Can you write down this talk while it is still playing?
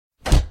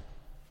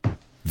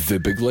The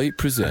Big Light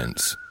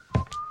presents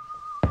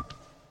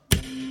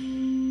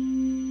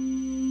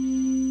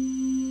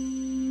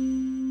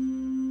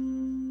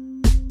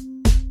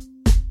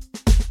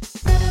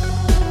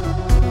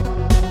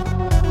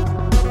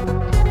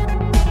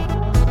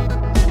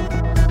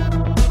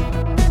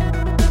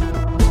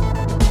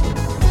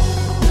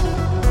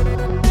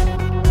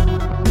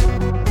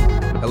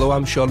Hello,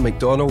 I'm Sean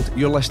McDonald.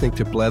 You're listening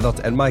to Blethered,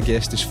 and my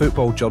guest is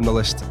football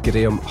journalist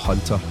Graham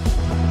Hunter.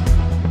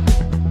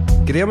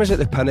 Graham is at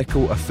the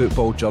pinnacle of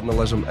football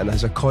journalism and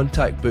has a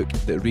contact book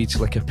that reads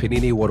like a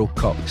Panini World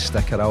Cup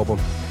sticker album.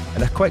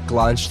 And a quick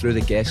glance through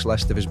the guest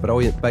list of his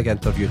brilliant Big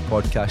Interview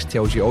podcast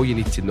tells you all you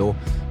need to know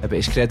about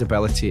his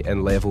credibility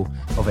and level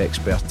of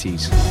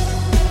expertise.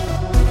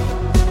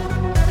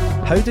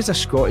 How does a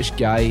Scottish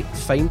guy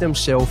find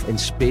himself in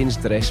Spain's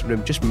dressing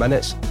room just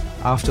minutes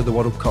after the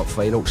World Cup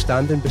final,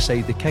 standing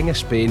beside the King of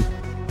Spain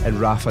and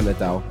Rafa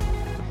Nadal?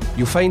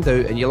 You'll find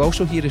out, and you'll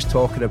also hear us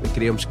talking about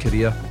Graham's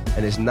career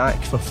and his knack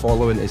for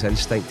following his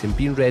instinct and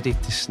being ready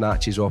to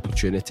snatch his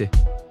opportunity.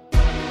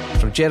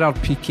 From Gerard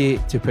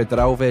Piqué to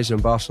Pittodrie in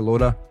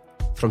Barcelona,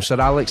 from Sir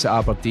Alex at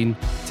Aberdeen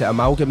to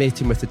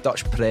amalgamating with the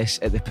Dutch press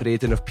at the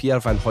parading of Pierre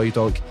van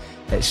Hooijdonk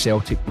at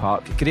Celtic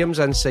Park, Graham's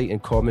insight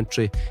and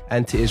commentary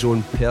into his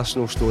own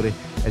personal story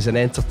is an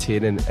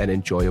entertaining and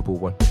enjoyable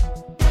one.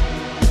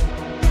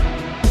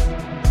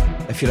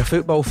 If you're a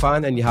football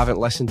fan and you haven't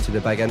listened to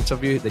the Big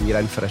Interview, then you're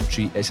in for a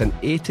treat. It's an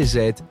A to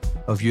Z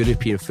of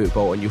European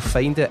football, and you'll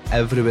find it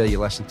everywhere you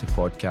listen to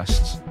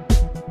podcasts.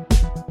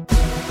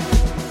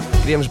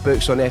 Graham's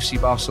books on FC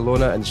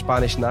Barcelona and the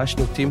Spanish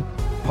national team,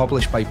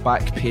 published by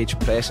Backpage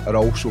Press, are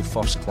also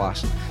first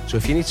class. So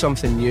if you need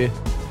something new,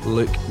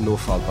 look no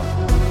further.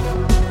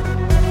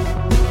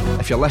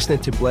 If you're listening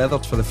to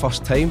Blethered for the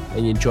first time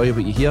and you enjoy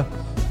what you hear,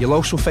 you'll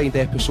also find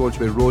episodes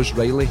with Rose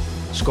Riley,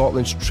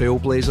 Scotland's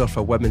trailblazer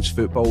for women's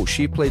football.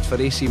 She played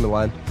for AC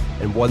Milan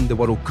and won the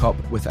World Cup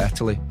with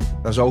Italy.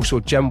 There's also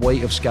Jim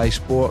White of Sky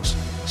Sports,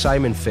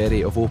 Simon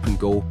Ferry of Open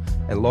Goal,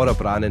 and Laura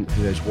Brannan,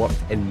 who has worked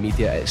in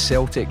media at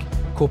Celtic,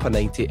 Copa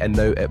 90 and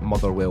now at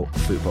Motherwell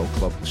Football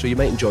Club. So you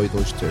might enjoy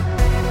those too.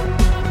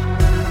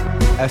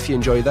 If you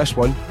enjoy this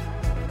one,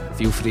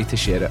 feel free to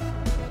share it.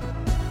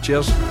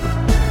 Cheers.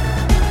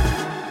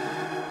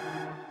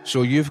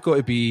 So you've got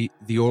to be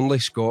the only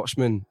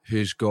Scotsman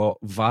who's got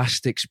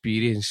vast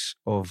experience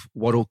of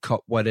World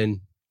Cup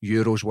winning,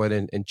 Euros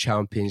winning and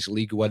Champions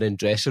League winning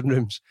dressing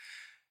rooms.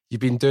 You've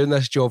been doing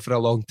this job for a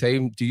long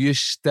time. Do you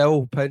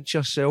still pinch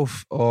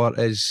yourself, or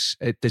does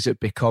it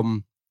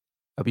become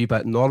a wee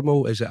bit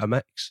normal? Is it a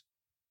mix?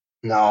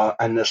 No,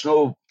 and there's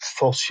no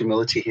false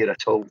humility here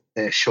at all,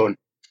 Sean.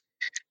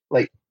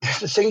 Like,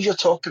 the things you're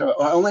talking about,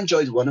 I only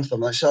enjoyed one of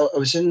them. I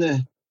was in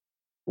the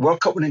World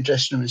Cup winning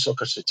dressing room in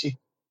Soccer City,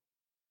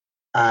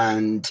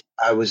 and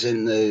I was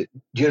in the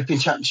European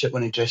Championship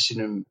winning dressing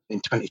room in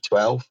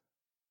 2012,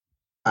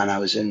 and I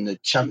was in the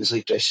Champions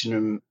League dressing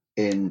room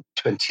in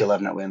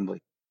 2011 at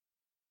Wembley.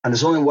 And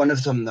there's only one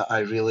of them that I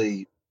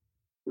really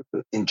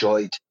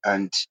enjoyed,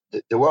 and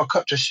the World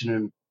Cup dressing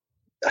room,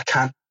 I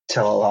can't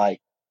tell a lie.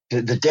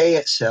 The day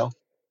itself,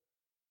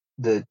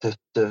 here's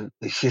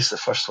the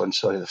first one,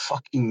 sorry, the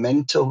fucking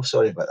mental,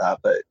 sorry about that,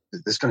 but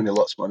there's going to be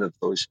lots more of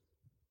those.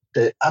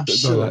 The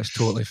absolute that's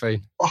totally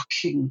fine.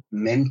 Fucking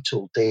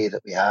mental day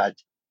that we had,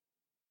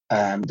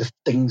 the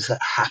things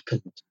that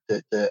happened,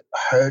 the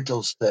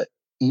hurdles that,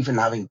 even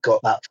having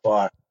got that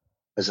far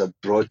as a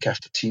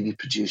broadcaster, TV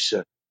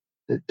producer,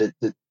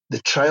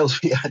 the trials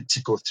we had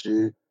to go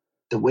through,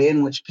 the way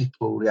in which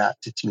people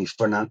reacted to me,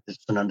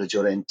 Fernando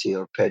Llorente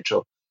or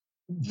Pedro,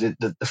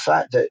 the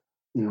fact that,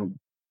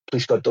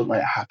 please God, don't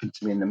let it happen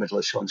to me in the middle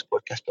of Sean's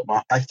podcast.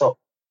 But I thought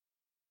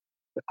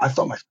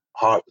my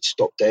heart would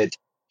stop dead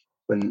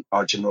when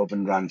Arjen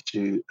Robben ran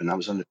through and I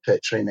was on the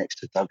pitch right next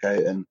to the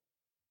dugout, and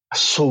I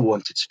so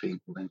wanted Spain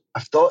to win.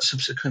 I've thought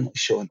subsequently,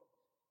 Sean,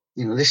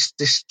 this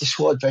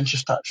whole adventure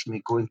starts for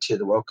me going to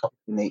the World Cup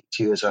in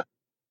 '82 as a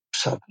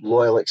sort of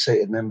loyal,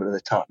 excited member of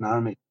the Tartan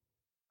Army.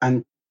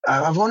 And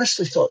I've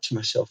honestly thought to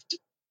myself,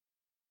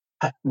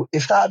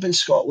 if that had been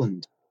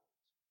Scotland,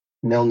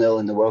 0-0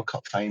 in the World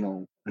Cup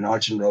final, and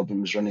Arjen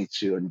Robben was running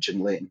through on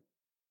Jim Leighton,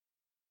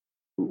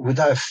 would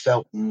I have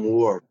felt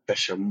more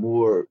pressure,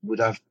 would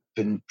I have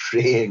been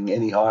praying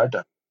any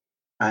harder?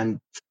 And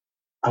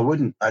I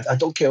wouldn't. I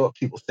don't care what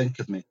people think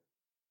of me.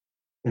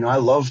 I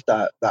loved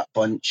that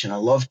bunch, and I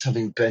loved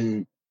having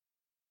been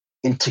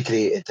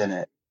integrated in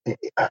it.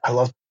 I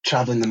loved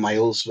travelling the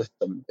miles with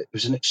them. It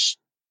was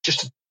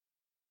just an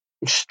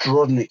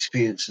extraordinary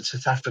experience, and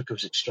South Africa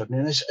was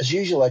extraordinary. And as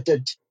usual, I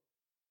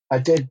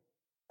did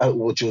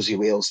outlaw Josie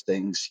Wales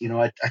things.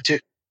 I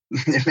took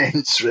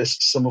immense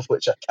risks, some of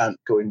which I can't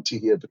go into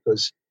here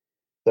because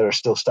there are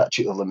still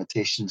statute of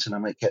limitations and I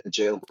might get to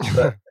jail.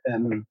 But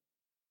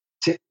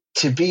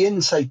to be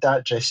inside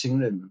that dressing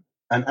room,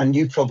 and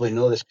you probably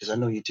know this because I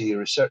know you do your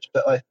research,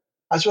 but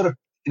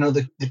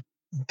the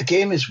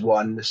game is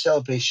won, the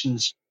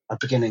celebrations are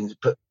beginning,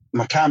 but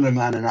my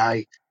cameraman and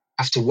I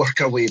have to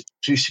work our way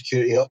through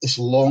security up this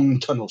long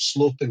tunnel,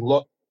 sloping,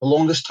 the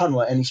longest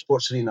tunnel at any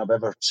sports arena I've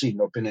ever seen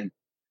or been in.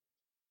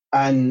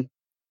 And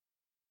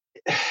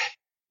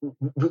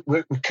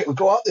we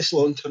go up this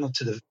long tunnel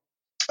to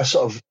a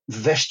sort of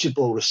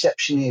vestibule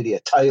reception area,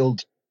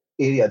 tiled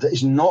area that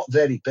is not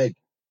very big.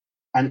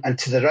 And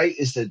to the right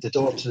is the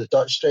door to the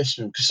Dutch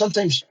dressing room. Because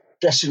sometimes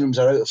dressing rooms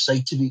are out of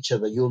sight of each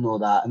other, you'll know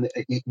that. And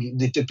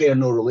they bear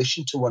no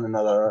relation to one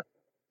another.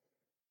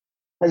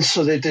 And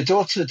so the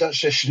door to the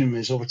Dutch dressing room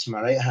is over to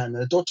my right hand.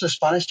 And the door to the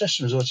Spanish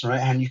dressing room is over to my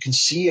right hand. You can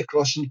see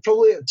across, and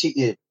probably it'll take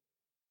you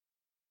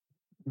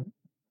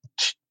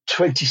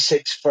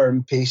 26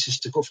 firm paces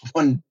to go from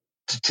one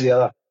to the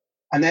other.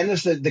 And then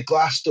there's the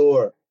glass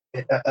door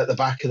at the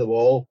back of the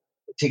wall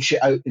that takes you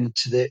out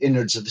into the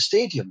innards of the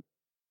stadium.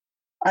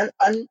 And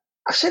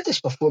I've said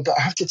this before, but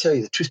I have to tell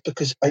you the truth,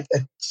 because I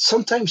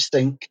sometimes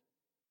think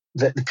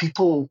that the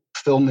people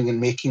filming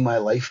and making my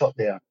life up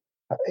there,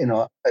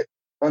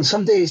 on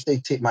some days they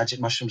take magic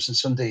mushrooms and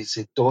some days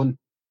they don't.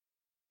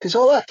 Because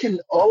all I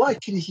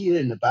can hear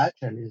in the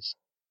background is,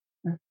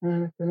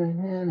 and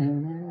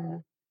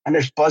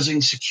there's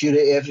buzzing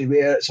security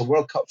everywhere. It's a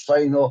World Cup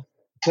final.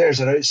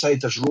 Players are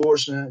outside. There's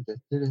roars now.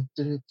 And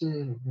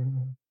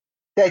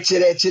as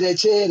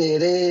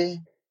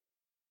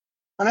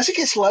it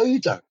gets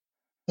louder,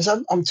 as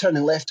I'm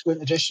turning left to go into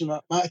the dressing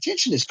room, my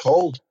attention is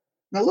called.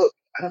 And I look,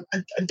 and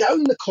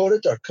down the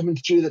corridor, coming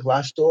through the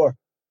glass door,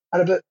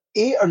 are about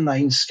 8 or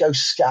 9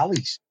 Scouse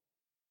Scallies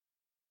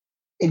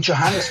in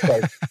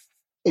Johannesburg,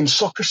 in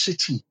Soccer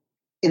City,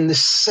 in the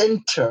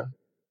centre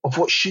of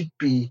what should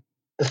be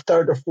the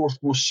 3rd or 4th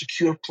most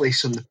secure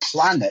place on the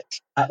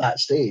planet at that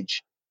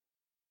stage,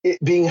 it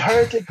being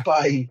herded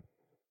by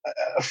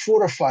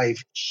 4 or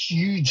 5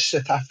 huge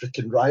South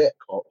African riot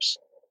cops.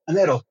 And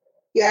they're all,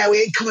 yeah,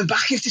 we ain't coming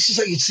back if this is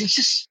how you treat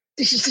us.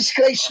 This is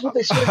disgraceful.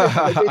 They're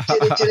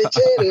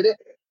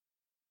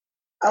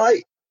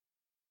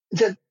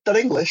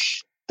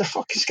English. They're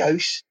fucking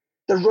Scouse.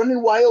 They're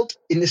running wild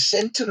in the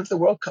centre of the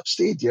World Cup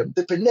stadium.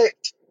 They've been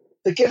nicked.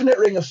 They're giving it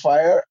Ring of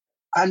Fire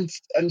and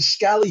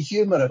scally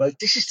humour about,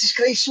 this is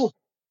disgraceful.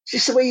 Is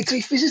this the way you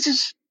treat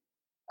visitors?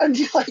 And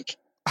you're like,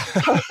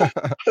 how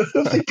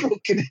have they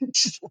broken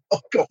into the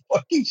World Cup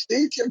fucking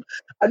stadium?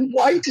 And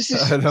why does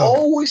this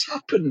always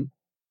happen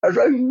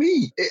around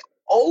me? It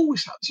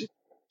always happens.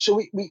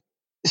 So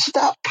so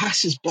that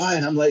passes by,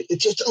 and I'm like,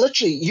 it's just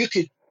literally,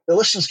 the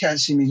listeners can't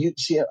see me, you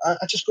see it. I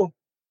just go,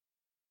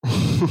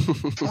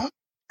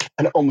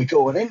 and on we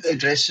go. We're into the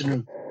dressing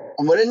room,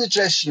 and we're in the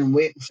dressing room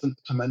waiting for them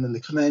to come in, and they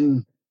come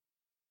in,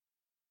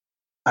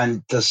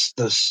 and there's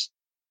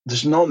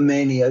not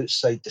many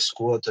outside the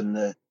squad and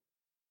the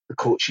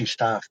coaching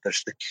staff.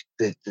 There's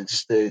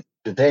the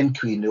then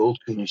Queen, the old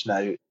Queen, who's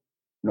now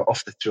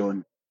off the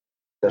throne.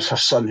 There's her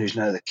son, who's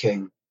now the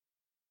king.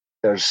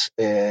 There's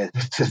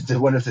the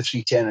one of the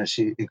 3 tenors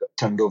who got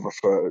turned over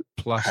for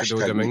Placido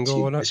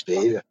Domingo on it.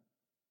 Misbehavior.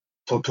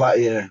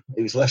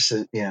 It was less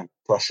than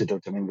Placido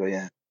Domingo.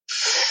 Yeah,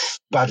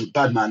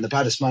 bad man, the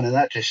baddest man in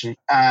that dressing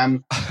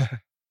room.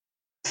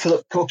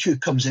 Philip Cocu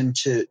comes in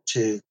to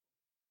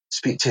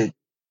speak to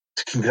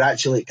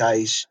congratulate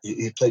guys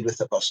who played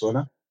with at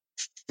Barcelona.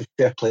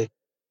 Fair play.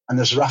 And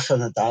there's Rafa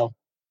Nadal,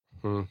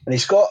 and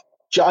he's got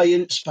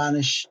giant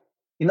Spanish.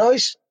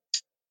 His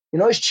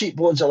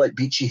cheekbones are like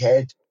Beachy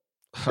Head.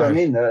 You know what I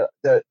mean?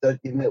 They're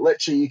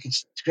literally,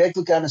 Greg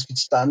Louganis could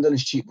stand on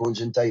his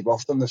cheekbones and dive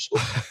off them. They're so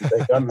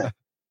big, aren't they?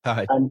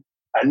 And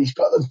he's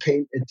got them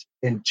painted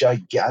in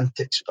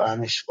gigantic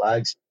Spanish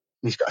flags.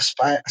 And he's got a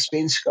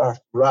Spain scarf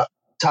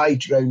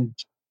tied round,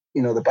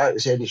 the back of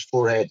his head and his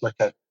forehead like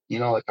a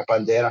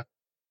bandera.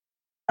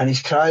 And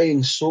he's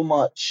crying so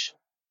much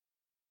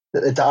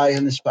that the dye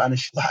on the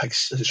Spanish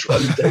flags has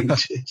run down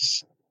to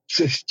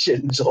his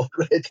chin's all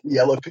red and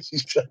yellow because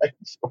he's crying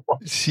so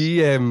much.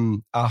 See,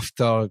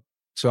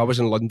 so I was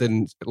in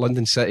London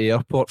City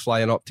Airport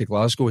flying up to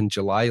Glasgow in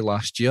July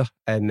last year,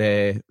 and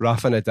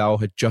Rafa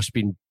Nadal had just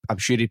been, I'm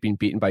sure he'd been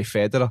beaten by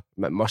Federer.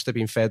 It must have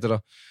been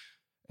Federer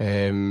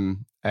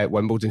at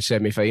Wimbledon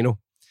semi-final.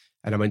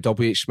 And I'm in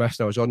WH Smith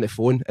and I was on the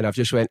phone and I've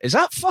just went, is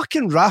that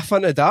fucking Rafa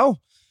Nadal?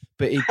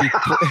 But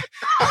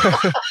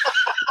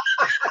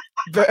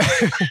but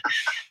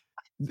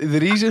the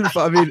reason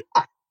for,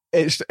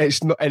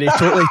 it's not, and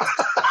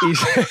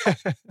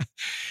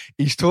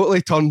he's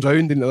totally turned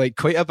round and like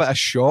quite a bit of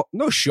shock.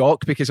 No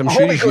shock, because I'm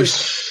sure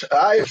he's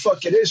aye,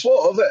 fucking it's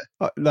what of it.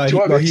 Do you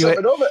want to make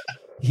something of it?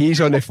 He's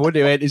on the phone.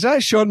 He went, is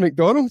that Sean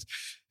McDonald?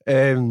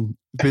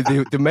 But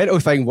the mental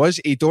thing was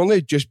he'd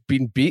only just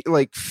been beat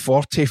like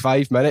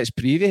 45 minutes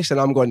previous, and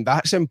I'm going,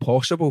 that's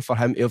impossible for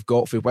him to have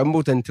got from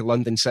Wimbledon to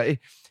London City.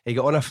 He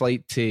got on a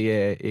flight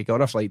to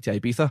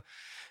Ibiza.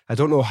 I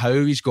don't know how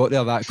he's got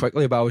there that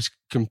quickly, but I was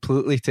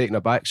completely taken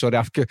aback. Sorry,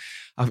 I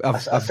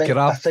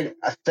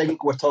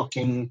think we're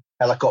talking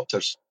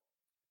helicopters.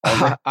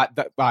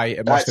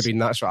 It must have been.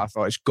 That's what I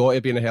thought. It's got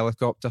to be in a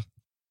helicopter.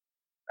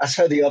 That's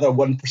how the other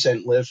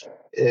 1% live.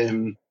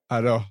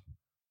 I know.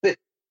 But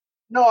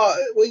no,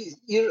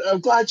 I'm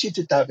glad you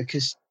did that,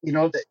 because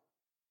that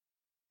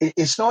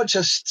it's not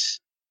just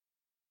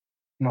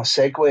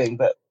segueing,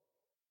 but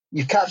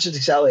you captured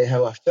exactly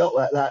how I felt.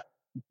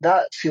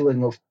 That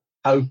feeling of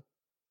how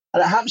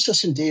And it happens to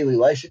us in daily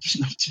life. It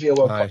doesn't have to be a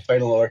World Cup Aye.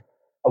 final or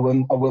a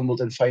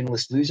Wimbledon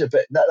finalist loser.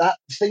 But that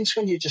things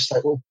when you're just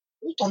like, well,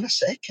 hold on a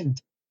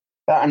second.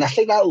 And I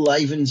think that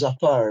livens up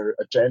our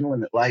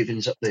adrenaline. It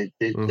livens up the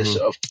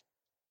sort of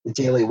the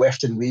daily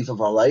weft and weave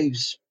of our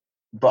lives.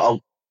 But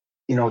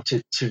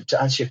to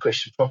answer your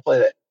question properly,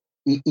 that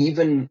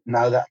even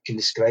now that I can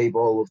describe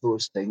all of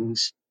those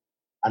things,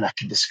 and I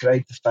can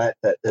describe the fact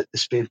that the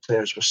Spain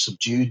players were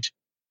subdued.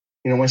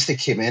 Once they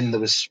came in, there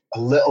was a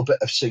little bit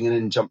of singing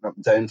and jumping up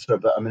and down for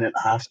about a minute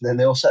and a half, and then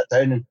they all sat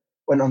down and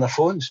went on their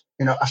phones.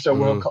 After a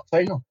World Cup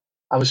final,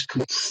 I was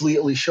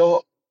completely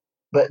shocked.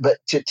 But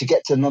to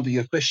get to the nub of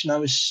your question, I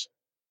was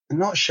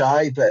not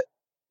shy, but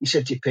you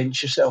said you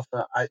pinch yourself.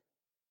 I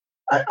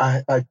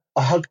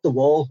hugged the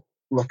wall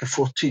like a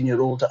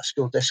 14-year-old at a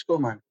school disco,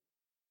 man,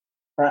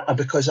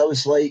 because I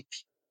was like,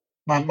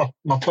 my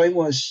point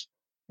was,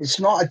 it's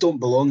not I don't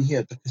belong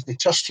here, because they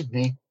trusted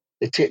me.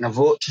 They'd taken a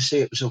vote to say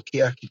it was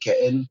okay, I could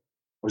get in. I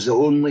was the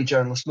only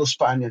journalist, no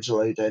Spaniards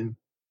allowed in.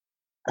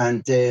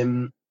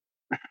 And,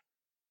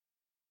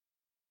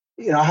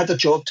 I had a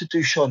job to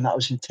do, Sean, that I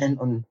was intent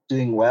on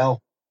doing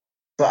well.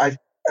 But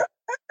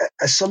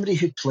as somebody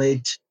who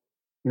played,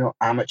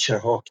 amateur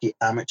hockey,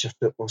 amateur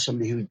football,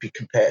 somebody who would be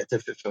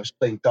competitive if I was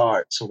playing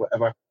darts or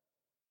whatever,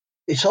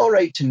 it's all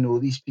right to know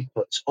these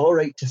people. It's all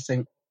right to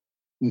think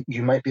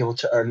you might be able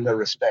to earn their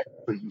respect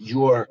for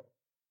your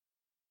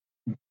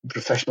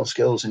professional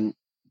skills and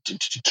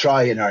to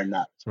try and earn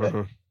that.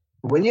 But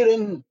when you're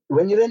in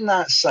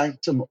that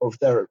sanctum of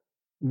their,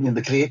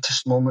 the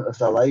greatest moment of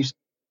their lives,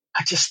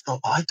 I just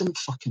thought, I don't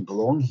fucking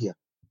belong here.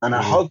 And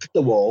I hugged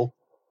the wall,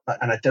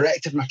 and I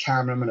directed my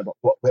cameraman about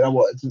where I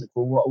wanted him to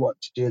go, what I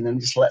wanted to do, and then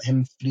just let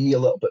him free a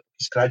little bit,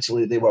 because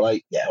gradually they were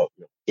like, yeah,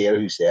 here,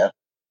 who's there?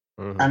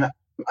 And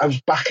I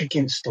was back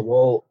against the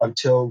wall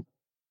until,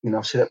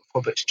 I've said it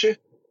before, but it's true.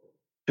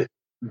 But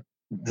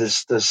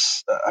there's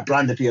a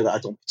brand of beer that I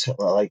don't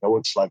particularly like. I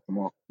won't slag them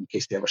off in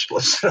case they ever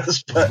sponsor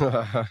us,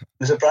 but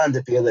there's a brand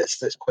of beer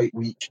that's quite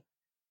weak.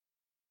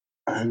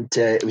 And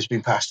it was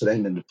being passed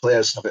around, and the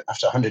players,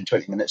 after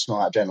 120 minutes and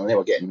all that adrenaline, they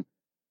were getting,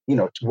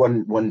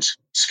 one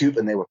scoop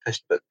and they were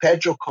pissed. But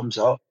Pedro comes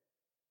up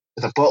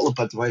with a bottle of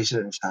Budweiser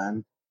in his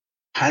hand,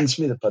 hands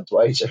me the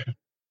Budweiser,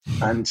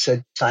 and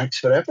said, thanks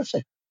for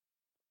everything.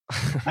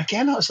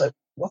 Again, I was like,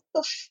 what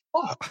the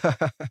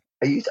fuck?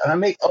 And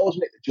I always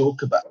make the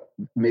joke about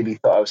maybe he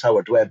thought I was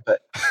Howard Webb,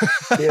 but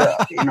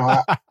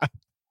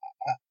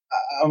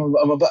I'm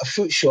about a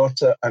foot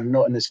shorter and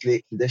not in as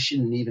great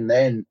condition, and even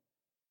then.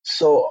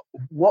 So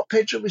what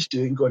Pedro was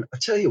doing, going, I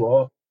tell you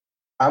what,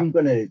 I'm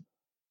gonna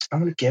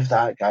give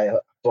that guy a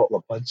bottle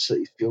of Bud so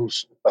he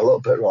feels a little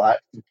bit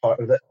relaxed and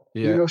part of it.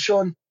 Yeah.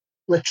 Sean,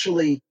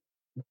 literally,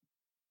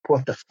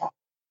 what the fuck?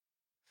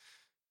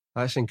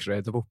 That's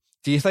incredible.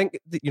 Do you think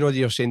that,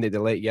 you're saying that they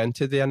let you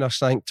into the inner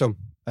sanctum,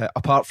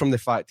 apart from the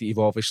fact that you've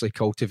obviously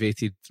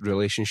cultivated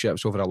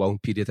relationships over a long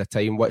period of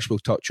time, which we'll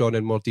touch on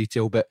in more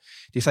detail, but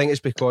do you think it's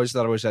because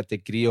there was a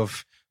degree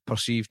of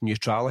perceived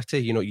neutrality?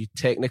 You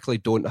technically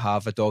don't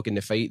have a dog in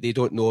the fight. They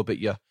don't know about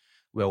your,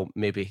 well,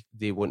 maybe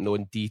they won't know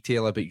in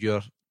detail about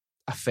your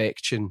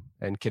affection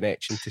and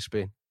connection to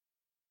Spain.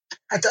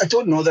 I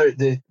don't know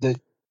the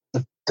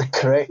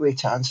correct way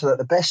to answer that.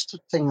 The best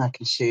thing I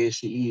can say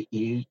is that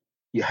you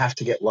have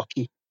to get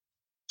lucky.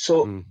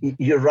 So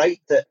you're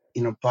right that,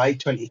 by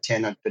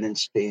 2010 I'd been in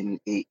Spain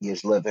 8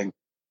 years living,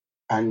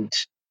 and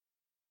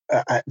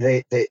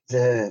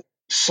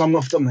some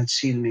of them had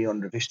seen me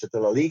on Revista de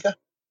la Liga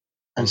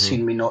and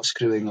seen me not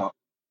screwing up.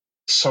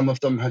 Some of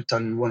them had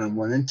done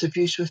one-on-one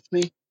interviews with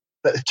me,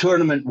 but the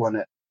tournament won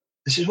it.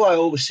 This is what I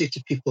always say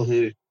to people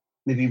who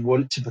maybe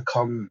want to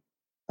become,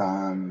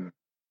 want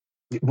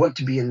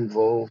to be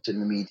involved in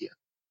the media,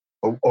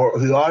 or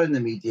who are in the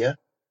media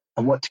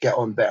and want to get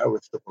on better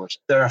with footballers.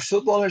 There are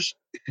footballers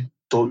who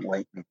don't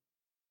like me.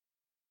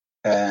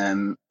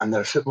 And there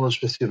are footballers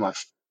with whom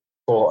I've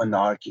fought and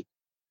argued.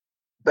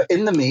 But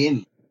in the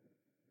main,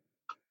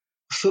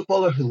 a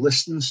footballer who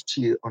listens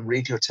to you on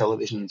radio or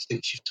television and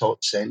thinks you've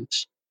talked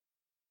sense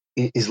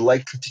is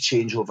likely to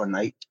change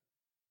overnight.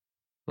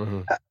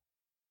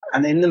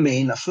 And in the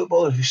main, a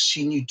footballer who's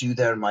seen you do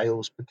their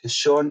miles, because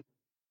Sean,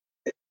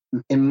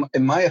 in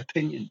my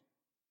opinion,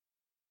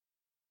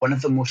 one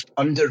of the most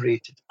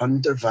underrated,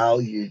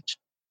 undervalued,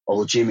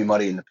 although Jamie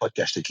Murray in the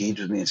podcast agreed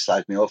with me and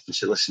slagged me off and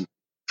said, listen,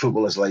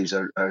 footballers' lives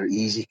are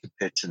easy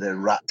compared to the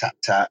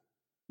rat-tat-tat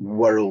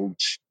world,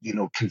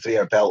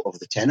 conveyor belt of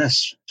the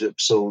tennis.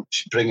 So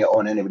bring it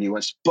on anybody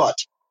wants. But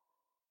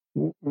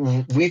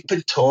we've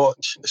been taught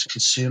as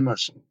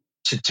consumers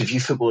to view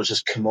footballers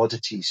as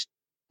commodities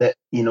that,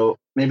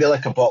 maybe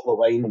like a bottle of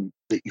wine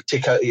that you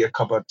take out of your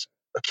cupboard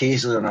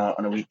occasionally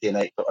on a weekday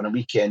night, but on a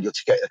weekend you'll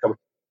take out the cupboard.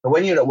 But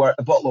when you're at work,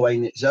 a bottle of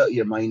wine is out of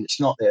your mind. It's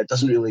not there. It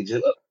doesn't really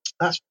exist.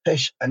 That's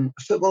pish. And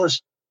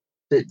footballers,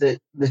 the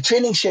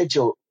training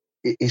schedule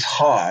is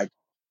hard,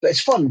 but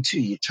it's fun too.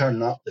 You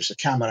turn up. There's a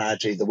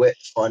camaraderie, the wit,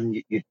 fun.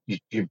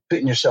 You're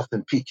putting yourself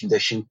in peak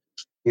condition.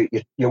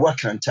 You're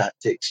working on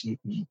tactics.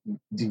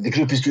 The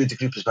group is good. The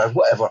group is bad.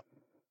 Whatever.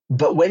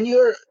 But when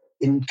you're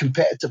in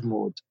competitive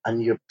mode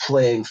and you're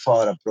playing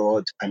far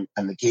abroad and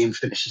the game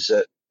finishes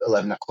at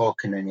 11 o'clock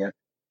and then you're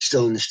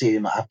still in the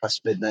stadium at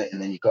midnight,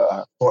 and then you've got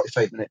a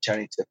 45-minute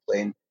journey to the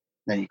plane,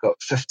 then you've got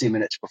 50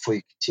 minutes before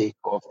you can take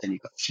off, then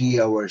you've got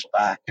 3 hours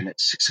back, and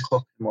it's 6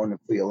 o'clock in the morning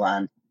before you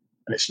land,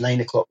 and it's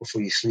 9 o'clock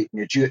before you sleep, and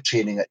you're due at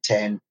training at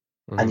 10,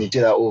 and you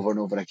do that over and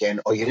over again.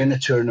 Or you're in a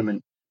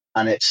tournament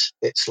and it's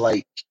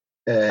like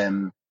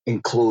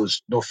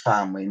enclosed, no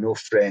family, no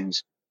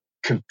friends,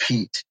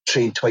 compete,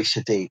 train twice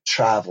a day,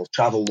 travel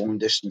long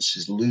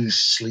distances, lose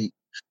sleep,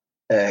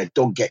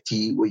 don't get to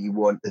eat what you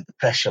want, the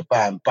pressure,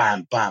 bam,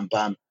 bam, bam,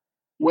 bam.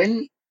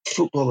 When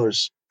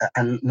footballers,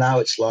 and now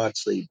it's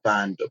largely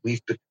banned, but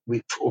we've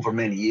over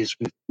many years,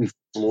 we've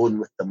flown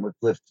with them, we've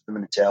lived with them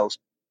in hotels.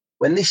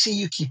 When they see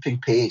you keeping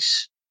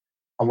pace,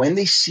 and when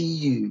they see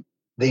you,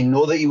 they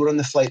know that you were on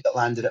the flight that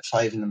landed at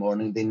 5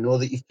 a.m. They know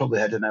that you've probably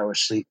had an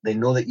hour's sleep. They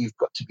know that you've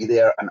got to be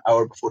there an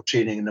hour before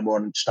training in the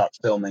morning to start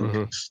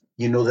filming.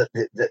 You know that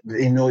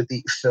they know that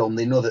you film.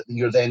 They know that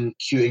you're then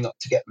queuing up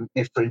to get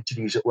for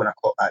interviews at 1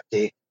 o'clock that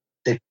day.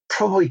 They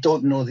probably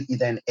don't know that you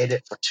then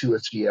edit for 2 or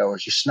 3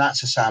 hours. You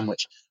snatch a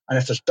sandwich, and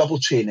if there's double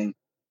training,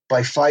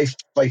 by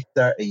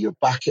 5:30, you're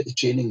back at the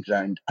training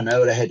ground an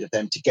hour ahead of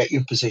them to get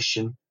your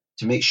position,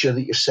 to make sure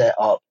that you're set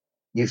up.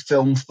 You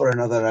film for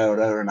another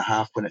hour and a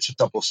half when it's a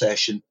double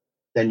session.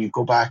 Then you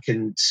go back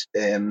and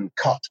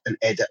cut and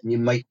edit, and you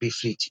might be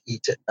free to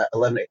eat it at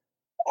 11.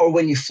 Or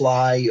when you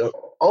fly, or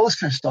all this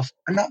kind of stuff.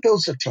 And that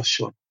builds their trust,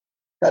 Sean.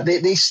 That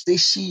they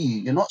see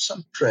you. You're not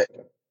some prick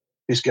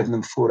who's given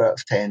them 4 out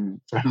of 10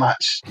 for a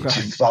match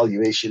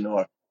valuation,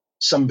 or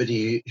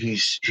somebody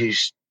who's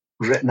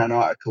written an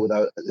article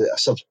without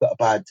a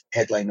bad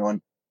headline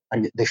on,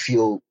 and they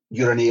feel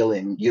you're an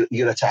alien,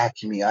 you're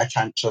attacking me, I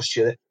can't trust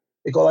you.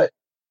 They go like,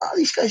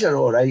 these guys are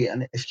all right.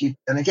 And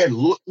again,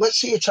 look, let's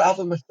say you're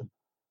traveling with them.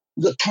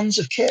 You've got tons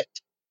of kit,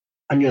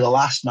 and you're the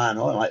last man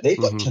on. Like, they've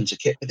got tons of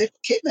kit, but they've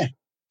got kit men.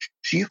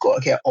 So you've got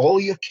to get all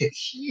your kit,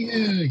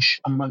 huge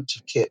amounts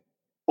of kit,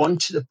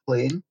 onto the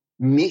plane.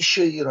 Make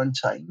sure you're on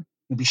time.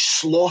 You'll be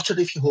slaughtered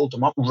if you hold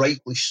them up,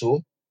 rightly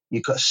so.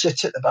 You've got to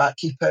sit at the back,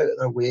 keep out of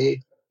their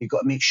way. You've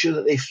got to make sure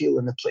that they feel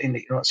in the plane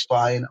that you're not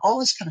spying, all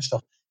this kind of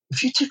stuff.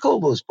 If you tick all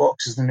those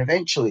boxes, then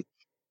eventually,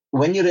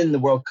 when you're in the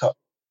World Cup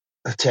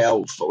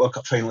hotel, World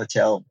Cup final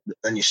hotel,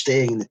 and you're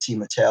staying in the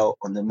team hotel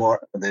on the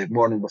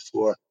morning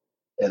before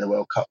the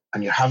World Cup,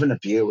 and you're having a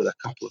beer with a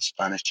couple of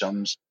Spanish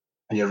chums,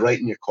 and you're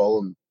writing your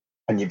column,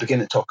 and you begin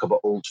to talk about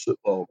old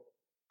football,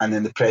 and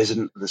then the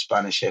president of the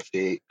Spanish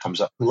FA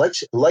comes up, who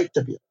liked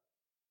a beer,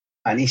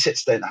 and he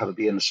sits down to have a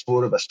beer, and there's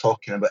 4 of us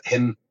talking about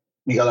him.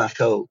 Miguel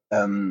Angel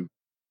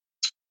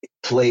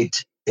played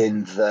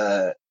in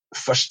the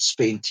first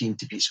Spain team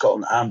to beat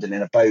Scotland at Hampden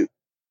in about,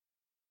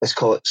 let's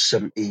call it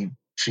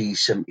 73,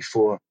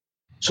 74.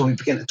 So we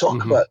begin to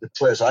talk about the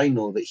players I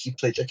know that he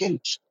played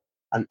against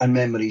and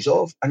memories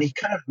of, and he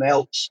kind of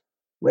melts.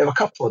 We have a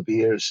couple of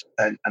beers,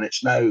 and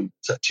it's now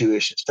sort of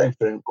 2-ish. It's time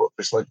for him to go up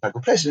for his lunch. I go,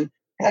 President,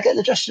 can I get in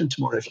the dressing room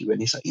tomorrow if you win?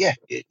 He's like, yeah,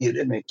 you're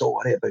in, mate. Don't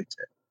worry about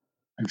it.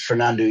 And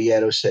Fernando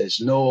Hierro says,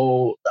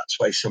 no. That's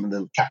why some of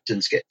the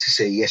captains get to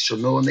say yes or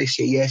no, and they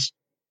say yes.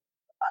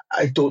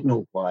 I don't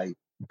know why,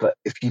 but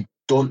if you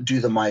don't do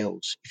the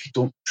miles, if you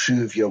don't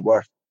prove your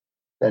worth,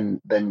 then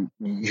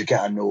you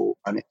get a no.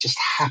 And it just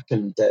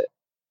happened that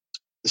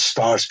the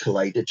stars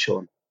collided,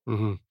 Sean.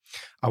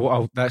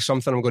 That's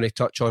something I'm going to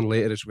touch on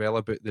later as well,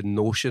 about the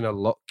notion of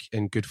luck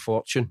and good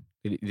fortune,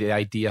 the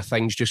idea of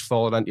things just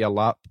falling into your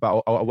lap.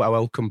 But I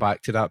will come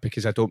back to that,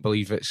 because I don't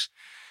believe it's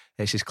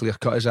as clear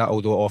cut as that,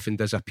 although it often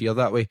does appear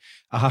that way.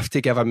 I have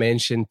to give a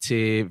mention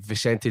to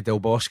Vicente Del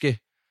Bosque.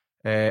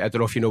 I don't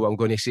know if you know what I'm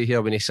going to say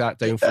here, when he sat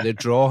down for the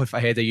draw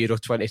ahead of Euro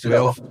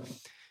 2012. No.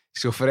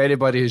 So for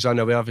anybody who's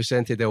unaware,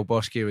 Vicente Del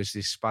Bosque was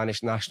the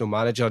Spanish national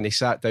manager, and he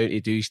sat down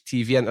to do his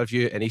TV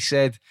interview, and he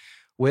said,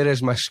 "Where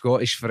is my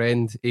Scottish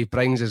friend? He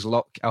brings his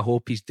luck. I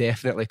hope he's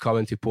definitely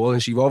coming to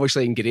Poland." So you've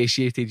obviously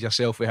ingratiated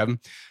yourself with him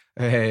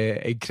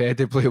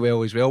incredibly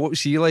well as well. What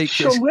was he like?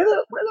 Sean, where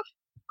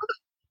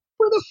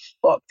the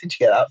fuck did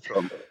you get that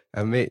from?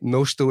 Mate,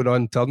 no stone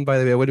unturned, by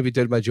the way. I wouldn't be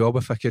doing my job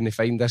if I couldn't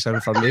find this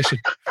information.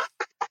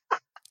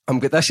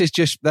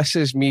 This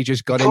is me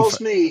just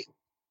gunning.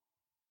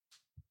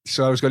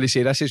 So I was going to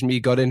say, this is me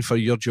gunning for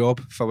your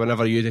job for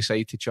whenever you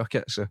decide to chuck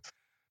it. So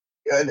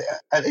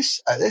at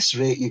this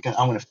rate,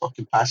 I'm going to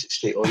fucking pass it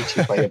straight on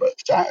to you by about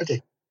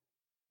Saturday.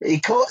 He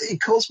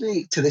calls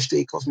me to this day.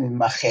 He calls me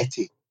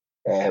Machete,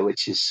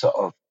 which is sort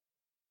of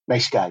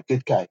nice guy,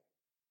 good guy,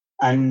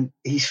 and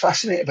he's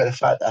fascinated by the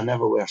fact that I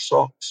never wear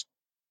socks.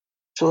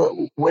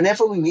 So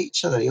whenever we meet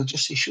each other, he'll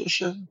just say,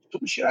 show me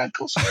your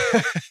ankles.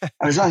 And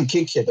there's nothing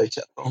kinky about it,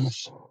 I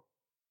promise.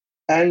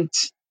 And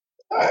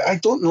I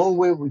don't know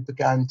where we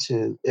began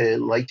to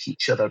like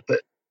each other,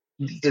 but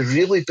the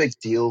really big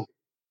deal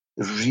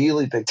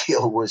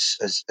was,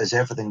 as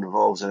everything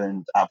revolves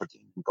around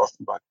Aberdeen and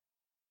Gothenburg,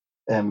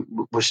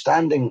 we're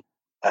standing,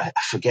 I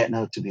forget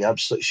now to be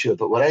absolutely sure,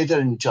 but we're either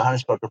in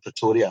Johannesburg or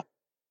Pretoria.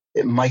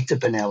 It might have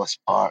been Ellis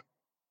Park.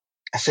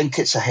 I think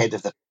it's ahead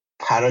of the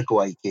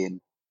Paraguay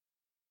game.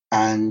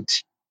 And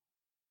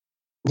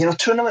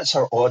tournaments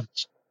are odd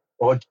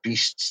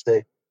beasts.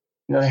 They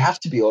have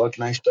to be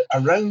organised, but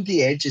around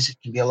the edges it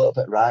can be a little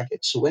bit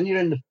ragged. So when you're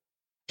in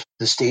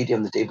the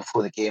stadium the day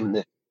before the game and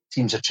the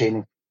teams are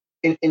training,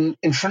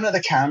 in front of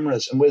the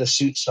cameras and where the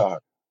suits are,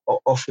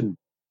 often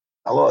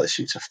a lot of the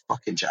suits are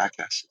fucking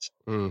jackasses.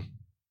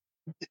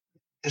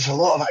 There's a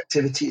lot of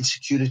activity and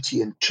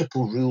security and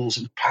triple rules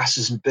and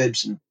passes and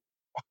bibs, and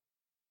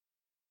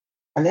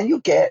then you'll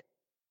get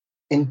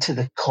into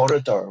the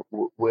corridor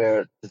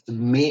where the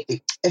main,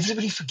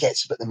 everybody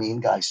forgets about the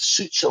main guys. The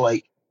suits are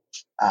like,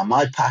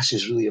 my pass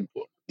is really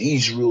important.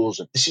 These rules,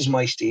 and this is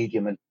my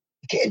stadium, and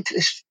you get into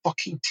this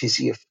fucking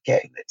tizzy of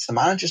forgetting that it's the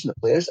managers and the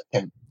players that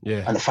count,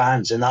 and the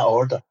fans in that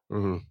order.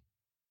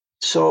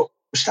 So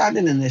we're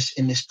standing in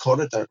this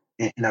corridor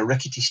in a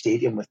rickety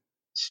stadium with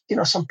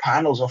some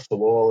panels off the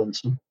wall and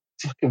some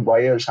fucking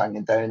wires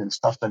hanging down and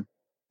stuff, and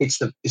it's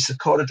the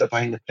corridor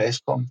behind the press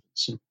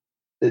conference. And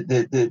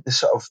the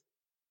sort of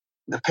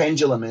the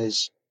pendulum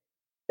is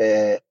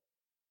a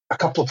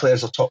couple of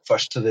players will talk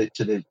first to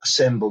the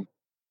assembled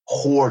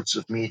hordes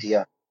of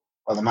media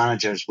while the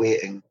manager's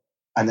waiting,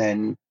 and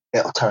then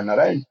it'll turn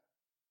around.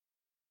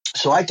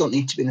 So I don't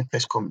need to be in the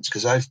press conference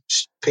because I've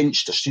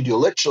pinched a studio,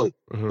 literally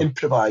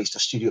improvised a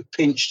studio,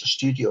 pinched a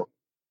studio.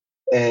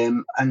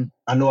 And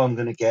I know I'm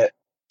going to get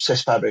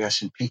Cesc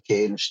Fabregas and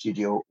Piqué in the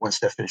studio once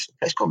they're finished the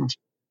press conference.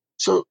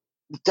 So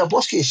Del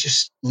Bosque is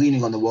just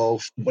leaning on the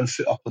wall, one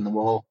foot up on the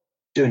wall,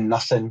 doing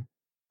nothing.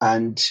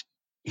 And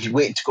he's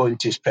waiting to go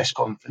into his press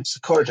conference.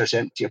 The corridor's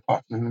empty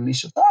apart from him. And he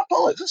says,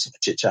 bollocks, let's have a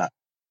chit-chat.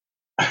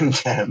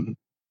 And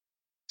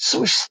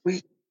so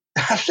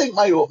I think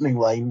my opening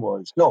line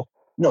was, no,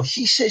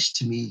 he says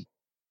to me,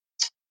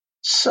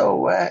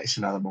 so it's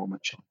another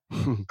moment,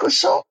 Sean. He goes,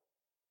 so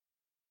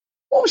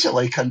what was it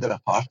like under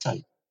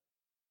apartheid?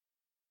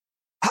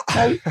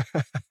 Now,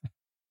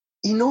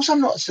 he knows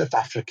I'm not South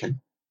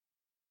African.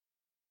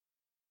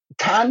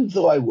 Tanned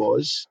though I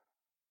was,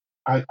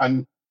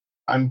 I'm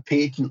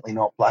patently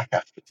not black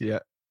African. Yeah.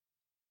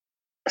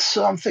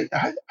 So I'm thinking,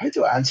 how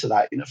do I answer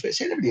that? If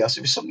it's anybody else,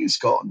 if it's somebody in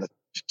Scotland,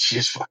 you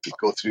just fucking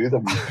go through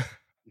them. The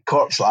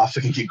corpse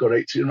laughing and you go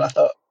right through them. I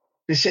thought,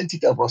 Vicente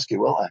Del Bosque,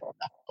 well, I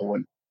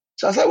won't.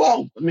 So I was like,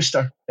 well,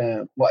 mister,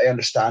 what I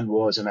understand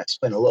was, and I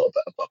explained a little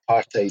bit about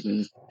apartheid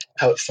and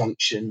how it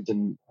functioned,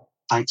 and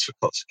thanks for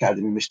Cox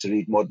Academy, Mr.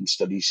 Reid, Modern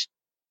Studies,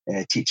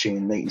 teaching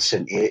in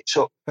 1978.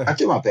 So I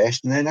do my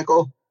best, and then I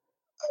go,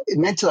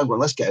 mentally I'm going,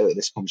 let's get out of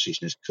this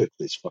conversation as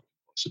quickly as fucking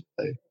possible.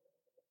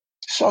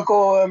 So I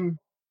go,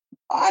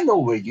 I know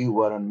where you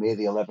were on May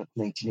the 11th,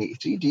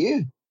 1983, do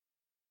you?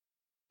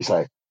 He's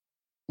like,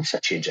 it's a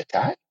change of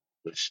tack.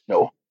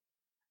 No.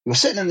 We were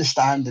sitting in the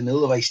stand in the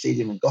Ullevi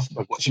Stadium in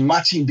Gothenburg watching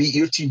my team beat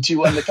your team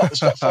 2-1 in the Cup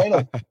Cup final.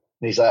 And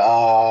he's like,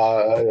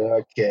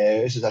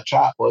 okay, this is a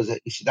trap, was it?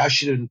 He said, I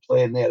should have been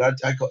playing there.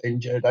 I got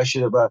injured. I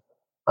should have blah,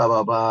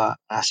 blah, blah.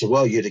 And I said,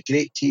 well, you're a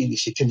great team. He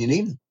said, can you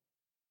name them?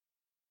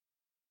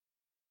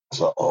 I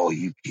was like, oh,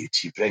 you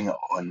beauty, bring it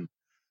on.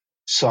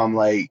 So I'm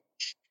like,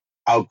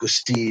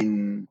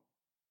 Augustine,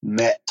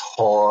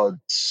 Method,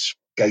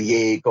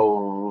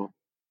 Gallego,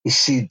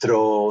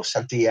 Isidro,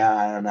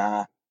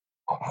 Santillana,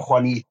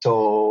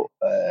 Juanito,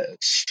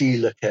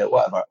 Stilica,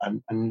 whatever.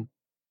 And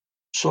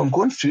so I'm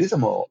going through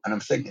them all and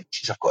I'm thinking,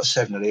 geez, I've got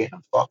 7 or 8 and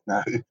I'm fucked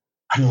now.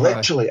 And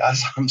literally,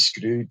 as I'm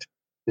screwed,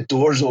 the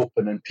doors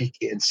open and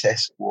Piqué and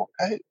Cesc walk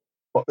out.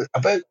 But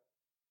about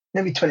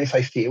maybe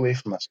 25 feet away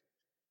from us.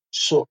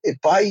 So it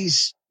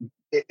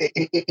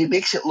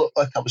makes it look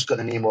like I was going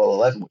to name all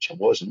 11, which I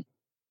wasn't.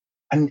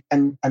 And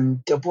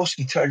Del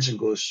Bosque turns and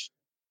goes,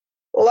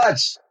 well,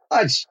 lads,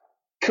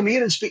 come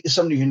here and speak to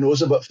somebody who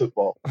knows about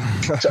football.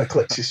 Sort of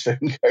clicks his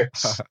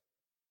fingers.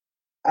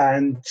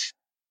 And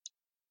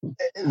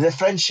the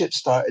friendship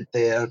started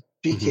there.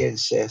 Piqué and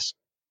Cesc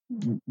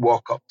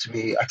walk up to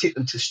me. I take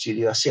them to the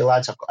studio. I say,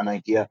 lads, I've got an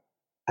idea.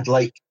 I'd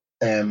like,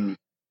 Jerry,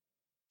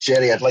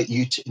 I'd like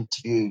you to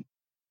interview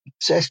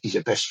Cesc. He's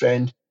your best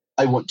friend.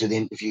 I won't do the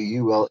interview,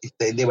 you will.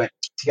 They went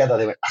together.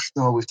 They went,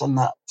 no, we've done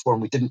that before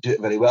and we didn't do it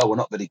very well. We're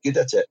not very good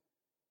at it.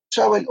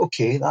 So I went,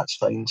 okay, that's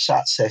fine.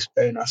 Sat Cesc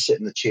down. I sit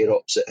in the chair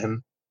opposite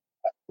him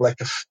like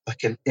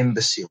an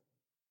imbecile.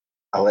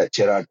 I let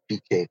Gerard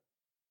Piqué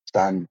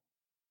stand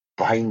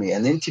behind me.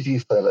 And the interview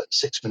for about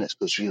 6 minutes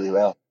goes really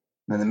well.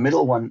 And in the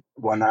middle one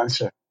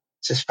answer,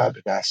 Cesc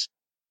Fabregas,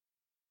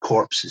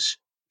 corpses,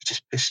 he's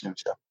just pissing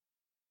himself.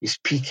 His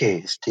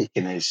Piqué has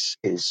taken his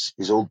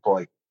old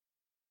boy,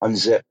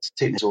 unzipped,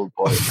 taken his old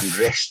boy and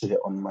rested it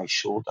on my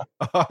shoulder.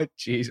 Oh,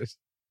 Jesus.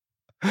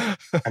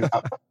 And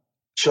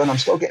Sean, I'm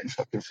still getting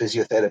fucking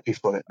physiotherapy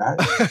for it now.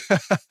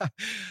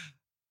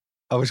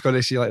 I was going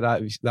to say like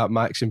that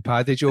Max and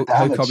Paddy joke.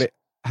 How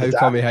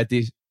come he had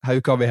his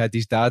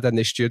dad in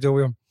the studio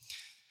with him?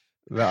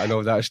 I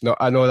know that's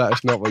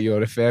not what you're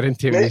referring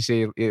to when you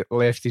say he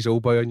left his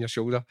old boy on your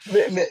shoulder.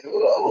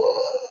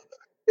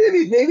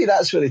 Maybe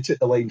that's where they took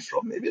the line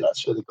from. Maybe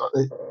that's where they got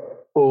it.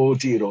 Oh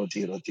dear.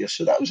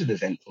 So that was an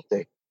eventful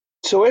day.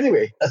 So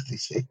anyway, as they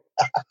say.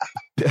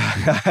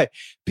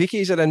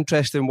 Piqué's an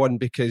interesting one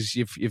because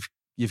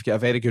you've got a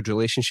very good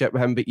relationship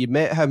with him, but you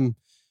met him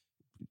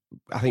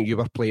I think you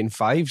were playing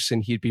fives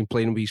and he'd been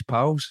playing with his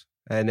pals,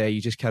 and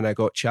you just kind of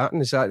got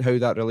chatting. Is that how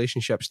that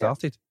relationship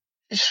started?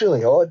 It's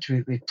really odd.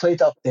 We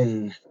played up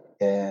in.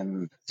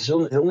 There's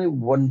only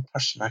one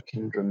person I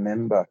can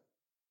remember.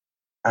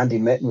 Andy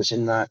Mitten was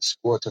in that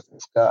squad of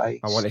guys.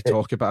 I want to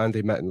talk about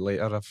Andy Mitten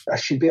later. I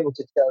should be able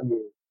to tell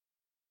you.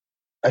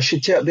 I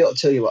should be able to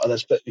tell you what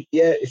others, but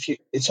yeah,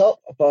 it's up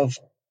above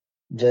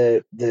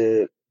there's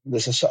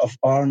a sort of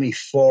army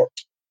fort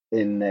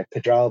in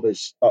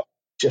Pedralbes up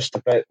just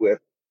about where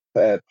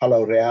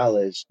Palau Real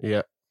is.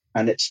 Yeah.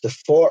 And it's the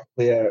fort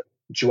where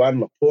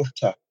Joan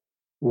Laporta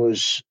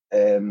was,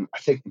 I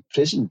think,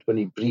 imprisoned when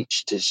he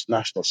breached his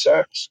national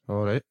service.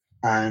 All right.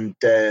 And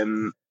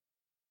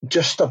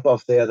just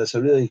above there's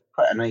a really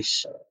quite a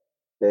nice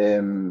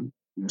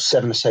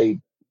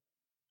seven-a-side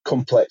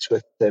complex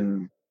with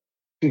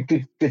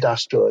good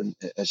Astro,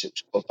 as it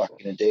was called back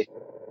in the day.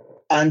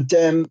 And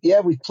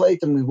we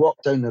played and we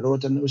walked down the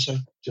road, and there was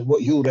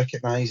what you'll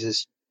recognise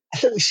as, I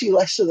think we see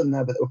less of them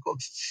now, but they were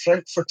called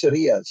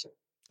Frankfurterias.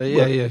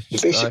 Yeah. The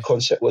basic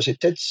concept was it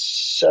did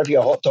serve you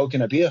a hot dog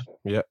and a beer.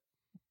 Yeah.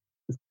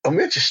 And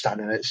we're just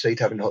standing outside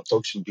having hot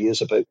dogs and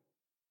beers about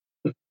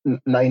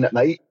 9 at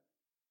night.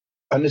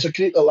 And there's a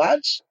group of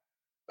lads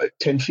about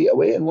 10 feet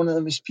away, and one of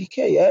them is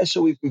Piqué. Yeah,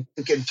 so we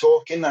began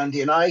talking,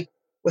 Andy and I,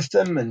 with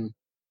them, and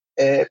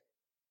it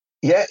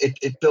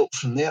built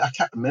from there. I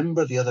can't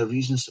remember the other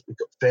reasons that we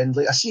got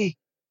friendly. I see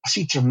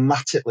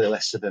dramatically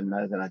less of him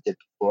now than I did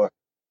before.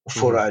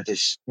 Before I had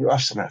his,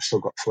 I've still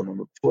got a phone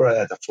number. Before I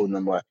had a phone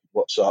number, I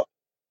could WhatsApp.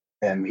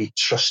 He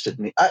trusted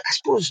me. I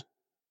suppose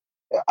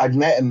I'd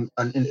met him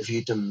and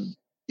interviewed him.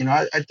 There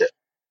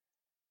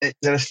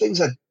are things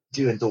I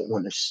do and don't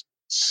want to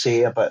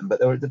say about him, but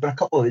there have been a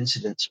couple of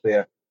incidents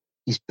where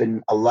he's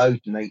been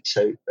allowed nights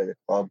out by the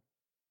club,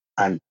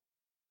 and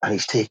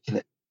he's taken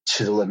it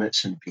to the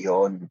limits and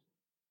beyond.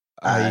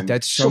 He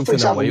did something.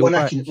 So, for example,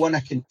 one I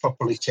can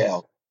properly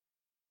tell.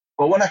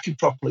 Well, one I can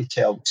properly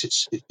tell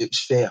because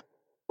it's fair.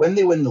 When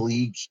they win the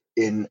league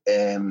in,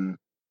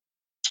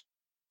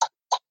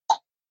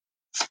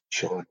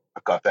 Sean,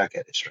 I better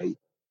get this right.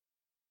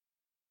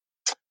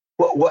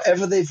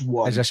 Whatever they've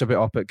won. Is this a bit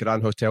up at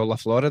Grand Hotel La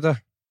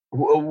Florida?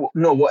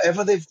 No,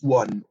 whatever they've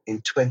won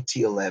in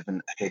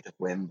 2011 ahead of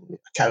Wembley.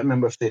 I can't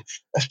remember if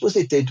I suppose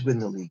they did win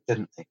the league,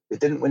 didn't they? They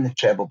didn't win the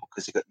treble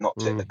because they got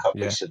knocked out of the cup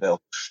by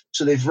Seville.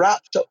 So they've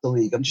wrapped up the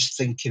league. I'm just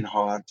thinking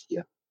hard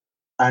here.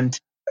 And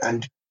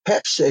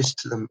Pep says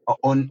to them,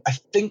 I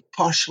think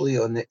partially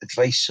on the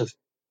advice of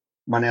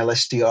Manel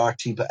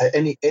Estiarte, but at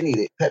any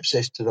rate, Pep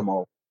says to them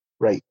all,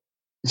 right,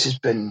 this has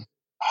been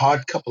a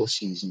hard couple of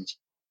seasons,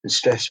 been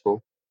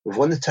stressful. We've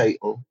won the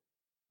title.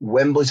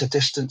 Wembley's a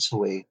distance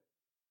away.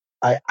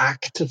 I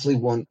actively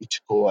want you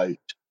to go out.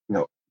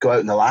 Go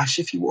out in the lash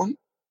if you want.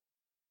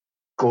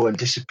 Go and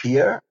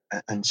disappear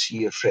and see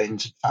your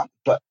friends and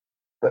family.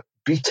 But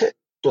beat it.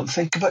 Don't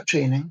think about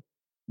training.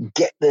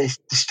 Get the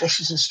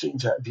stresses and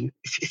strains out of you.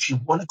 If you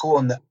want to go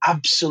on the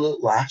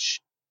absolute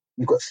lash,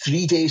 you've got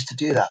 3 days to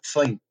do that.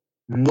 Fine.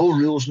 No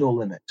rules, no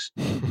limits.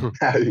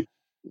 Now,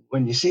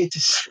 when you say to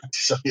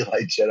somebody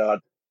like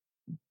Gerrard,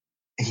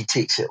 he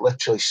takes it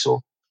literally.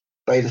 So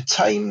by the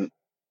time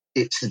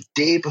it's the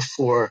day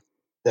before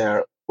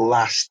their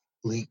last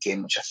league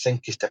game, which I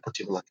think is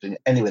Deportivo La Coruña.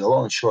 Anyway, the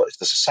long and short is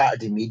there's a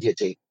Saturday media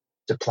day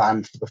to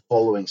plan for the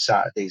following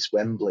Saturday's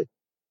Wembley.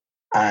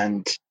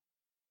 And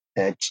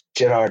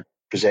Gerrard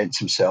presents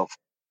himself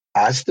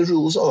as the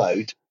rules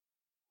allowed,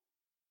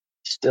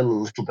 still a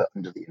little bit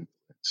under the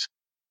influence.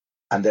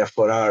 And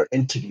therefore our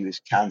interview is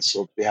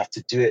cancelled. We have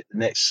to do it the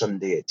next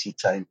Sunday at tea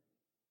time.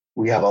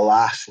 We have a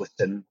laugh with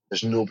them.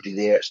 There's nobody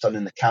there. It's done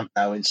in the Camp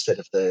Nou instead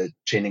of the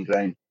training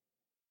ground.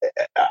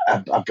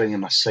 I bring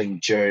him a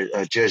signed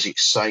jersey to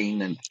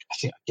sign, and I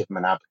think I give him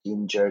an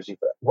Aberdeen jersey,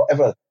 but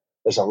whatever.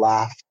 There's a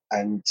laugh,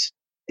 and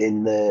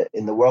in the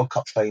World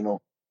Cup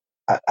final,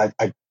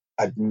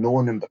 I'd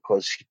known him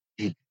because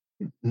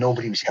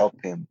nobody was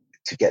helping him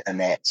to get the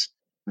nets,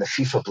 and the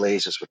FIFA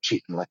Blazers were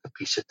treating him like a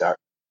piece of dirt.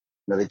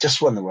 They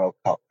just won the World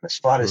Cup, and as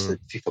far as the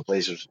FIFA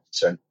Blazers were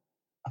concerned,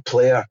 a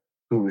player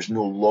who was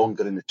no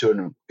longer in the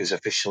tournament because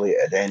officially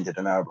it had ended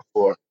an hour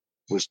before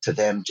was to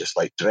them just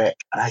like Drek.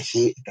 And I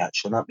hated that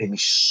show, and that made me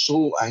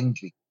so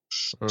angry.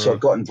 So I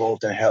got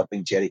involved in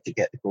helping Jerry to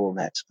get the goal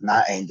nets, and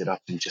that ended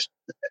up in just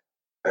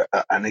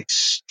an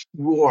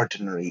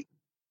extraordinary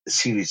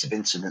series of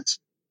incidents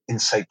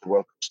inside the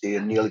World Cup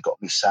stadium. Nearly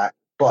got me sacked,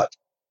 but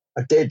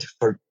I did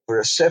for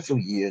several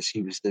years.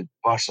 He was the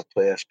Barca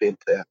player, Spain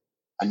player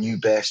I knew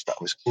best, that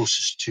I was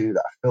closest to,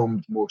 that I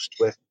filmed most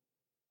with,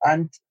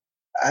 and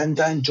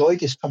I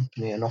enjoyed his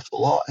company an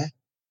awful lot.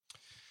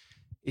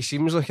 He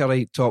seems like a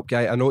right top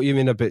guy. I know what you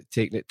mean about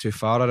taking it too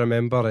far. I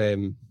remember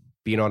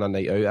being on a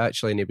night out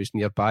actually, and he was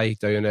nearby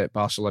down at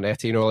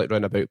Barceloneta, like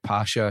round about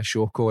Pasha,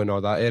 Shoko and all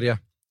that area,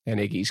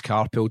 and he got his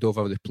car pulled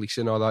over with the police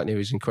and all that, and he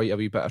was in quite a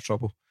wee bit of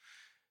trouble.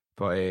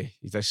 But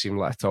he does seem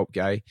like a top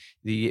guy.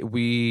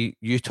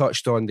 You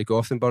touched on the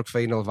Gothenburg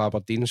final of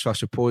Aberdeen, so I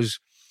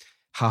suppose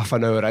half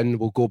an hour in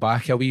we'll go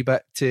back a wee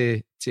bit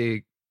to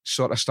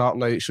sort of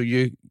starting out. So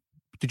you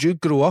Did you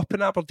grow up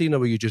in Aberdeen, or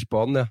were you just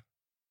born there?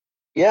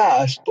 Yeah,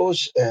 I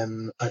suppose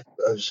I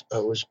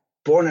was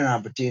born in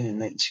Aberdeen in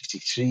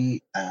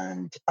 1963,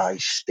 and I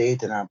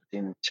stayed in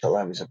Aberdeen until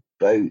I was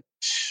about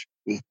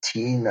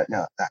 18.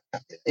 No,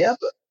 yeah,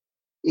 but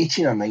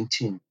 18 or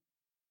 19,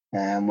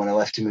 when I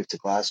left to move to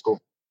Glasgow.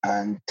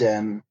 And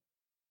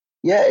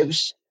yeah, it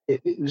was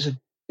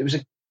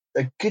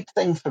a good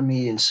thing for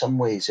me in some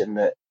ways, in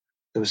that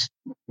there was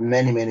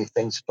many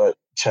things about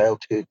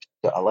childhood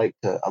that I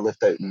liked. I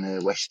lived out in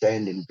the West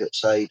End in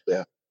Bootside,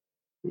 where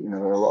there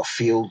were a lot of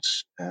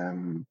fields.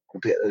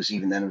 Albeit there was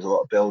a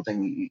lot of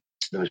building.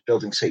 There was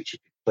building sites you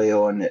could play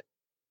on.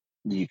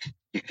 You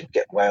could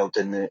get wild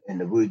in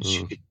the woods.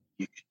 You could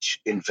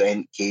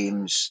invent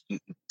games. There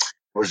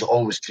was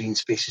always green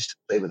spaces to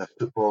play with a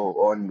football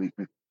on.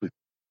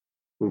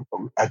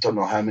 I don't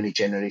know how many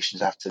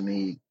generations after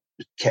me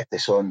kept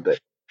this on, but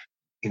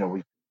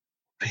we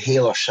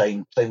hail or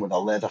shine playing with a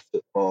leather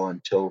football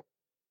until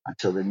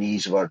the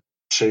knees of our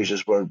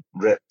trousers were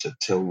ripped,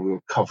 until we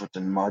were covered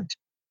in mud.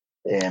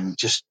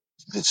 Just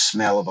the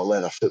smell of a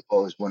leather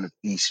football is one of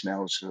the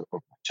smells of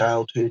my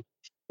childhood.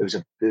 It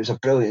was a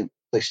brilliant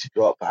place to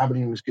grow up. But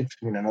Aberdeen was good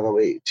for me in another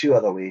way, two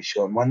other ways,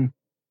 Sean. One,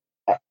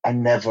 I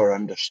never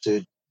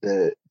understood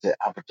the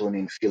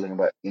Aberdonian feeling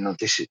about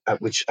this,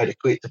 which I'd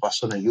equate to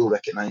Barcelona. You'll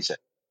recognise it.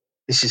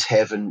 This is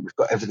heaven. We've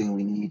got everything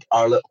we need.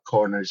 Our little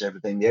corner is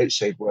everything. The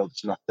outside world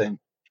is nothing.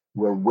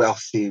 We're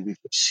wealthy.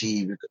 We've got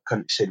sea. We've got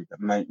countryside. We've got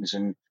mountains,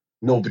 and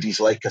nobody's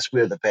like us.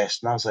 We're the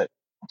best. And I was like,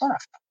 I don't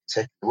have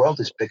to. The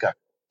world is bigger.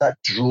 That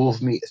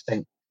drove me to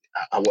think,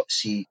 I want to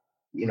see.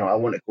 I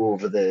want to go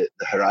over the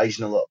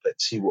horizon a little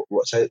bit, see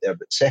what's out there.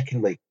 But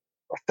thirdly,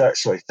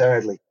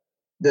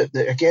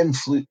 again,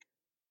 fluke.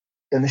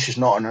 And this is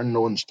not an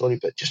unknown story,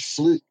 but just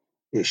fluke.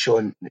 It's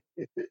showing.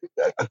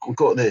 I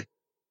got the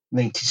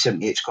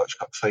 1978 Scottish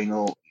Cup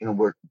final.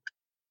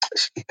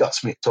 It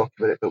guts me to talk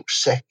about it, but we're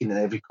second in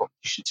every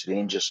competition to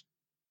Rangers.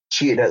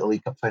 Cheated out the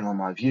League Cup final, in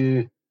my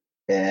view.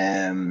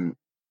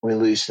 We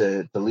lose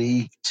the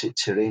league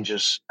to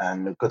Rangers,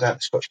 and we go down to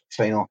the Scottish Cup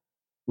final.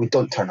 We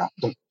don't turn up,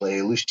 don't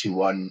play, lose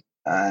 2-1,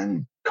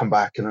 and come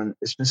back. And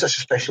it's been such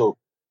a special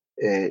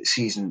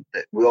season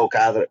that we all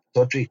gather at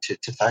Pittodrie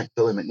to thank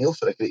Billy McNeill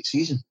for a great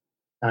season.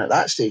 And at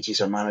that stage,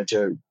 he's our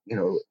manager,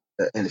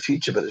 in the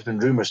future. But there's been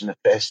rumours in the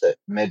press that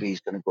maybe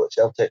he's going to go to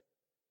Celtic.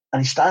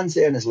 And he stands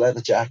there in his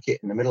leather jacket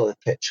in the middle of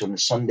the pitch on the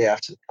Sunday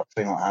after the cup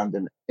final at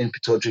hand in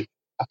Pittodrie,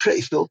 a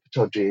pretty full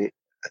Pittodrie,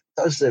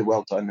 does the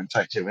well done and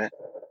thanks you, and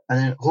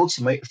then holds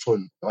the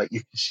microphone like you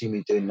can see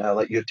me doing now,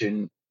 like you're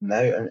doing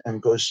now,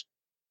 and goes,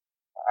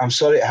 I'm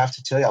sorry, I have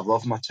to tell you, I've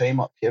loved my time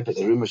up here, but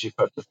the rumours you've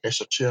heard in the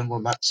press are true, and we're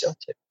back to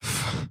Celtic.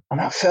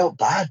 And I felt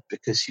bad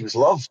because he was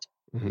loved.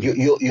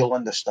 Mm-hmm. You'll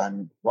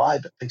understand why,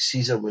 but Big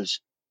Caesar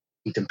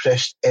he'd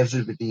impressed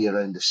everybody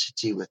around the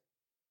city with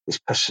his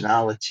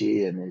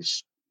personality and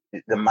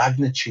the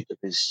magnitude of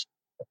his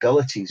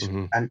abilities.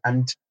 Mm-hmm.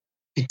 And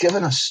he'd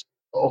given us,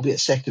 albeit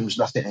second was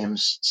nothing to him,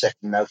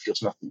 second now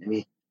feels nothing to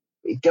me.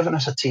 He'd given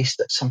us a taste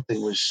that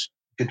something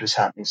good was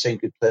happening,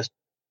 signed good players.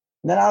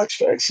 And then Alex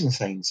Ferguson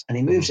signs, and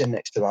he moves in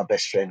next to my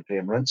best friend,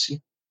 Graham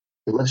Runcie.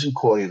 He lives in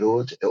Quarry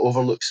Road. It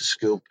overlooks the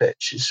school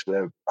pitches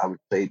where I would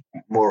play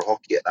more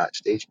hockey at that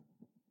stage,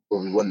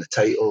 where we won the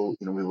title.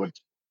 We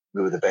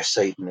were the best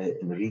side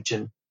in the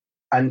region.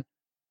 And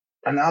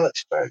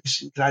Alex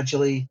Ferguson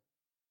gradually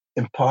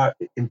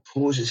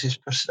imposes his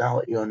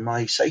personality on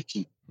my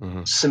psyche,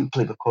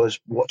 simply because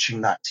watching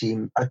that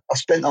team. I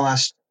spent the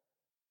last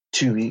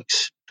 2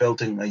 weeks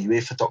building a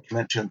UEFA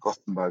documentary on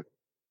Gothenburg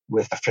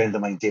with a friend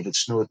of mine, David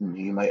Snowden,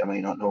 who you might or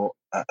might not know,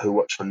 who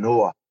works for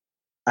NOAA.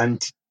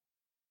 And,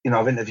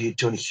 I've interviewed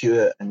Johnny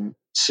Hewitt and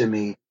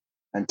Simi,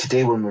 and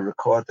today when we're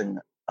recording,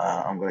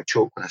 I'm going to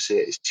choke when I say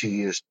it's 2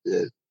 years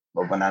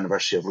of an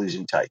anniversary of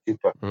losing Ty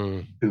Cooper,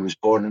 who was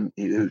born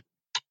who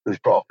was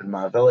brought up in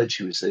my village.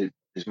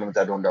 His mum and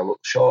dad owned a local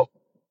shop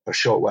for a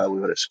short while. We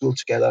were at school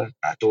together.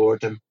 I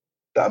adored him.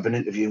 But I've been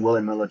interviewing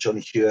Willie Miller,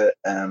 Johnny Hewitt,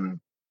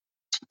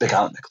 Big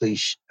Alan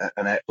McLeish, and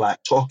Annette Black,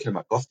 talking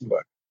about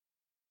Gothenburg.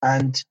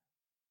 And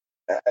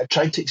I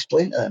tried to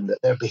explain to them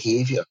that their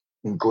behaviour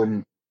in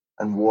going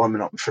and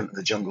warming up in front of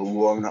the jungle,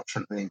 warming up in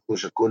front of the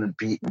enclosure, going and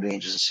beating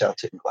Rangers and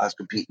Celtic in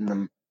Glasgow, beating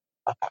them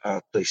up at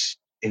our place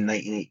in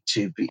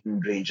 1982, beating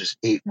Rangers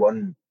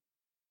 8-1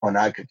 on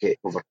aggregate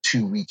over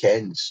 2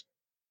 weekends,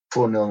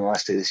 4-0 in the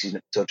last day of the season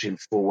at Pittodrie and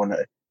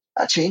 4-1.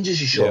 That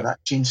changes you, Sean. Yeah.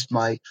 That changed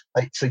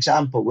for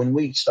example, when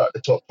we start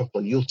to talk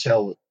properly, you'll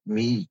tell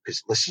me,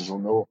 because listeners will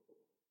know,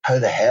 how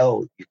the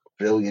hell you've got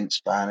brilliant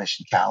Spanish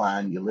and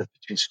Catalan, you live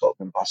between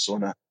Scotland and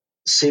Barcelona.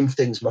 The same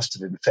things must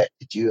have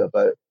infected you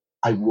about,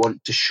 I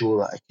want to show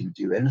that I can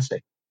do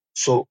anything.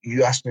 So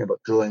you asked me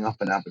about growing up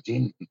in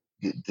Aberdeen.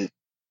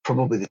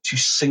 Probably the two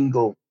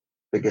single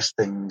biggest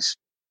things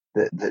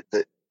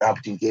that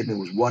Aberdeen gave me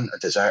was, one, a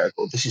desire to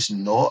go, this is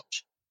not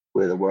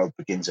where the world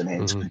begins and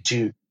ends. And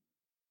two,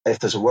 if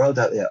there's a world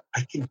out there,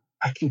 I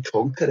can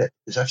conquer it,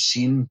 because I've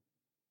seen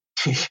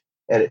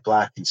Eric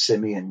Black and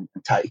Simi and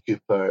Tatty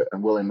Cooper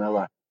and Willie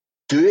Miller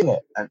doing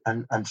it,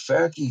 and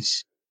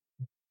Fergie's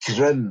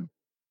grim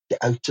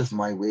get out of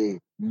my way,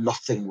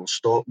 nothing will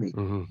stop me,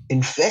 Mm-hmm.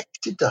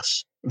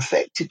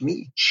 infected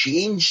me,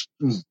 changed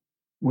me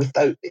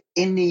without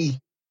any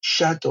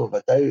shadow of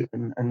a doubt.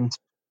 And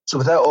so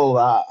without all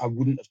that, I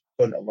wouldn't have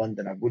gone to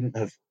London. I wouldn't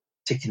have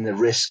taken the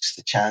risks,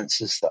 the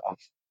chances that I've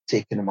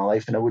taken in my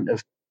life. And I wouldn't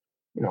have,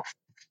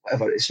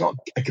 whatever. It's not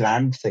a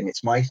grand thing.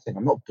 It's my thing.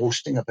 I'm not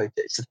boasting about it.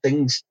 It's the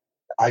things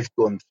that I've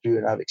gone through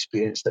and I've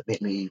experienced that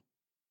make me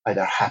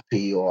either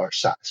happy or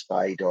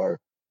satisfied or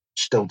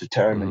still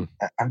determined.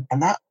 Mm-hmm.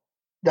 And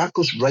that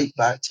goes right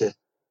back to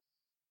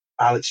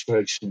Alex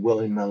Ferguson,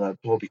 William Miller,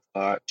 Bobby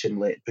Clark, Jim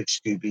Leighton, Big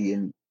Scooby,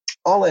 and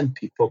all them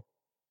people.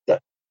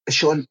 That,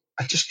 Sean,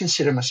 I just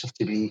consider myself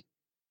to be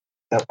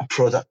a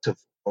product of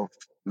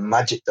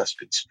magic that's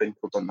been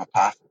sprinkled on my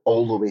path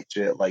all the way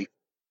through life.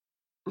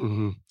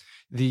 Mm-hmm.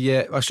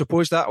 I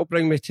suppose that'll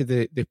bring me to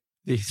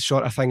the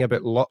sort of thing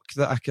about luck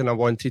that I kind of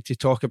wanted to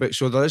talk about.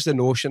 So there is the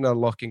notion of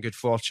luck and good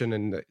fortune,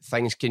 and that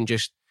things can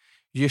just,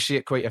 you see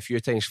it quite a few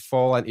times,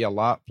 fall into your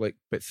lap, but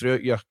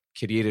throughout your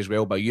career as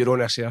well, by your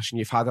own assertion,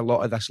 you've had a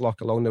lot of this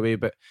luck along the way,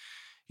 but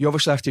you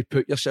obviously have to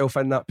put yourself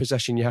in that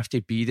position. You have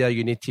to be there.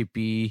 You need to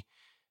be,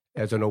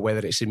 I don't know,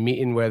 whether it's a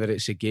meeting, whether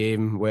it's a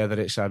game, whether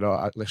it's a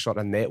sort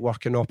of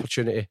networking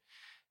opportunity,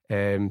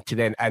 to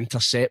then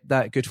intercept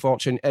that good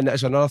fortune. And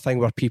it's another thing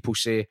where people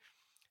say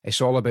it's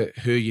all about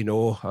who you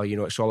know, or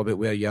it's all about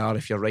where you are,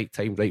 if you're right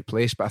time, right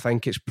place. But I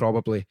think it's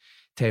probably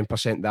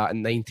 10% that,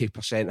 and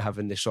 90%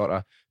 having the sort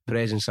of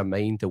presence of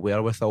mind, the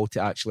wherewithal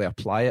to actually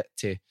apply it,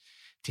 to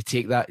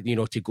take that,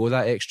 to go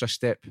that extra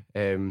step.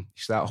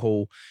 It's that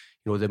whole,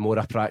 the more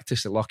I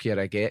practice, the luckier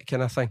I get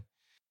kind of thing.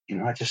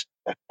 I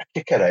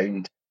kick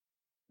around,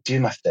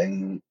 do my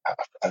thing.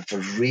 I've a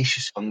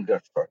voracious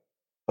hunger for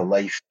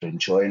life, for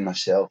enjoying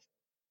myself.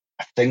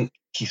 I think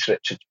Keith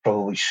Richards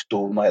probably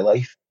stole my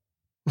life,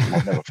 and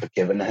I've never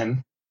forgiven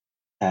him.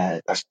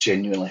 That's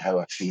genuinely how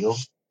I feel.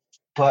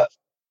 But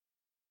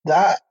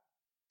that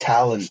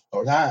talent,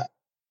 or that,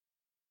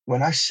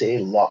 when I say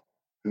luck,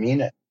 I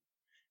mean it,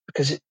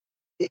 because it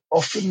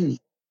often,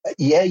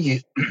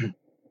 if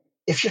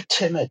you're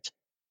timid,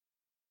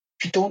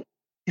 if you don't,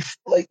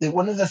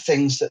 one of the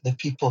things that the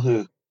people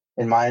who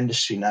in my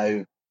industry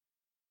now,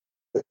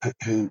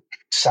 who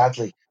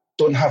sadly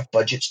don't have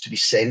budgets to be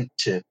sent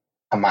to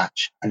a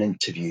match, an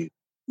interview,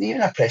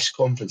 even a press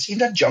conference,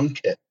 even a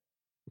junket.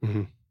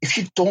 Mm-hmm. If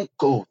you don't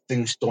go,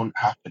 things don't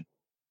happen.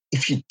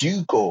 If you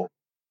do go,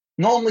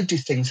 not only do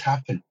things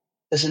happen,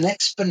 there's an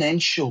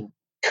exponential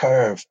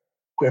curve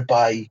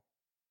whereby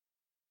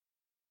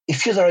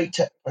if you're the right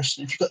type of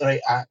person, if you've got the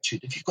right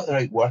attitude, if you've got the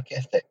right work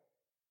ethic,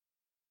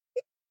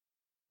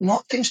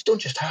 things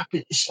don't just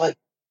happen. It's like,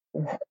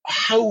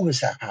 how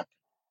has that happened?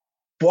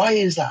 Why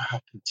has that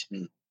happened to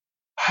me?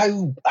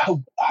 How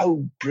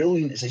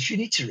brilliant is this? You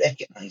need to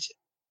recognize it.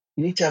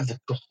 You need to have the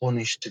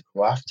cojones to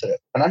go after it.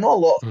 And I know a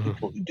lot of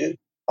people who do,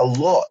 a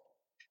lot,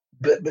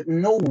 but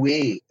no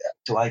way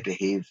do I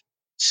behave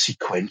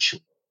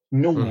sequentially.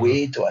 No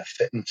way do I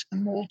fit into the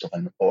mold of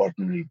an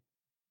ordinary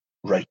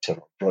writer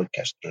or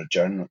broadcaster or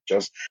journalist.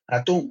 And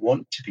I don't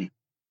want to be.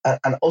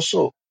 And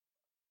also,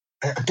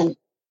 I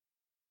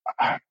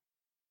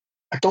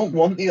don't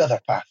want the other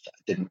path that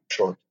I didn't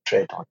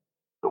tread on.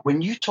 But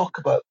when you talk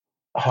about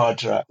a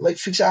hard rat, like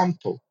for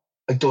example,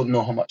 I don't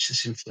know how much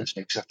this influenced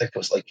me because I think I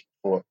was like it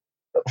before.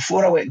 But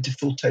before I went into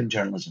full-time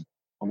journalism,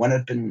 and when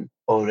I'd been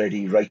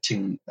already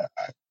writing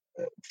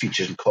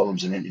features and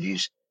columns and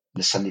interviews in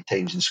the Sunday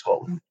Times in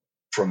Scotland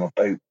from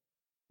about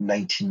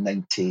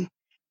 1990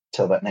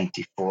 till about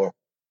 94,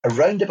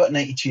 around about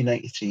 92,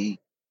 93,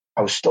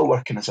 I was still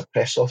working as a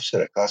press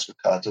officer at Glasgow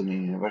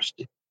Caledonian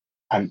University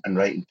and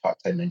writing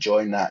part-time,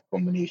 enjoying that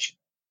combination.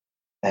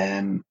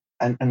 And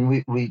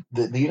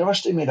the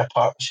university made a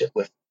partnership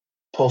with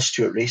Paul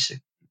Stewart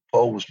Racing.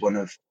 Paul was one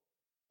of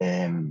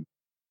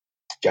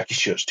Jackie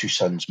Stewart's two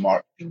sons,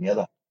 Mark being the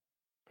other.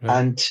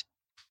 Right.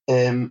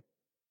 And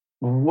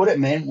what it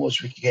meant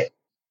was we could get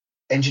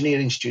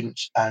engineering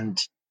students and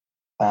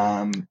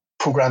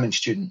programming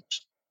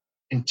students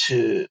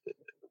into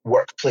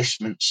work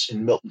placements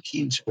in Milton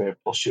Keynes, where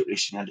Paul Stewart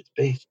Racing had its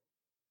base.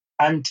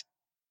 And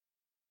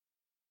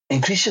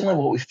increasingly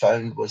what we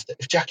found was that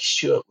if Jackie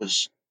Stewart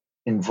was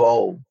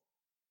involved,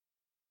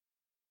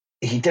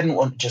 he didn't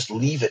want to just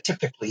leave it.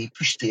 Typically, he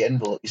pushed the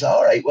envelope. He said,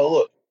 all right, well,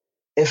 look,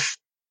 if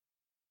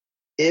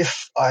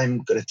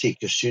I'm going to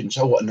take your students,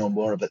 I want to know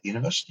more about the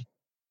university.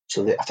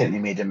 So I think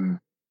they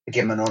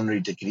gave him an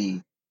honorary degree.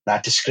 And I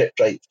had to script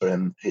write for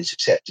him his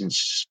acceptance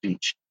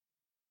speech,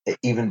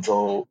 even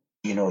though,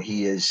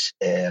 he has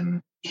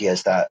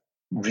that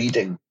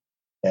reading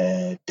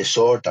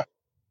disorder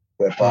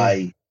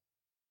whereby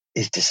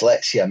his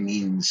dyslexia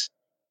means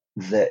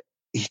that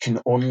he can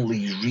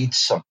only read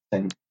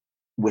something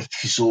with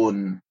his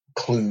own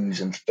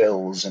clues and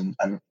fills and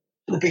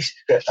the basic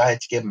script I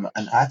had to give him,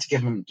 and I had to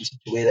give him in such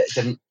a way that it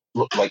didn't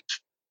look like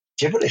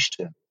gibberish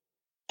to him.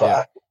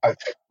 But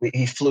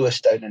he flew us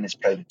down in his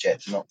private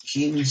jet to Milton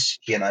Keynes.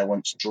 He and I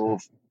once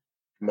drove from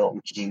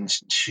Milton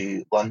Keynes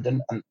to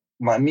London, and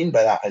what I mean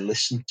by that, I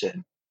listened to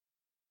him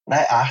and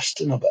I asked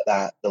him about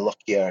that, the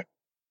luckier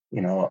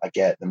I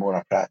get, the more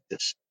I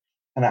practice.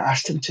 And I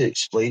asked him to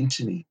explain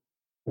to me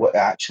what it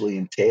actually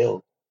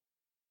entailed.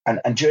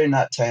 And during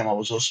that time, I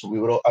was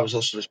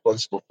also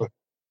responsible for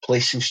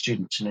placing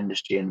students in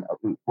industry. And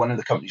one of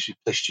the companies we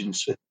placed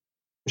students with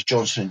was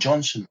Johnson and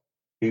Johnson,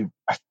 who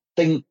I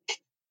think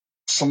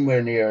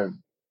somewhere near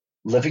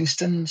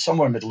Livingston,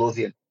 somewhere in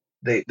Midlothian,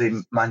 they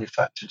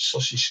manufactured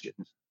sausage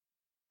skins.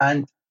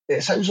 And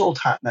it sounds old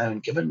hat now,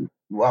 and given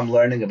what I'm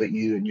learning about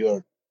you and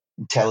your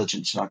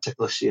intelligence and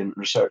articulacy and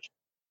research,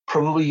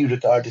 probably you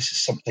regard this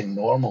as something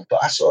normal.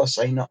 But I saw a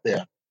sign up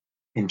there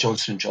in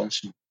Johnson and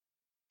Johnson: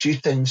 do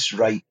things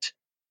right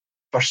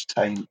first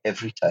time,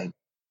 every time.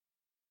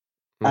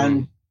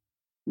 And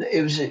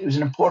it was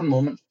an important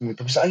moment for me,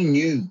 because I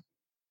knew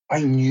I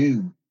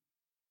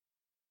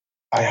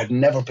had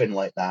never been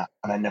like that,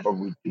 and I never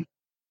would be,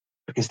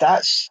 because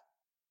that's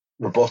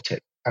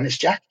robotic, and it's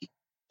Jackie.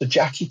 So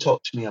Jackie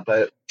talked to me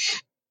about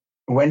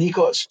when he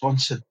got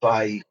sponsored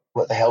by,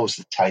 what the hell was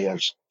the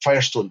tires?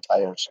 Firestone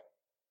tires.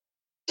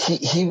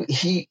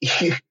 He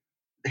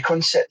the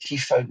concept he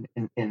found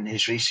in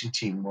his racing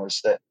team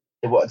was that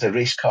they wanted the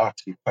race car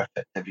to be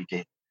perfect every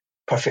day,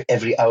 perfect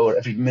every hour,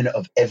 every minute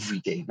of every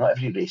day, not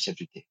every race,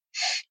 every day.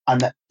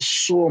 And that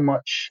so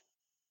much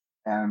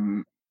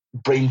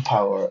brain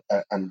power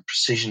and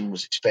precision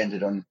was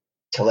expended on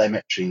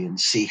telemetry and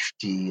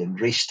safety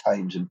and race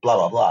times and blah,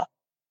 blah, blah.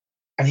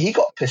 And he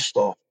got pissed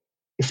off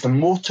if the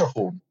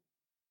motorhome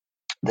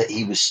that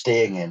he was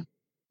staying in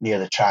near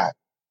the track,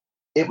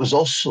 it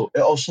also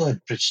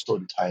had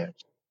Bridgestone tires.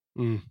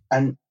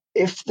 And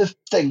if the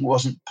thing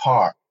wasn't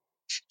parked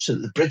so that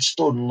the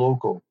Bridgestone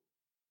logo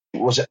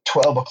was at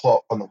 12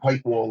 o'clock on the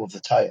white wall of the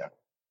tire,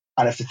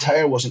 and if the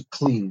tire wasn't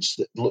clean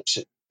so that it looks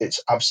at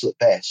its absolute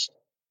best,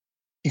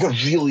 he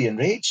got really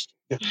enraged,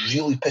 got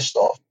really pissed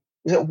off.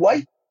 He said,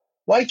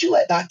 why'd you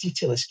let that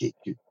detail escape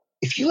you?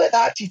 If you let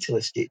that detail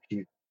escape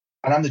you,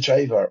 and I'm the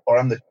driver, or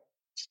I'm the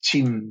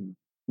team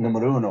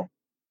numero uno,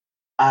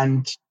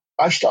 and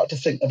I start to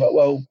think about,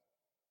 well,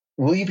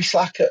 will you be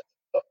slack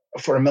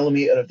for a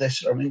millimetre of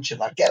this or an inch of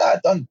that? Get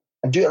that done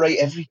and do it right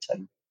every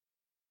time.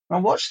 And I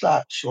watched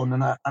that, Sean,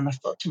 and I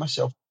thought to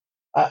myself,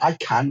 I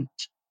can't.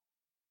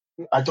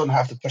 I don't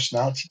have the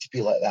personality to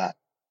be like that.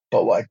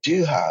 But what I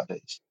do have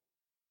is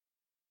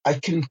I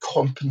can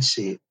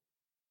compensate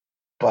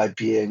by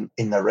being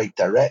in the right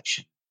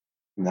direction,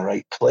 in the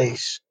right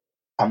place,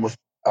 and with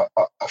a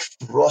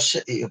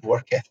ferocity of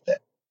work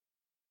ethic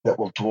that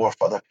will dwarf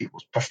other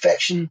people's.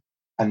 Perfection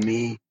and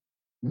me,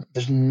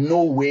 there's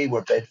no way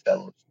we're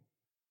bedfellows.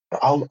 But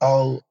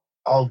I'll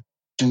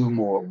do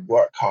more,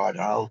 work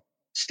harder, I'll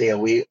stay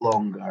awake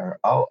longer,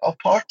 I'll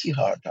party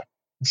harder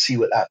and see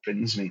what that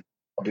brings me.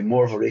 I'll be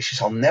more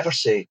voracious. I'll never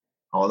say,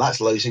 oh,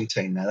 that's lousing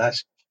time now.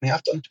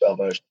 I've done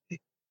 12 hours a day.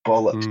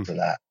 Bollocks to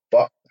that.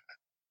 But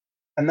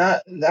and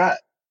that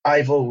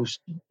I've always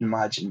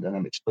imagined, and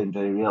I've explained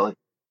very really,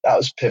 that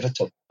was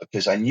pivotal,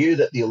 because I knew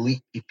that the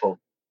elite people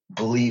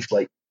believed,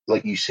 like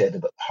you said,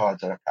 about the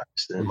harder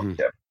attacks that they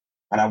looked at.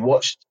 And I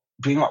watched,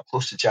 being up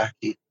close to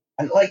Jackie,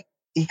 and like,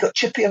 he got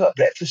chippy about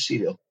breakfast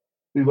cereal.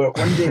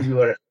 One day we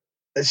were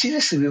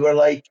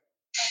like,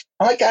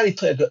 I like Gary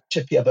Player got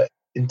chippy about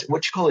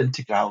what you call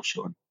integral,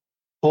 Sean.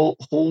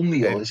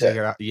 Wholemeal, is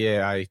it?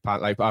 Yeah,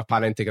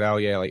 pan integral,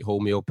 yeah, like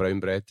wholemeal brown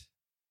bread.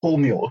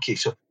 Wholemeal, okay.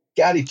 So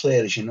Gary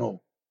Player, as you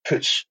know,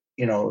 puts,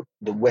 the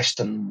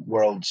Western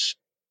world's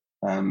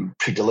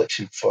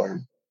predilection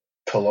for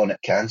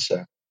colonic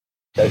cancer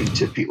down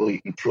to people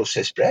eating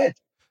processed bread.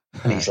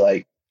 And he's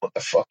like, what the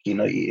fuck, you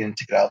not eating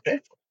integral bread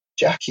for?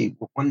 Jackie,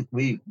 I don't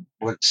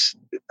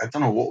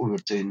know what we were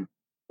doing,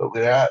 but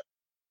I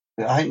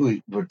think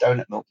we were down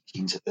at Milton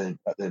Keynes at the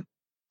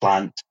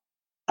plant,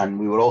 and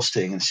we were all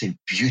staying in the same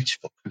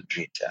beautiful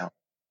country town,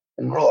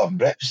 and we're all having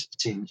breakfast at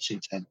the same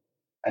time.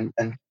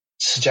 And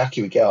so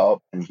Jackie would get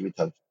up and he would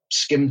have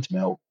skimmed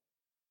milk,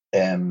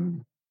 a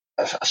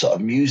sort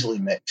of muesli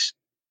mix,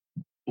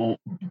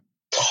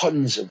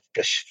 tons of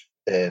fresh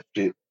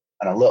fruit,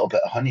 and a little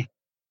bit of honey.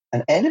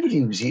 And anybody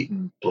who was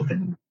eating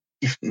even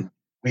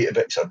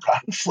Weetabix or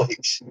bran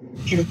flakes,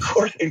 he would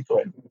go around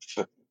going,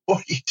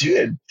 what are you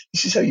doing?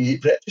 This is how you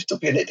eat breakfast. Don't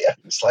be an idiot.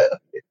 It's like,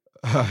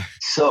 okay.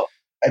 So,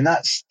 and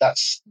that's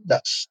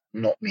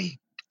not me.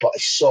 But I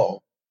saw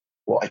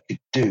what I could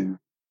do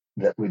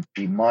that would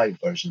be my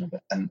version of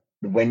it. And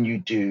when you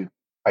do,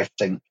 I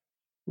think,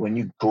 when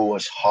you go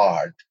as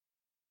hard,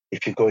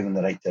 if you're going in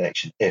the right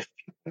direction, it's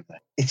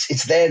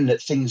then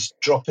that things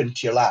drop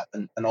into your lap,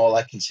 and all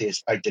I can say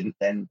is I didn't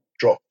then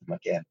drop them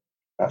again.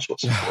 That's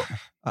what's important.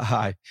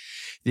 Aye.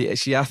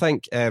 See, I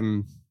think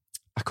a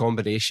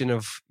combination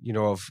of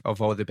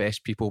all the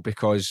best people,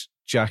 because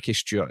Jackie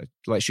Stewart,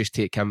 let's just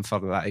take him for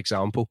that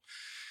example.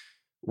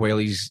 While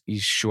he's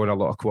shown a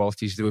lot of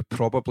qualities, they would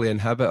probably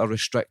inhibit or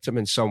restrict him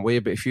in some way.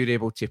 But if you're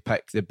able to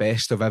pick the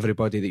best of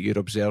everybody that you're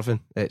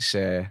observing,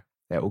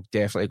 it'll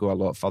definitely go a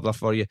lot further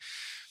for you.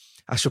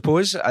 I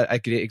suppose a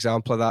great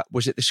example of that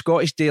was at the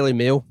Scottish Daily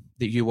Mail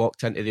that you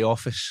walked into the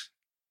office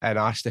and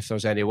asked if there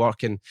was any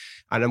work. And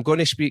I'm going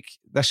to speak,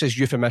 this is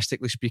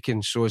euphemistically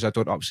speaking, so as I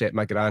don't upset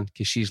my gran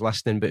because she's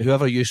listening, but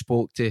whoever you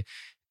spoke to,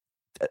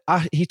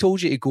 he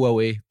told you to go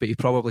away, but he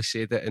probably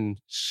said it in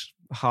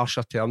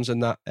harsher terms than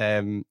that.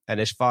 And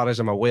as far as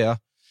I'm aware,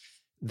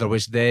 there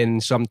was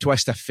then some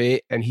twist of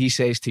fate, and he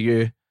says to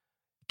you,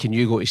 can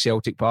you go to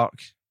Celtic Park?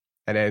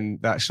 And then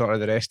that's sort of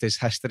the rest is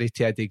history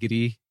to a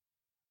degree.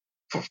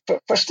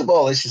 First of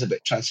all, this is a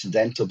bit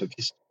transcendental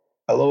because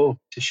hello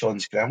to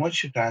Sean's gran.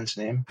 What's your gran's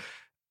name?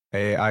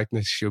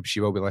 Agnes. She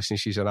will be listening.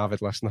 She's an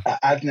avid listener.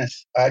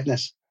 Agnes.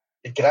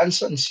 The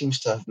grandson seems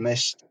to have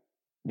missed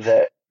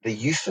that the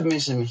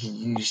euphemism he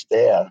used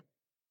there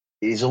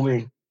is only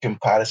in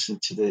comparison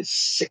to the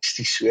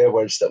 60 swear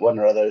words that one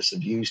or others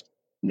have used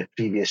in the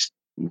previous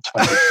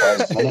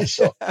 25 minutes.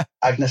 So,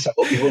 Agnes, I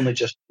hope you've only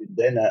just tuned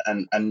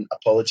in, and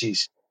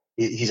apologies.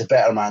 He's a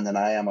better man than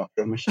I am, I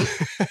promise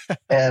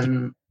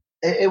you.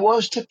 It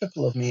was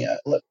typical of me.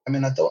 Look, I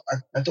mean, I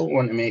don't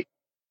want to make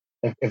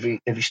every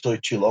story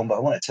too long, but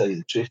I want to tell you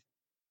the truth.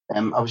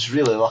 I was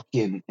really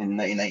lucky in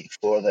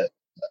 1994 that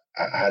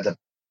I had a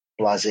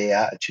blasé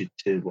attitude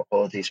to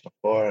holidays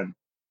before,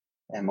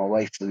 and my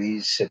wife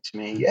Louise said to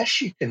me,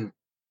 "Yes, you can.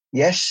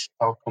 Yes,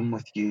 I'll come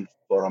with you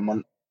for a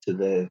month to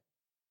the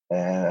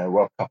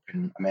World Cup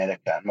in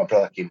America." And my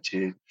brother came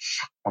too,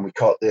 and we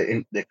caught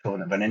the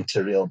equivalent of an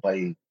interrail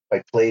by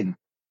plane.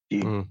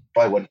 You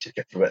buy one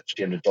ticket for about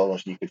 $300,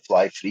 and you could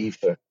fly free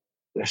for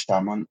the rest of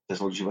a month as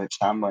long as you went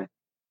standby.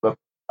 But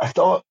I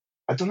thought,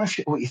 I don't know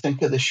what you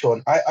think of this,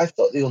 Sean. I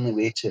thought the only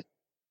way to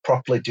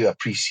properly do a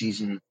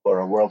pre-season for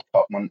a World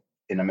Cup month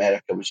in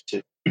America was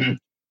to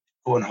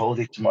go on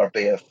holiday to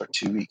Marbella for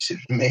 2 weeks in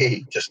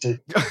May, just to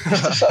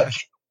sort of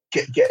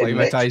get in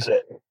mix with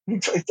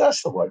it.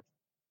 That's the word.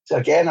 So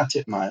again, I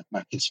took my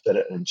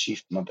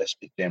conspirator-in-chief, my best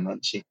mate Graham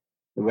Runcie.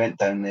 We went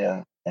down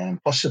there,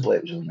 possibly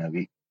it was only a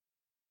week,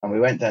 and we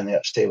went down there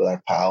to stay with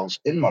our pals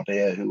in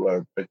Marbella who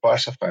were big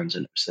Barca fans,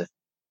 and it was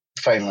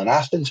the final in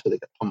Athens where they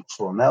got pumped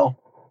 4-0.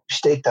 We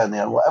stayed down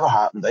there, and whatever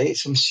happened, I ate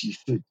some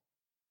seafood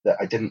that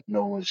I didn't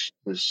know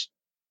was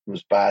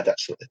bad.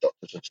 That's what the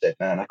doctors have said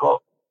now.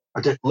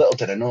 And little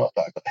did I know it,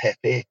 but I got Hep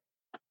A.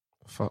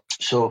 Fuck.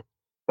 So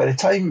by the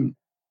time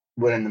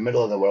we're in the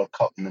middle of the World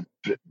Cup in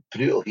the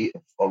brutal heat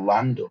of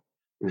Orlando,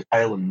 it was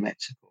Ireland,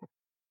 Mexico,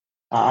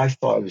 I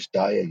thought I was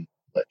dying.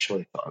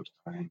 Literally thought I was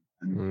dying.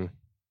 And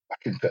I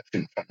couldn't put foot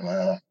in front of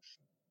another.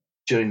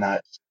 During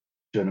that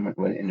tournament,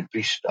 went in a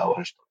brief spell,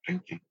 I stopped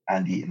drinking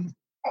and eating.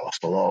 I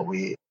lost a lot of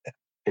weight,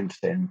 became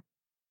thin,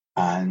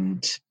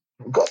 and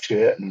got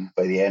through it. And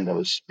by the end, I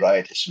was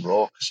riotous and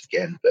raucous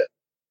again. But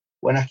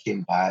when I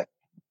came back,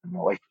 and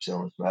my wife was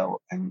ill as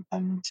well, and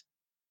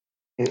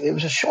it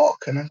was a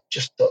shock. And I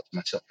just thought to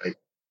myself, right,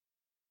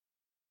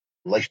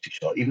 life's too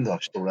short. Even though I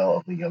was still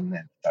relatively young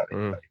then, 30,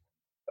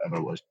 whatever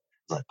it was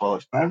like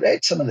bollocks. And I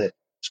read some of the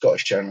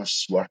Scottish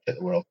journalists' work at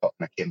the World Cup,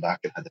 and I came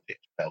back and had the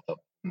papers piled up.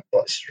 And I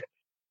thought, this is wrong.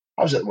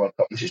 I was at the World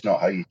Cup, and this is not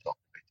how you talk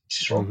about it.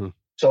 This is wrong.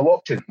 So I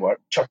walked into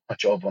work, chucked my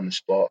job on the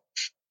spot,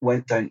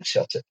 went down to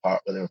Celtic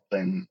Park where they were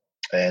playing.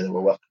 They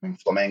were welcoming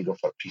Flamengo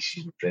for a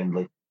pre-season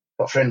friendly.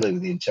 Got friendly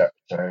with the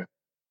interpreter.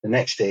 The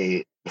next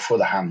day, before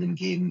the Hampden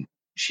game,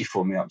 she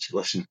phoned me up and said,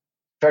 "Listen,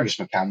 Fergus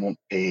McCann won't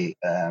pay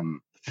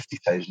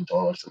 $50,000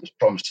 that was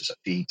promised as a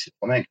fee to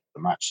Flamengo for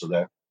the match, so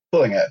they're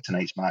pulling out of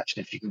tonight's match.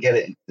 And if you can get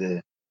it into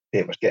the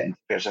papers, get it into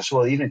the papers." I said,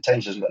 "Well, the Evening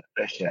Times hasn't got the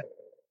press yet."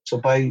 So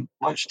by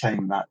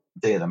lunchtime that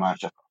day of the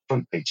match, I got a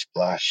front page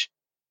splash: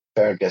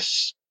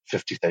 Fergus,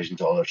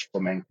 $50,000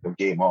 Flamengo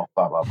game off,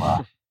 blah, blah,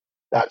 blah.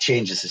 That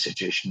changes the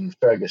situation.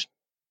 Fergus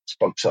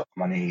spunks up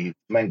money,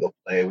 Flamengo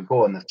play. We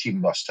go on the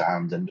team bus to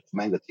Hampden, the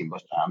Flamengo team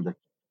bus to Hampden,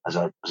 as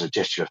a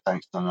gesture of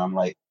thanks. And I'm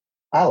like,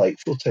 I like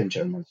full-time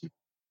journalism.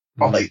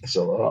 I like this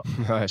a lot.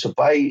 Right. So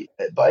by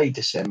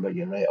December,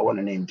 you're right, I want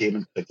to name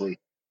Damon Quigley,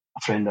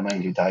 a friend of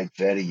mine who died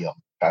very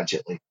young,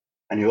 tragically,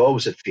 and who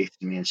always had faith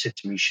in me and said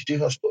to me, "You should do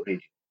hospital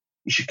radio.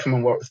 You should come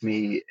and work with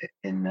me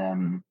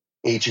in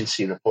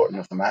agency reporting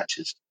of the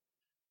matches."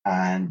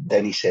 And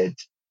then he said,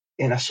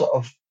 in a sort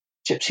of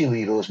Gypsy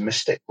Lee Rose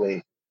mystic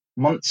way,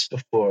 months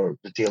before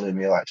the Daily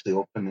Mail actually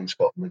opened in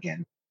Scotland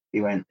again,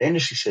 he went, "The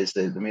industry says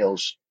the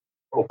Mail's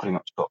opening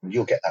up Scotland.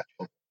 You'll get that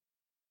job."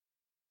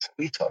 So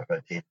we talked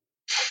about it.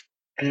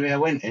 Anyway, I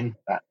went in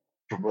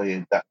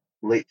probably that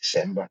late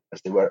December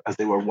as they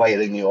were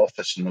wiring the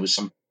office, and there was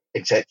some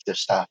executive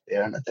staff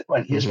there, and I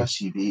went, "Here's my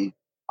CV.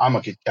 I'm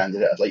a good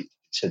candidate. I'd like to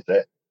consider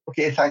it."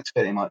 "Okay, thanks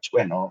very much."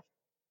 Went off.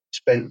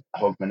 Spent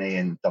Hogmanay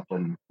in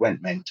Dublin,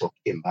 went mental,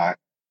 came back,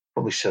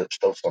 probably still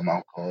some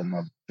alcohol in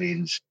my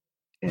veins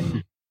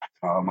in,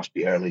 it must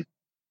be early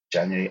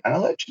January. And I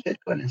literally did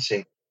go in and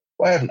say,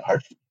 "Why I haven't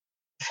heard from you?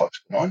 What the fuck's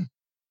going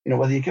on?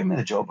 Whether you give me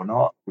the job or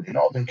not, would you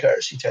not have been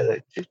courtesy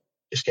to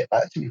just get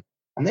back to me?"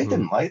 And they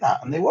didn't like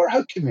that. And they were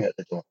hooking me at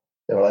the door.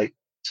 They were like,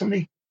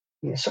 somebody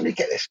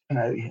get this kind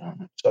out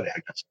here. Sorry,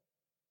 Agnes.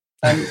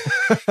 And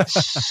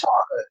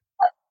sort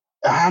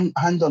of,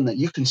 hand on that,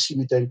 you can see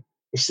me down.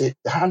 It's the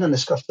hand on the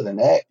scruff of the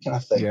neck kind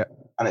of thing. Yeah.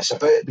 And it's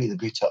about to be the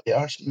boot up the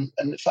arse.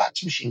 And the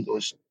fax machine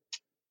goes,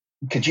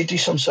 Could you do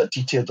some sort of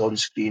detailed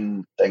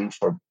on-screen thing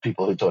for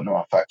people who don't know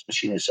what a fax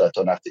machine is, so I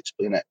don't have to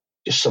explain it?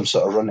 Just some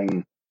sort of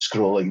running,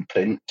 scrolling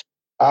print.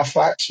 Our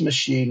fax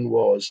machine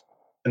was,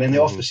 and in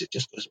the office it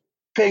just goes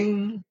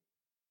ping,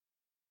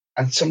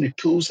 and somebody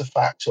pulls the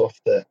fax off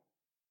the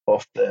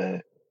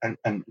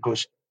and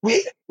goes,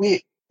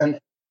 wait, and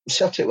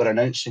Celtic were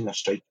announcing a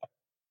striker,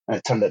 and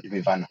it turned out to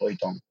be Van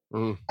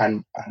Hooijdonk.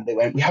 And they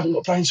went, we haven't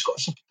got Brian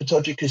Scott up at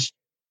Pittodrie because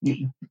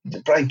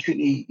Brian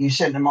Cooney, you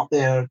sent him up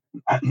there,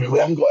 and we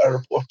haven't got a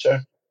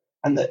reporter.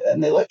 And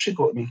they literally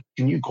go to me,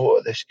 can you go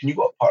to this? Can you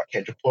go to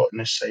Parkhead reporting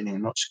this signing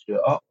and not screw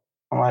it up?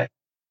 I'm like,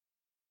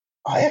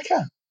 I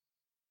can.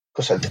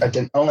 Because I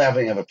didn't, only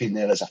having ever been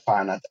there as a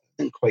fan, I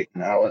didn't quite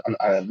know, and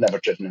I've never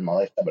driven in my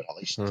life, never at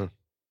least.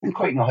 Didn't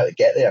quite know how to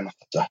get there, and I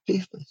thought, do I pay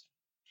for this?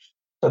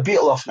 So I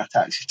beetle off in a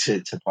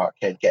taxi to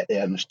Parkhead, get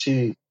there, and there's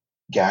two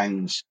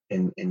gangs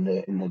in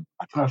the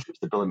I don't know if it was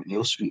the Billy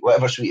McNeil suite,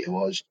 whatever suite it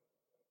was.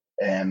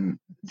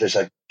 There's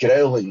a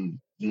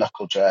growling,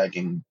 knuckle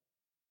dragging,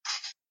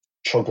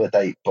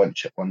 troglodyte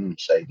bunch at one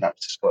side, and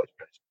that's the Scottish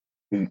press,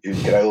 who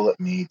growl at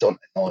me, don't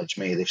acknowledge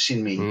me. They've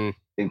seen me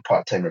doing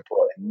part-time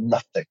reporting,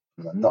 nothing,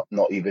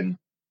 not even.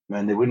 I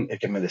mean, they wouldn't have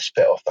given me the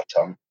spit off their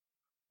tongue.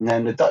 And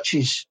then the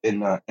Dutchies in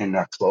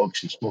their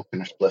clogs and smoking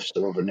their spliffs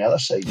are over on the other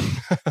side.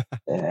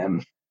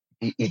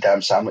 Eat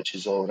damn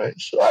sandwiches all right.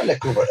 So I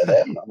look over to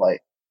them and I'm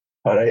like,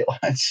 all right,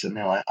 lads. And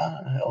they're like,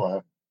 hello.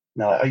 And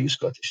they're like, are you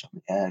Scottish? I'm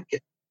like, yeah.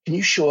 Can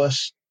you show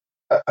us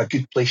a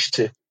good place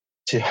to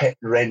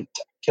rent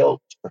a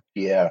kilt for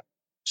Pierre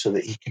so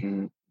that he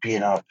can be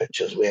in our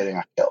pictures wearing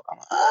a kilt? I'm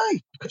like,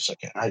 aye, because I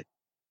can. I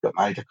got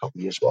married a couple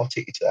of years ago. I'll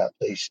take you to that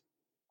place.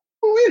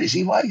 Well, where is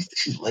he? Why?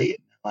 This is late.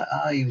 I'm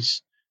like, he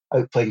was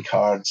out playing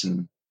cards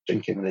and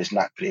drinking with his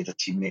knack brader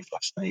teammate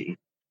last night. He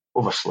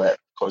overslept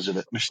because of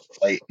it, missed the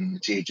flight, and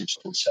his agents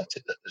told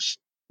City that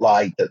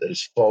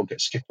there's fog at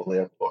Schiphol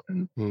Airport,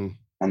 and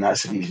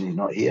that's the reason he's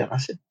not here. And I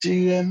said,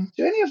 do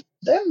any of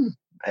them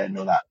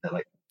know that? They're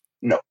like,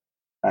 no.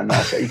 And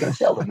I said, are you going to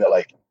tell them? They're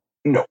like,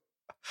 no.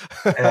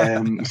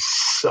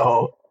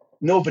 So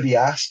nobody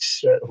asks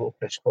throughout the whole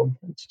press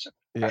conference. It's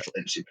a actual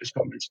interesting press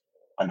conference.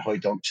 And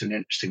Hooijdonk's an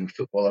interesting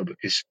footballer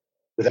because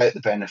without the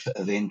benefit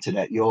of the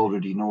internet, you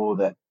already know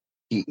that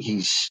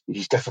he's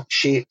different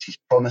shaped, he's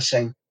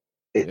promising.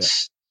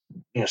 It's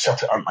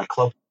Celtic aren't my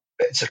club,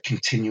 but it's a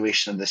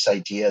continuation of this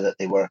idea that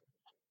they were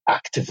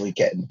actively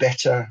getting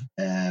better.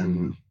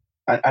 And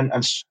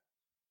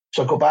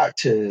so I go back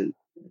to,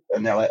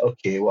 and they're like,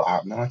 okay, what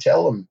happened? And I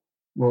tell them,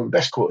 well, the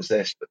best quote is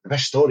this, but the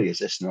best story is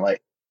this. And they're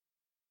like,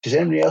 does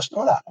anybody else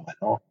know that? I'm like,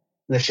 no.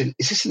 And they said,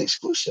 is this an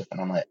exclusive? And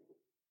I'm like,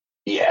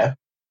 yeah.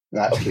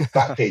 And like, okay,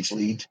 back page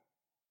lead.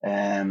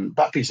 And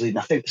I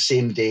think the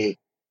same day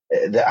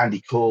that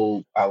Andy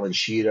Cole, Alan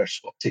Shearer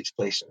swap takes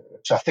place.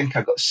 So I think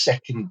I got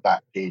second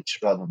back page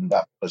rather than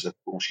that because of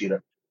Cole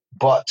Shearer.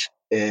 But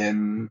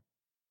the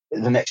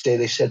next day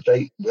they said,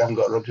 right, we haven't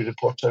got a rugby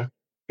reporter.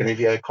 Going to give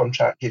you a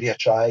contract, give you a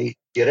try,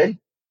 you're in.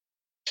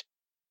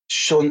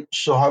 So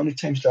how many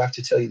times do I have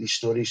to tell you these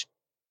stories,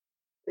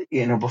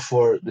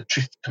 before the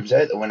truth comes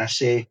out? That when I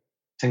say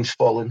things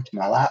fall into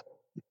my lap,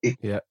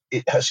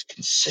 it has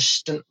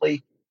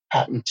consistently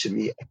happened to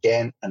me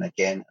again and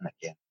again and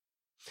again.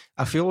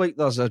 I feel like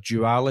there's a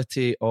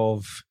duality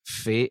of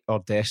fate or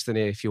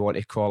destiny, if you want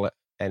to call it,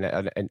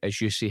 and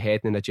as you say,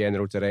 heading in a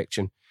general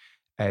direction,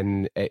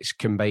 and it's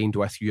combined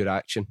with your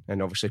action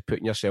and obviously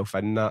putting yourself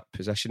in that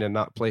position, in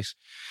that place.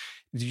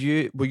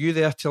 Were you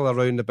there till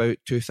around about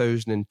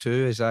 2002?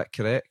 Is that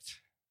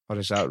correct, or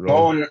is that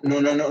wrong?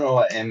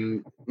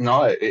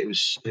 No. It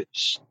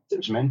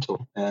was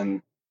mental.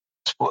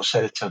 Sports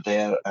editor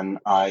there, and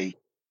I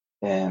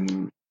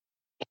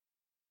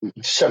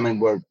certainly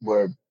were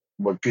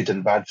good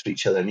and bad for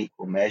each other in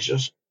equal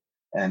measures.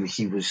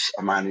 He was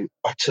a man who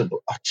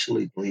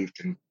utterly believed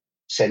in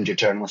send your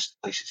journalists to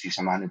places. He's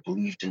a man who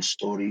believed in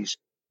stories,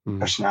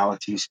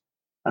 personalities,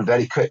 and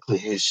very quickly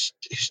his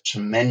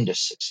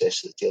tremendous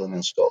success at the Daily Mail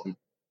in Scotland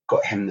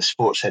got him the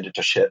sports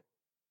editorship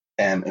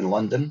in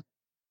London,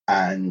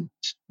 and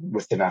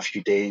within a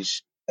few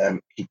days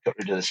he got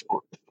rid of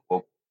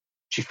the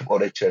chief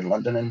football editor in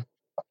London and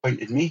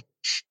appointed me.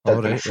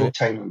 I've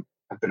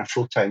been a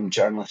full-time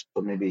journalist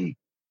for maybe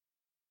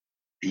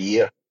a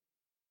year,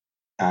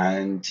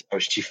 and I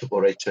was chief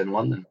football writer in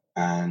London,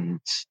 and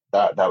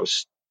that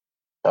was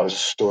a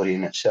story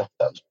in itself.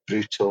 That was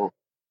brutal,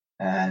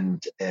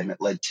 and it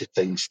led to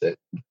things that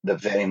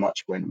very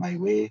much went my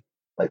way.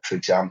 Like, for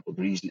example,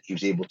 the reason he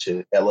was able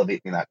to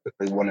elevate me that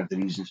quickly, one of the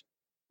reasons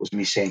was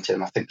me saying to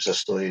him, I think there's a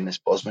story in this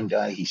Bosman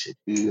guy. He said,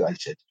 who? I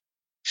said,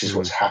 this is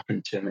what's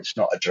happened to him. It's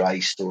not a dry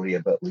story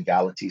about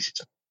legalities.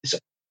 It's a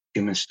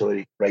human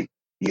story. Right,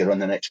 you're on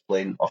the next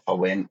plane. Off I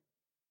went.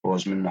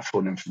 Bosman, I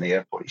phoned him from the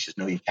airport. He says,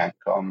 no, you can't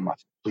come. I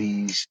said,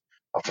 please,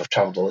 I've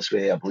travelled all this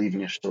way. I believe in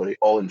your story.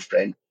 All in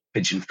French,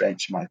 pidgin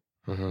French.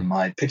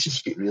 My pigeons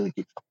speak really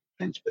good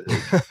French, by the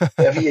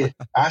way. Have you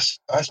asked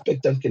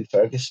Big Duncan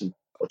Ferguson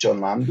or John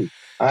Lambie?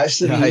 And that's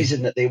the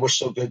reason that they were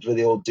so good with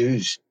the old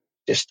dudes.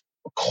 Just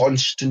a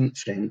constant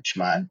French,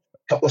 man. A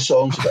couple of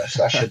songs about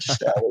Sasha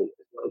Distel.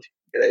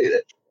 Get out of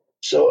it.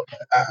 So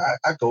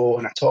I go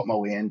and I talk my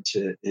way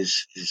into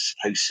his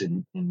house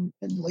in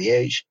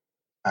Liège,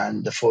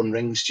 and the phone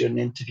rings during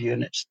the interview,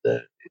 and it's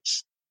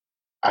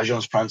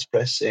Agence France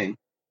Presse saying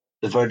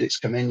the verdict's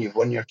come in, you've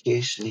won your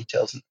case, and he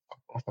tells them,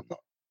 fuck off,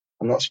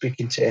 I'm not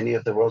speaking to any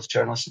of the world's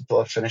journalists until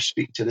I've finished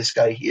speaking to this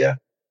guy here.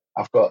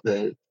 I've got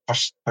the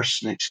first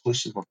person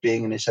exclusive of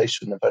being in his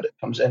house when the verdict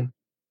comes in.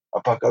 I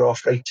bugger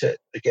off, write it.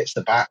 It gets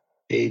the back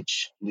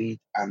page lead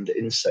and the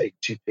inside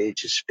 2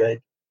 pages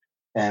spread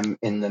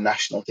in the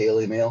National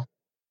Daily Mail.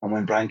 And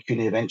when Brian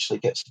Cooney eventually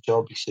gets the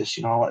job, he says,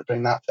 I want to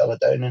bring that fella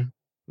down.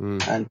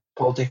 And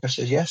Paul Dacre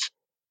says yes.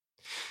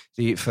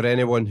 For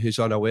anyone who's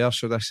unaware,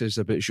 so this is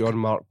about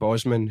Jean-Marc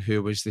Bosman,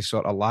 who was the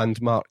sort of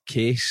landmark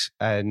case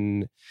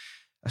in,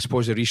 I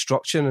suppose, the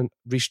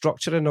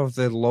restructuring of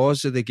the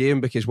laws of the game,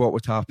 because what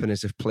would happen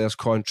is if players'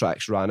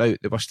 contracts ran out,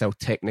 they were still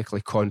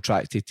technically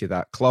contracted to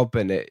that club,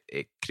 and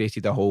it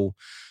created a whole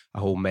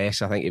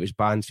mess. I think he was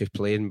banned for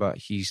playing, but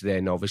he's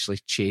then obviously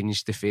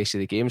changed the face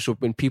of the game. So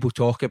when people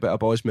talk about a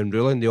Bosman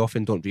ruling, they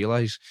often don't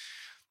realise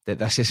that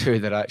this is who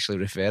they're actually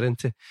referring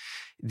to.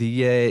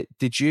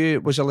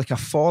 Was it like a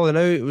falling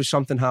out? It was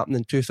something happened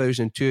in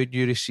 2002 and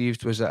you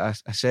received, was it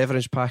a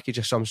severance package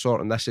of some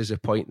sort? And this is the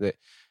point that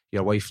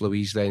your wife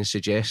Louise then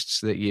suggests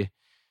that you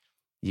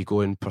go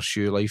and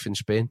pursue life in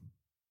Spain.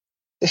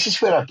 This is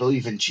where I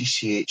believe in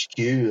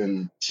GCHQ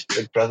and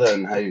Big Brother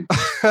and how.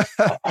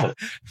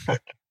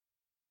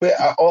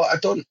 I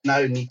don't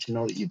now need to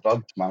know that you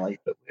bugged my life,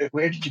 but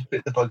where did you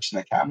put the bugs in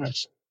the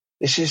cameras?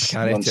 This is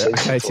I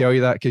can't tell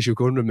you that because you'll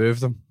go and remove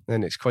them,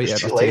 and it's quite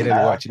entertaining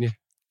watching you.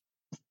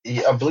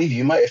 I believe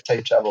you might have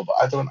time travel, but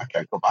I don't. I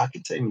can't go back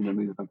in time and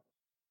remove them.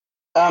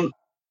 I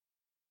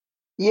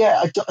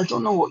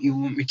don't know what you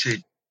want me to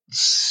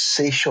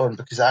say, Sean,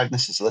 because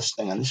Agnes is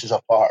listening, and this is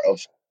a part of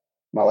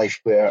my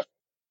life where,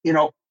 she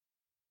can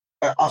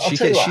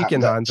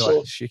handle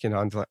it. She can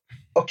handle it.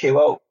 Okay,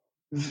 well,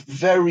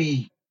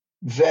 very,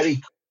 very,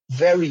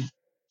 very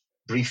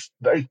brief,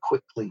 very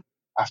quickly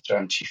after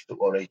I'm chief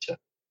football writer,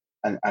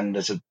 and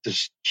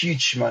there's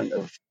huge amount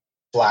of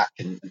flack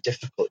and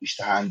difficulties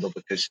to handle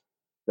because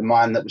the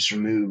man that was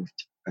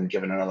removed and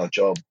given another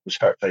job was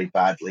hurt very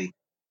badly.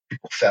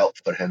 People felt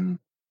for him.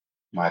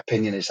 My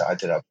opinion is that I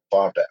did a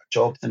far better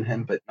job than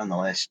him, but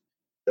nonetheless,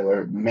 there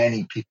were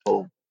many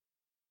people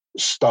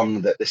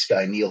stung that this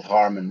guy, Neil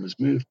Harmon, was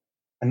moved.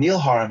 And Neil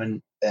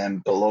Harmon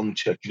belonged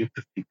to a group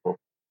of people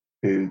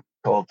who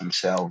called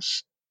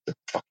themselves the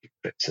fucking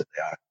pricks that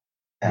they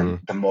are,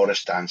 the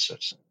Morris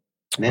Dancers.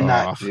 And in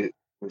that group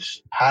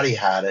was Harry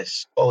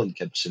Harris, Colin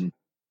Gibson,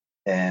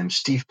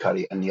 Steve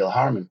Curry, and Neil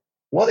Harmon.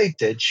 What they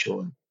did,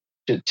 Sean,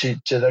 to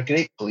their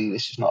great glee,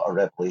 this is not a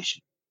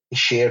revelation, they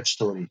shared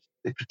stories.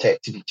 They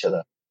protected each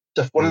other.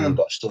 So if one of them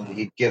got a story,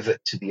 he'd give it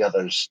to the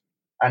others.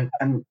 And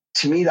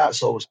to me,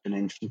 that's always been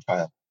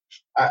infantile.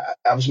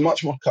 I was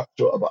much more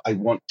cutthroat about I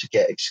want to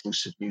get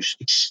exclusive news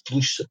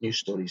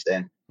stories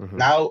then.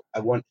 Now I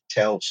want to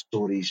tell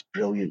stories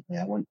brilliantly.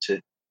 I want to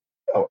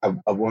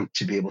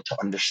be able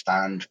to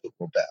understand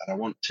football better.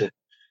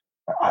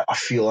 I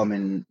feel I'm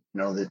in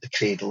the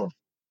cradle of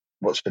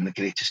what's been the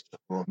greatest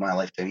football of my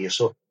lifetime here.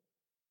 So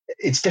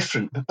it's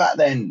different. But back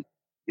then,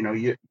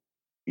 you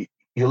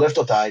lived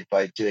or died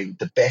by doing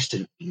the best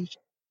interviews,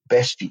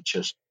 best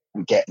features,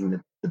 and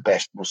getting the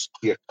best, most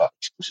clear-cut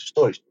exclusive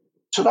stories.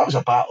 So that was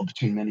a battle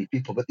between many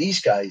people. But these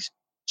guys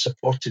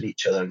supported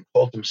each other and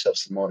called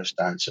themselves the Morris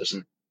Dancers,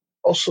 and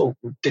also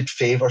did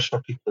favours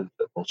for people in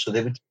football. So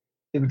they would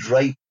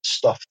write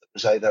stuff that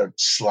was either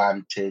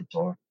slanted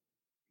or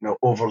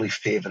overly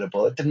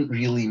favourable. It didn't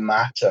really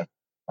matter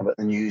about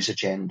the news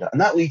agenda,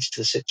 and that leads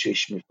to the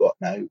situation we've got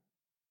now,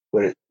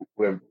 where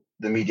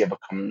the media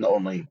become not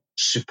only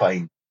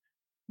supine,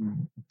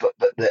 but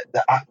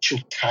the actual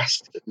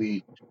task that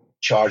we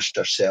charged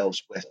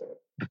ourselves with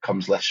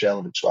becomes less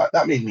relevant. So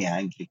that made me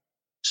angry.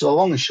 So the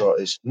long and short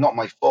is, not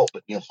my fault,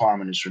 but Neil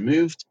Harmon is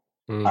removed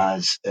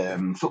as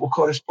football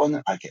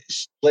correspondent. I get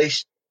his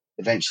place.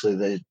 Eventually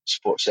the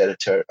sports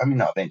editor,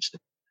 not eventually,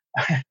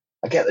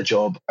 I get the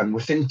job, and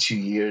within 2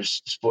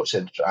 years, the sports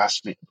editor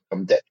asked me to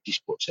become deputy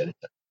sports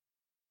editor.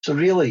 So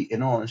really,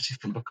 in all honesty,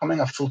 from becoming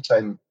a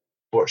full-time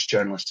sports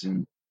journalist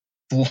in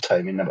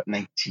about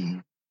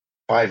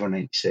 95 or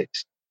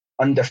 96,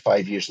 under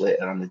 5 years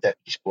later, I'm the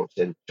deputy sports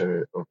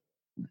editor of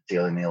the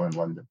Daily Mail in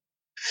London.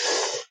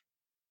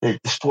 The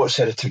sports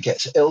editor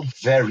gets ill,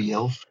 very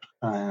ill,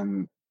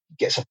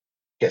 gets a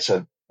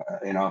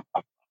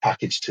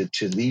package to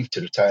leave,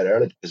 to retire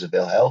early because of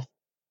ill health,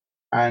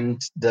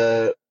 and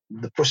the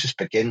process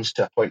begins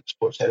to appoint a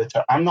sports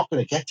editor. I'm not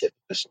going to get it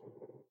because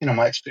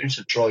my experience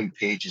of drawing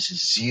pages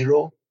is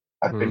zero.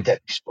 I've been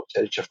deputy sports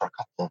editor for a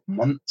couple of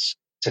months.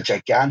 It's a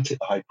gigantic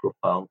high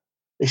profile.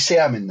 They say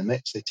I'm in the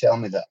mix. They tell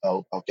me that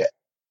I'll get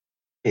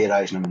pay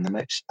rise and I'm in the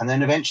mix. And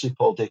then eventually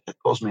Paul Dacre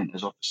calls me into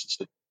his office and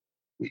said,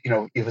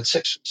 you've had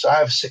 6. So I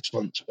have 6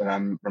 months when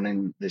I'm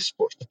running the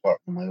sports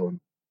department on my own.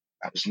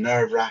 That was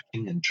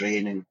nerve-wracking and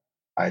draining.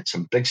 I had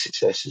some big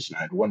successes and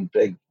I had one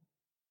big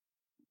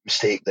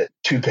mistake,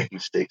 2 big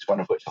mistakes, one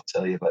of which I'll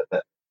tell you about,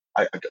 that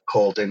I got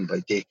called in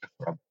by Dacre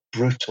for a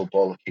brutal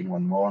bollocking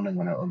one morning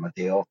when I was on my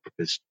day off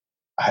because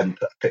I hadn't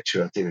put a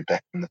picture of David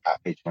Beckham on the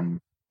back page when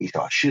he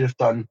thought I should have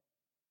done.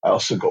 I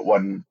also got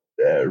one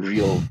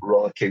real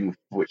rollicking,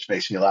 which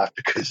makes me laugh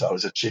because I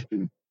was a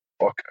chipping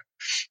fucker.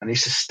 And I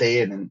used to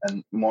stay in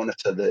and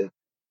monitor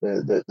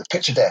the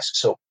picture desk.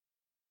 So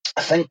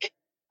I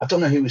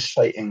don't know who was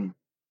fighting.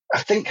 I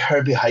think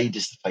Herbie Hyde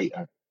is the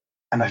fighter.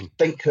 And I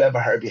think whoever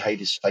Herbie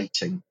Hyde is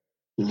fighting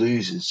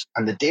loses.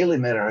 And the Daily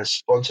Mirror has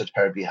sponsored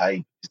Herbie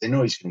Hyde because they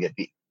know he's going to get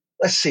beat.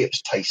 Let's say it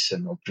was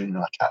Tyson or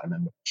Bruno, I can't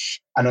remember.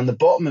 And on the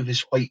bottom of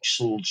his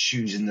white-soled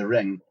shoes in the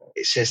ring,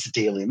 it says the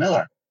Daily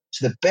Mirror.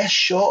 So the best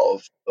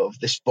shot of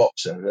this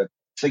boxer, I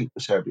think it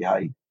was Herbie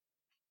Hyde,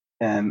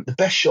 the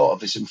best shot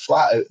of is him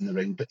flat out in the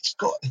ring, but it's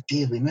got the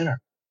Daily Mirror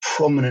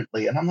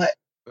prominently. And I'm like,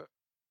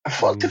 I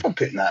fucked if I'm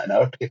putting that in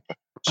our paper.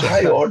 So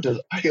I ordered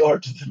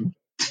them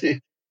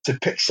to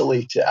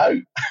pixelate it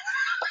out.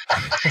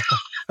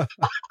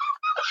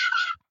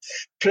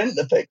 Print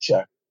the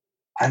picture,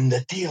 and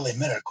the Daily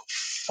Mirror go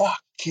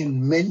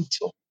fucking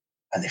mental.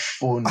 And they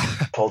phone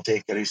Paul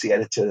Dacre, who's the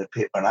editor of the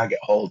paper, and I get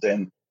hauled in.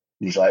 And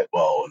he's like,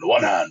 well, on the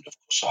one hand, of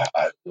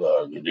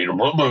course,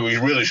 we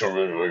really should,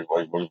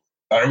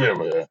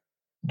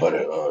 but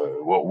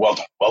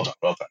well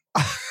done.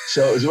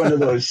 So it was one of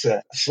those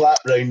slap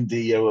round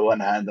the with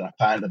one hand and a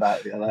pat in the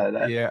back with the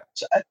other. Yeah.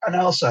 So, and I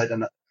also had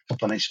a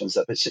couple of nice ones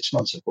that about 6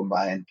 months have gone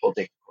by, and Paul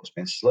Dacre calls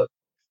me and says, look,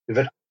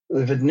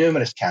 we've had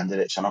numerous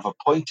candidates, and I've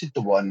appointed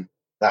the one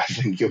that I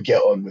think you'll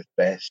get on with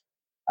best.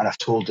 And I've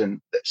told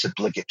him that it's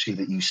obligatory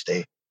that you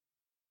stay.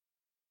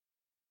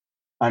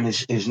 And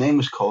his name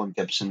was Colin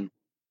Gibson.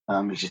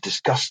 He's a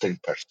disgusting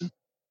person,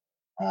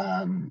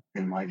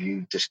 in my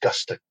view,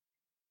 disgusting.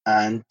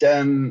 And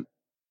he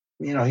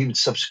would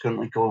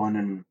subsequently go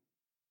on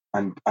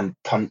and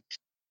punt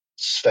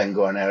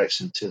Sven-Goran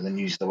Eriksson to the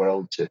News of the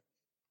World to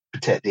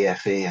protect the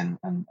FA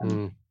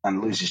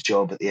and lose his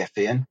job at the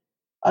FA.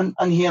 And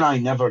he and I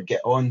never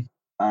get on.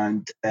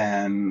 And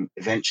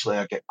eventually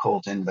I get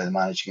called in by the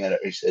managing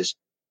editor. He says,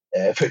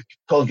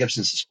 Colin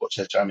Gibson's the sports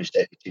editor, I'm his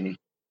deputy. And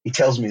he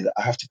tells me that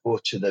I have to go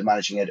to the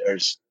managing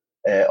editor's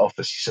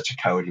office. He's such a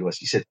coward he was.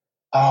 He said,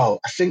 I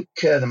think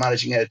the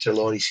managing editor,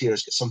 Laurie's here,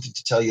 has got something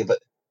to tell you about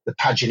the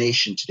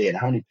pagination today and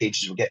how many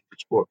pages we'll get for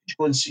sport. Could you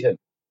go and see him?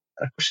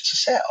 And of course, it's a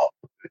setup.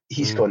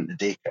 He's gone to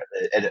Dacre,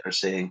 the editor,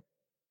 saying,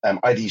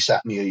 either you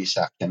sack me or you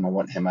sack him. I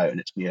want him out, and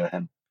it's me or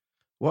him.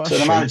 So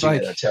the managing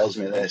editor tells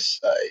me this,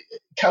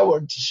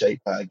 coward,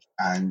 shite bag,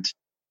 and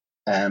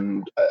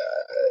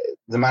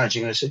the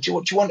managing editor said, do you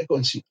want to go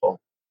and see Paul?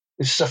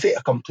 This is a fait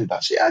accompli back.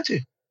 I said, yeah, I do.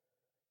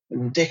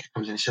 And Dacre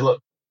comes in and says,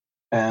 look,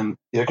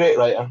 you're a great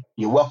writer.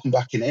 You're welcome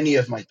back in any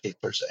of my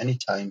papers at any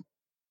time.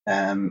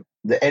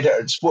 The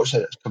editor, the sports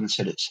editor, come and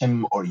said it's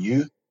him or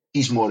you.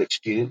 He's more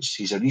experienced.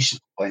 He's a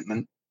recent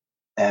appointment.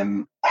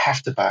 I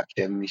have to back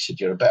him. He said,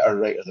 you're a better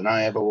writer than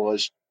I ever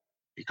was.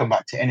 You come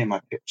back to any of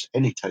my papers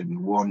any time you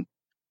want,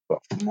 but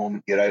for the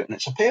moment you're out, and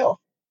it's a payoff.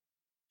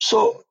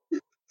 So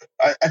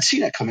I'd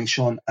seen it coming,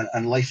 Sean,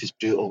 and life is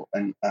brutal,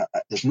 and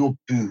there's no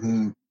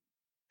boo-hoo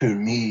for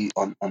me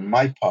on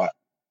my part.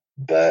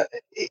 But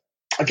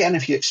again,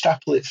 if you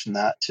extrapolate from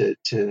that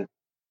to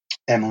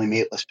Emily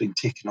Maitlis being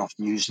taken off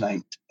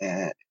Newsnight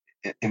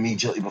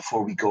immediately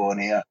before we go on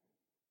air,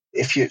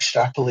 if you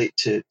extrapolate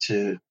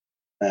to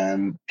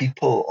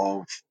people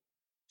of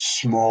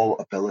small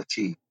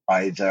ability,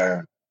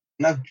 either,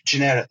 now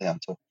generically I'm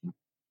talking,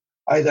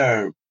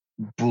 either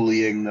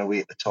bullying their way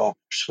at the top,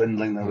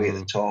 swindling their way at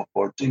the top,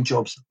 or doing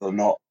jobs that they're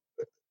not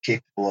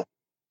capable of,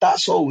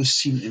 that's always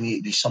seemed to me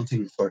to be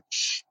something for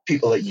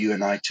people like you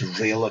and I to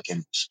rail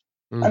against.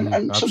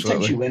 And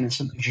sometimes you win and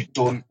sometimes you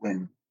don't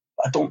win.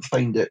 I don't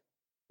find it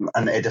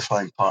an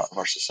edifying part of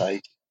our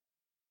society.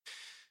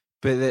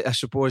 But I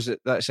suppose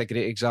that's a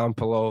great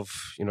example of,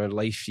 in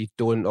life you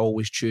don't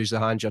always choose the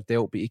hand you're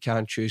dealt, but you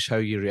can choose how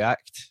you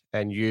react.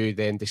 And you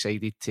then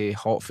decided to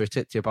hot-foot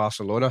it to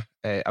Barcelona.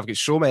 I've got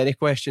so many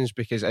questions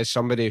because as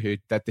somebody who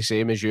did the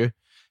same as you,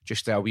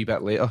 just a wee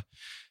bit later,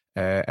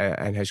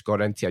 and has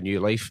gone into a new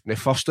life. Now,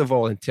 first of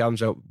all, in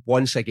terms of,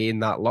 once again,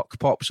 that luck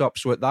pops up.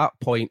 So at that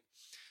point,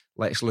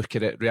 let's look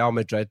at it. Real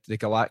Madrid, the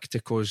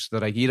Galacticos,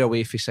 they're a year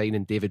away from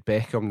signing David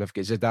Beckham. They've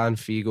got Zidane,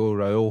 Figo,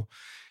 Raul.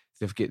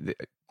 They've got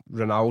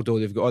Ronaldo.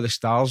 They've got all the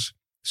stars.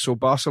 So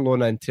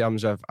Barcelona, in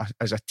terms of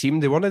as a team,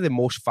 they're one of the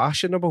most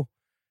fashionable.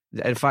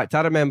 In fact,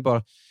 I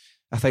remember,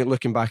 I think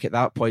looking back at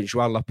that point,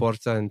 Joan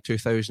Laporta in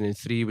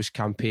 2003 was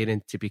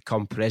campaigning to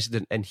become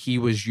president, and he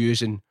was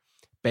using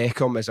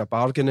Beckham as a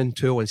bargaining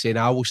tool and saying,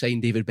 I will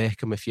sign David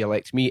Beckham if you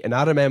elect me. And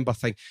I remember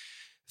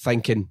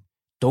thinking,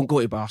 don't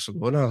go to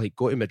Barcelona,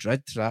 go to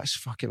Madrid. That's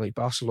fucking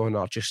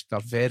Barcelona they're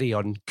very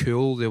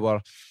uncool. They were,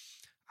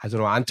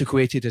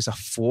 antiquated as a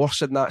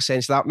force in that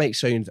sense. That might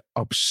sound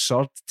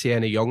absurd to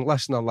any young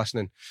listener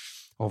listening.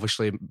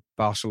 Obviously,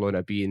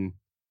 Barcelona being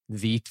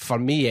for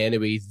me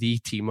anyway, the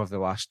team of the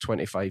last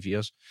 25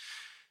 years.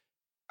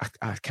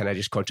 I kind of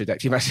just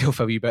contradicted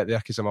myself a wee bit there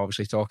because I'm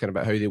obviously talking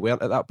about how they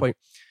weren't at that point.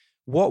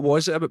 What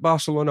was it about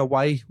Barcelona?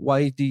 Why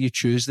do you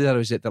choose there?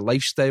 Is it the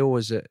lifestyle?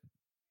 Is it?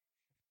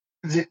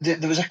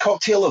 There was a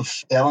cocktail of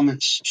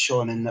elements,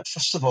 Sean, in that.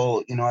 First of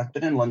all, I've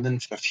been in London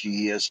for a few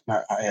years,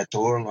 and I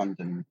adore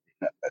London.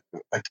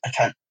 I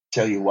can't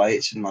tell you why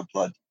it's in my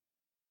blood,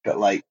 but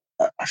like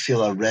I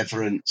feel a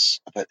reverence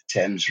about the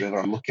Thames River.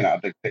 I'm looking at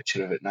a big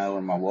picture of it now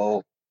on my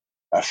wall.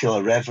 I feel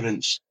a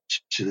reverence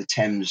to the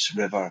Thames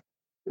River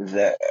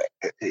that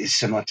is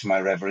similar to my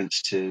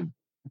reverence to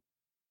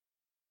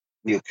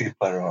Neil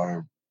Cooper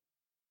or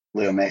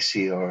Leo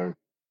Messi or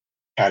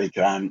Cary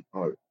Grant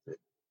or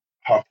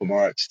Harpo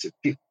Marx, to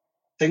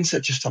things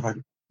that just have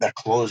their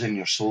claws in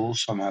your soul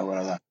somehow or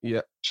other.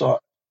 Yeah. So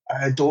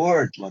I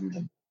adored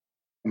London.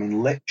 I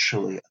mean,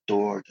 literally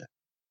adored it.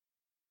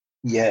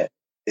 Yet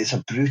it's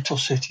a brutal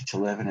city to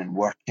live in and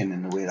work in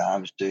the way that I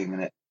was doing,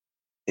 and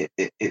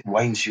it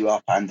winds you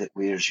up and it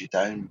wears you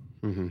down.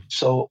 Mm-hmm.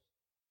 So,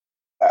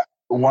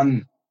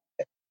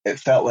 it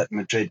felt like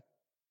Madrid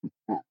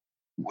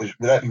was,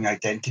 without being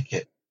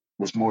identical,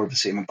 was more of the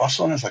same. And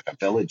Barcelona is like a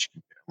village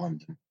compared to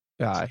London.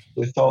 Aye.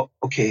 So we thought,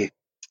 okay,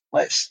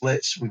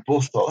 we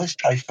both thought, let's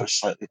try for a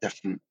slightly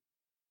different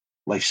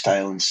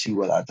lifestyle and see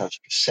what that does.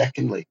 But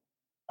secondly,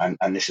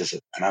 and this is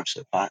an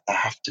absolute fact, I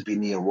have to be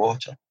near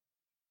water.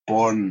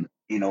 Born,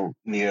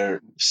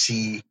 near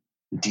sea,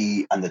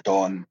 D and the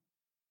Don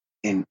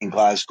in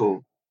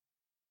Glasgow,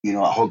 at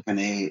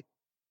Hogmanay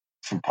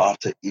from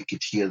Partick, you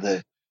could hear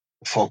the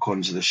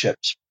foghorns of the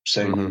ships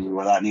sounding. Mm-hmm. We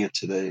were that near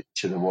to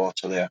the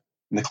water there.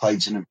 And the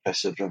Clyde's an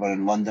impressive river.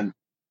 In London,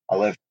 I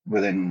lived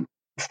within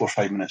 4 or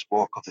 5 minutes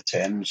walk of the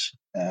Thames,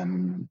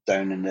 down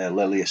in the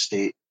Lily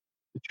Estate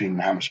between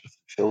Hammersmith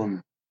and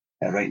Fulham,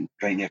 right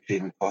near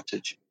Craven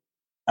Cottage.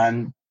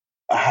 And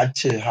I had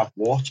to have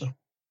water.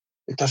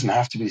 It doesn't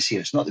have to be the sea.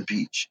 It's not the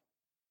beach.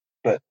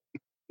 But,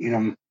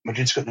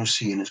 Madrid's got no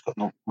sea and it's got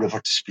no river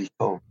to speak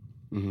of.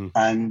 Mm-hmm.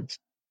 And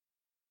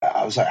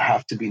I was like, I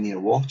have to be near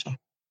water.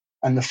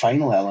 And the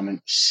final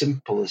element,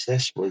 simple as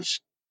this, was,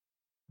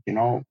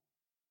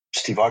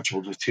 Steve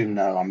Archibald, with whom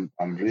now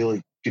I'm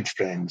really good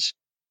friends,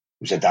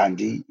 was a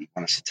dandy. He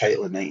won us the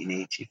title in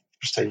 1980,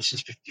 first time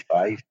since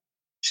 55.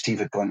 Steve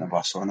had gone to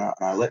Barcelona,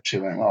 and I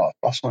literally went, well,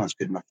 Barcelona's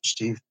good enough for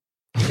Steve.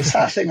 It's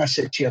that thing I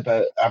said to you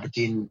about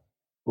Aberdeen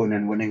going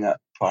and winning at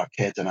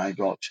Parkhead and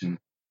Ibrox and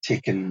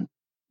taking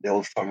the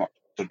old firm up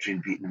to Pittodrie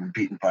and beating them, and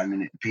beating Bayern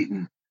Munich,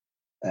 beating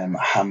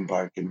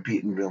Hamburg and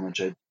beating Real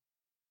Madrid.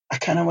 I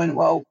kind of went,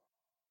 well,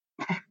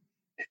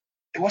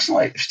 it wasn't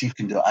like if Steve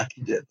can do it, I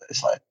can do it. But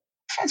it's like,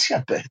 I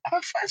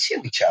fancy a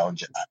wee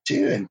challenge at that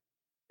too. And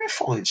we're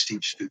following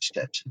Steve's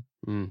footsteps.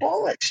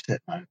 Bollocks to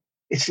it, man.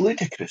 It's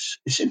ludicrous.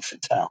 It's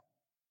infantile.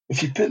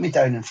 If you put me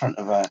down in front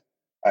of a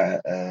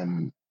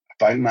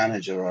bank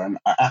manager or an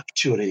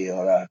actuary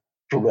or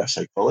probably a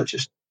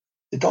psychologist,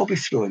 they'd all be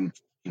throwing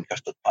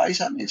custard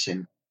pies at me and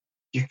saying,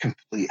 you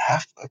complete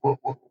half.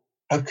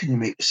 How can you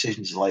make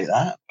decisions like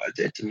that? But I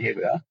did, and here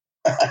we are.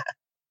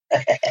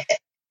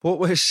 What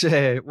was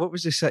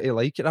the city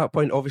like at that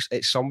point? Obviously,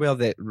 it's somewhere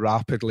that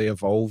rapidly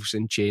evolves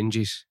and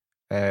changes,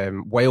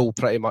 while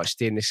pretty much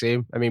staying the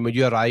same. I mean, when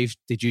you arrived,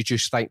 did you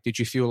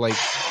feel like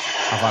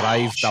I've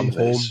arrived, I'm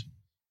home?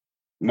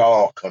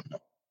 No, God,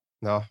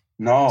 no.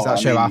 No.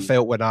 That's how I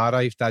felt when I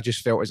arrived. I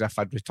just felt as if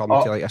I'd returned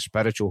to like a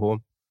spiritual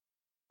home.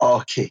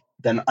 Okay,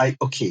 then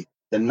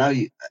now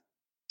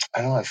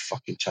I know I've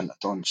fucking chanted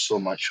on so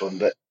much on,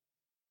 but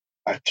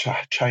I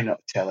try not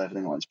to tell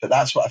everything once. But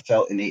that's what I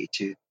felt in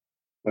 '82.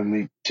 When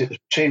we took the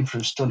train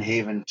from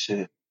Stonehaven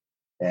to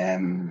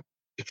from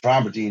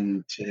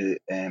Aberdeen to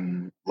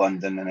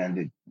London, and then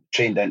the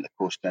train down the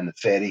coast, and then the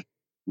ferry,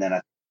 and then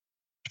a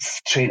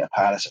train to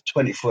Paris, a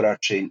 24-hour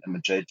train to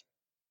Madrid,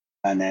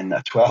 and then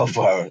a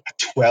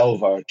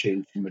 12-hour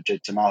train from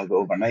Madrid to Malaga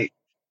overnight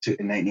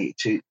in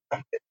 1982.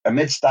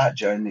 Amidst that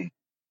journey,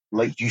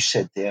 like you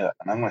said there,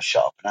 and I'm going to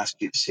shut up and ask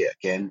you to say it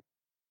again,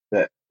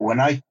 that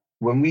when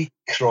we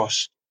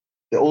crossed,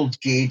 the old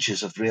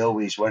gauges of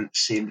railways weren't the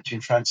same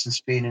between France and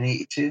Spain in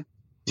 '82.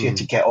 So you had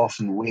to get off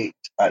and wait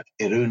at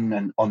Irun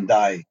and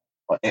Hendaye.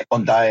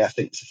 Hendaye, I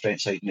think, is the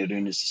French side, and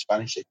Irun is the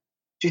Spanish side.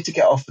 So you had to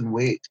get off and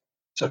wait.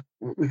 So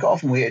we got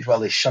off and waited while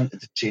they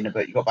shunted the train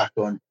about. You got back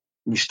on and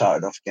you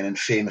started off again. And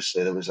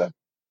famously, there was a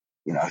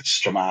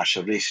Stramash,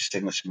 a racist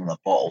Englishman with a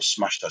bottle,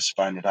 smashed a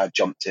Spaniard. I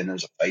jumped in. There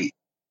was a fight.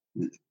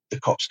 The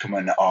cops come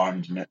in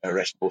armed and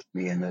arrest both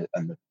me and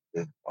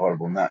the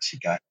horrible Nazi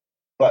guy.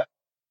 But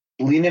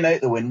leaning out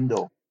the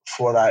window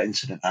before that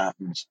incident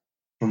happens,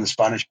 from the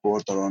Spanish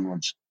border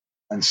onwards,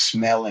 and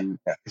smelling,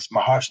 because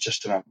my heart's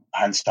just in a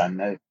handstand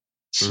now,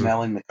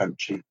 smelling the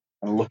country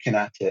and looking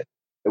at it.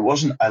 It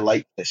wasn't, I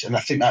like this, and I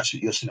think that's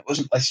what you're saying. It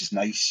wasn't, this is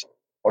nice,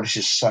 or this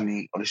is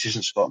sunny, or this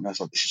isn't Scotland. I was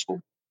like, this is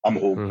home. I'm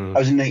home. I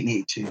was in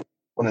 1982,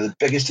 one of the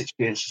biggest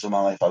experiences of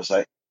my life. I was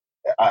like,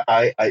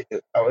 I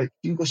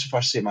didn't go so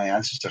far to say my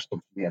ancestors come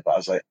from here, but I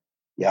was like,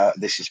 yeah,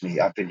 this is me.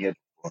 I've been here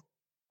before.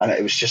 And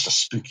it was just a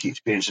spooky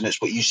experience. And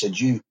it's what you said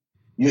you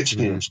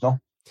experienced, no?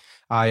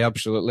 Aye,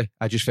 absolutely.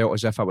 I just felt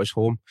as if I was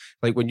home.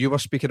 Like when you were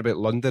speaking about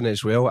London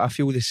as well, I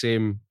feel the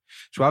same.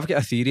 So I've got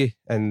a theory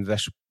in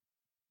this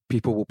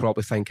people will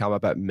probably think I'm a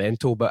bit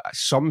mental, but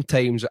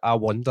sometimes I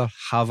wonder,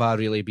 have I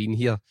really been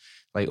here,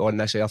 like on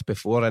this earth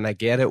before? And I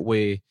get it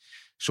with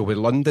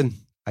London,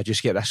 I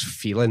just get this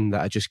feeling that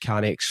I just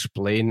can't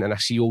explain, and I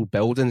see old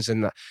buildings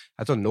and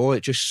I don't know,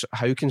 it just,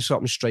 how can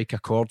something strike a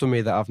chord with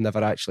me that I've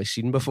never actually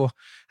seen before?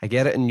 I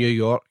get it in New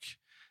York,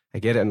 I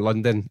get it in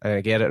London, and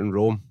I get it in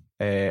Rome,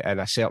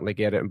 and I certainly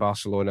get it in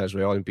Barcelona as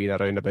well, and being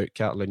around about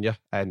Catalunya,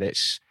 and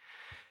it's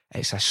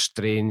a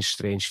strange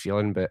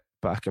feeling, but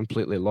I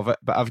completely love it.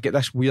 But I've got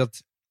this weird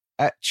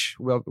itch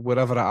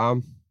wherever I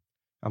am.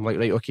 I'm like,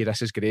 right, okay,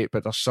 this is great,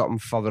 but there's something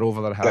further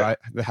over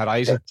the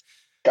horizon.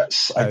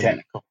 That's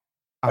identical.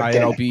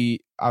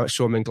 And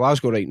so I'm in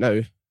Glasgow right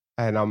now,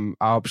 and I'm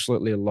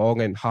absolutely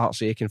longing,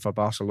 heart's aching for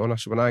Barcelona.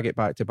 So when I get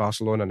back to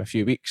Barcelona in a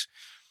few weeks,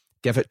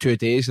 give it 2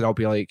 days, and I'll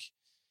be like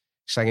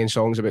singing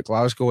songs about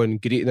Glasgow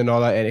and greeting and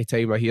all that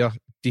anytime I hear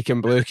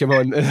Deacon Blue come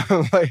on. And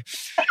I'm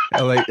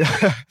like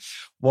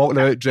walking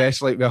out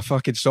dressed like with a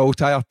fucking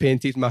saltire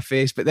painted in my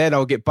face. But then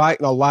I'll get back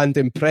and I'll land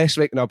in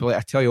Prestwick and I'll be like,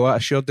 I tell you what, I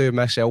sure do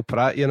miss El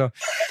Prat, you know.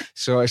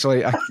 So it's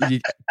like you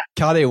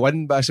carry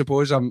one, but I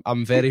suppose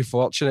I'm very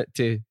fortunate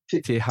to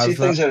have that.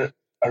 Things are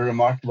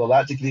remarkable.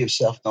 That degree of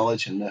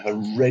self-knowledge and the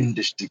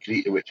horrendous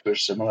degree to which we're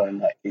similar in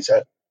that case.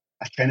 I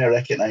kind of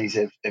recognise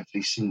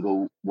every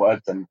single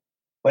word. And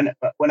when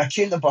I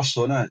came to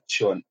Barcelona,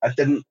 Sean, I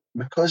didn't,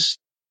 because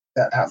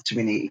that happened to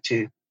me in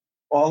 '82.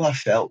 All I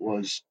felt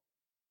was,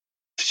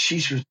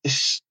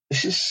 this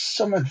is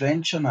some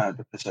adventure now,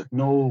 because I'd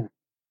no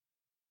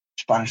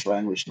Spanish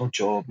language, no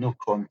job, no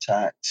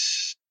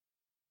contacts,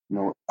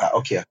 no.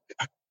 A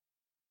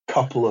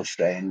couple of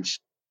friends,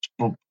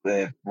 one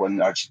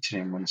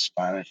Argentinian, one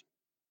Spanish.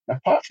 And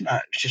apart from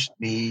that, it was just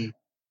me,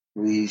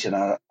 Louise, and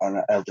our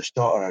eldest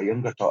daughter. Our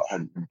younger daughter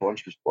hadn't been born;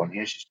 she was born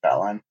here. She's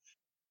Catalan,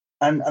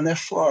 and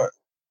therefore,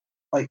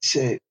 like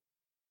say,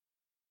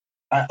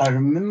 I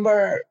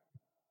remember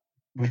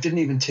we didn't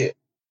even take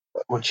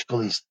what you call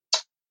these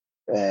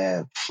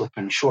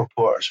flipping shore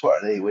porters.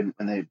 What are they when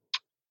they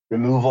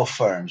removal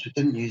firms? We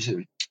didn't use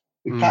it.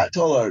 We packed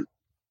all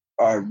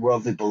our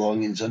worldly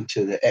belongings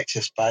onto the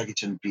excess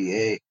baggage in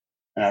BA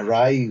and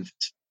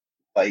arrived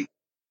like,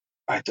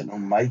 I don't know,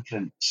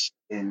 migrants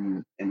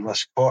in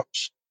Les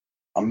Corts.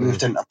 I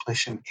moved into a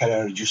place in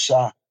Carrer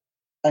Jussá,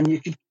 and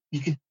you could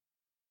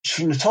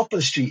from the top of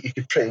the street you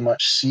could pretty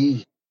much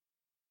see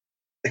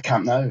the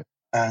Camp Nou.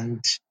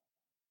 And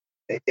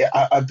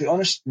I'd be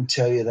honest and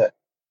tell you that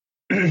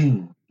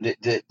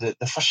the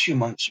first few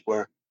months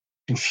were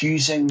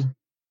confusing,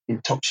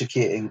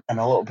 intoxicating, and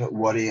a little bit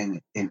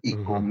worrying in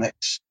equal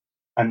mix.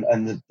 And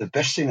the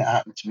best thing that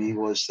happened to me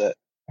was that,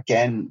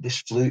 again,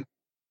 this fluke,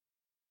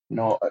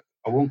 I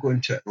won't go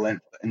into it at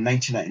length, but in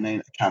 1999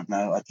 at Camp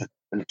Nou, I did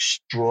an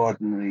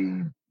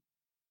extraordinary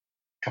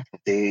couple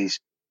of days.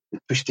 We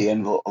pushed the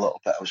envelope a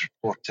little bit. I was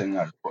reporting,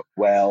 I reported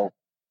well,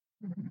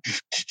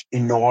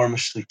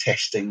 enormously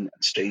testing, and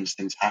strange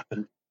things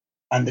happened.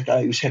 And the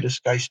guy who's head of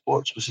Sky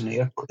Sports was in the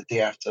airport the day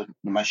after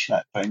the Manchester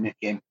United Premier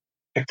game,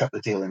 picked up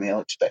the Daily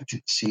Mail,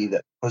 expected to see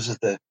that because of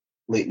the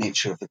late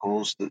nature of the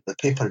goals, the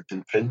paper had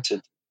been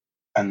printed,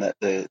 and that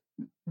the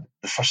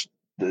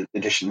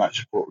edition match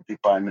report would be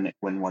Bayern Munich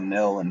win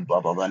 1-0 and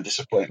blah, blah, blah, and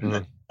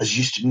disappointment. As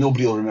used to,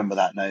 nobody will remember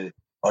that now,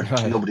 or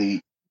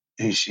nobody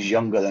who's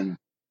younger than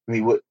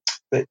me would.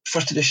 But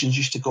first editions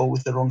used to go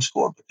with the wrong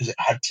score because it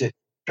had to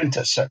print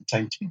at a certain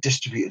time to be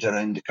distributed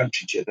around the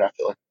country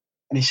geographically.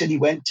 And he said he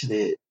went to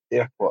the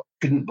airport,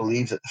 couldn't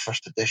believe that the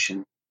first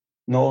edition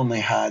not only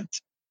had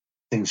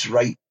things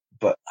right,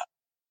 but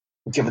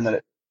given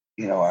that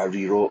I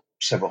rewrote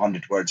several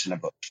hundred words in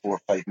about 4 or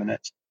 5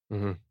 minutes,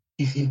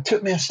 he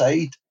took me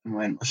aside and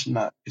went, listen,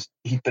 that because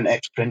he'd been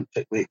ex-print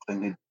at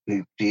Wakeling,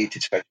 who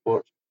created Sky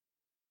Sports.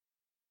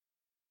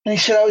 And he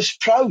said, I was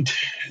proud.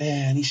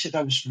 And he said,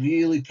 I was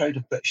really proud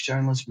of British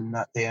journalism in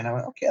that day. And I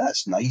went, okay,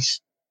 that's nice.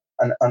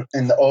 And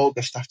in the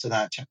August after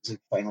that, Champions League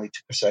finally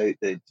took us out,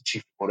 the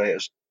chief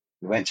writers.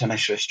 We went to a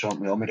nice restaurant.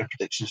 We all made our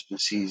predictions for the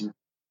season.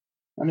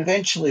 And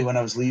eventually, when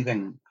I was leaving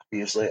a couple of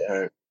years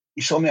later,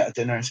 he saw me at a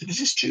dinner and said, is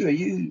this true? Are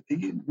you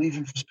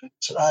leaving for Spain? I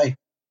said, aye.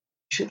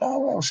 He said, oh,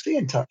 well, stay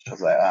in touch. I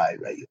was like, aye,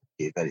 right,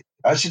 okay,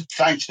 I said,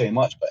 thanks very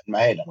much. But in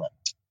my head, I'm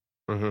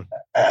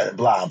like,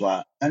 blah,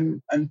 blah.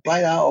 And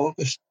by that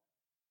August,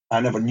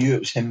 I never knew it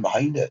was him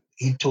behind it.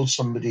 He told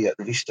somebody at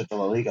Revista de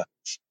la Liga,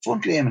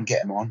 phone Graham and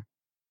get him on.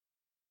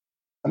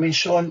 I mean,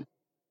 Sean,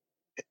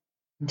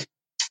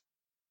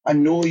 I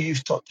know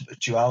you've talked about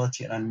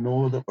duality, and I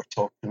know that we're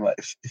talking about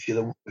if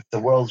you're the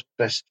world's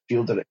best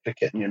fielder at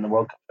cricket and you're in the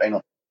World Cup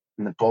final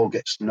and the ball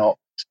gets knocked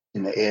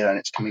in the air and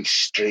it's coming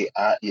straight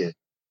at you,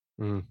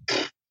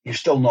 you've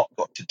still not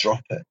got to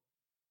drop it.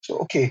 So,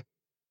 okay,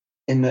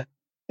 in the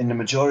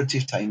majority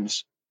of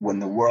times when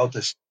the world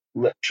has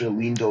literally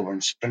leaned over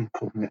and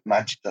sprinkled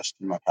magic dust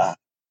in my path,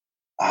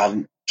 I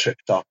haven't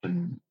tripped up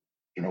and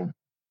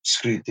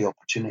screwed the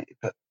opportunity.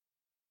 But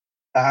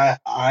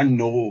I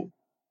know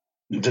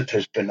that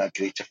there's been a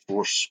greater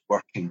force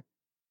working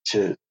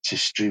to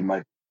strew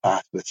my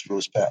path with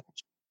rose petals,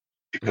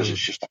 because it's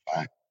just a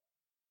fact.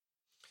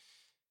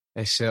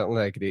 It's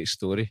certainly a great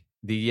story.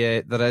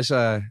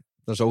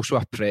 There's also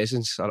a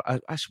presence, or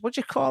what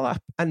do you call it,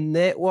 a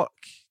network?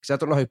 Because I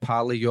don't know how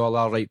pally you all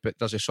are, right? But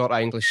there's a sort of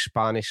English,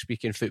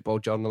 Spanish-speaking football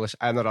journalists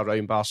in or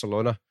around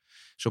Barcelona.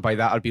 So by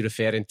that, I'd be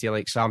referring to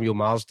like Samuel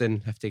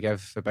Marsden, if to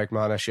give the big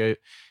man a shout,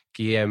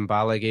 Guillaume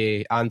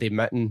Balaguer, Andy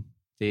Mitten,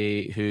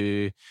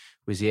 who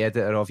was the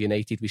editor of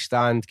United We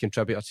Stand,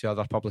 contributor to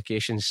other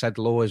publications, Sid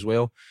Lowe as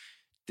well.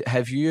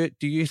 Do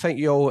you think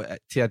you all,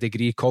 to a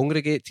degree,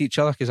 congregate to each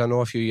other? Because I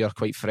know a few of you are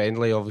quite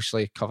friendly,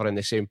 obviously covering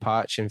the same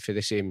patch and for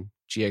the same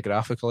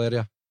geographical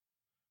area.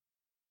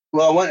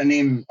 Well, I want to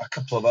name a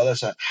couple of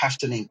others. I have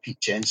to name Pete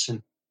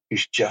Jensen,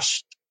 who's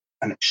just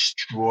an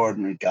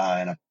extraordinary guy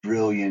and a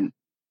brilliant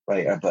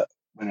writer, but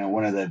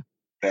one of the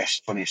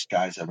best, funniest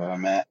guys I've ever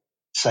met.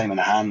 Simon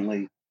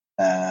Hanley,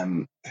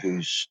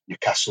 who's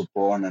Newcastle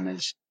born and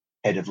is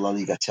head of La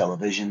Liga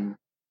television.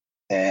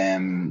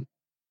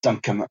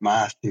 Duncan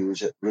McMath, who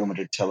was at Real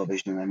Madrid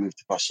television and then moved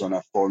to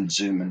Barcelona, formed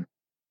Zoom and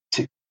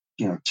took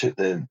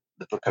the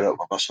booker out of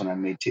a bus when I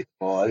made take the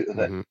ball out of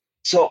it.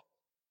 So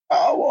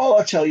all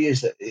I'll tell you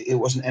is that it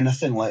wasn't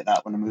anything like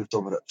that when I moved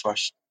over at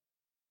first.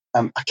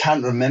 I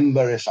can't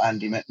remember if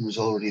Andy Mitten was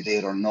already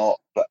there or not,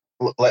 but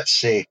let's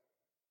say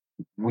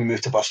we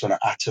moved to Barcelona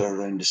at or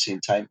around the same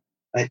time.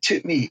 And it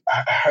took me,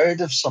 I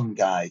heard of some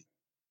guy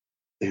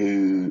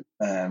who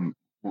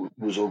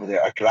was over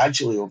there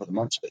gradually over the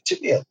months, but it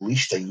took me at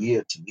least a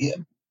year to meet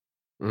him.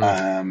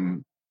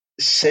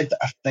 Sid,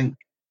 I think,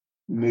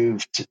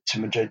 moved to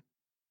Madrid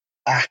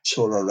at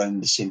or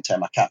around the same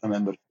time. I can't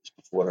remember if it was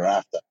before or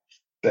after.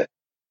 But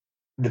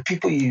the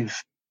people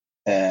you've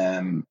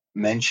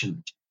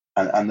mentioned,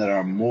 and there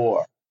are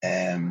more,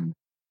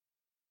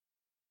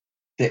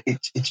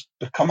 it's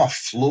become a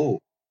flow.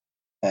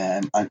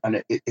 And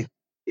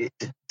it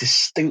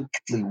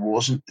distinctly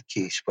wasn't the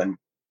case when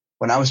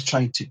I was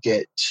trying to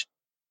get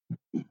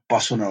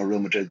Barcelona or Real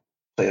Madrid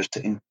players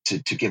to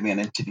give me an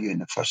interview in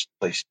the first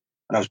place.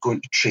 And I was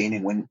going to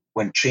training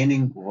when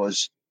training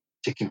was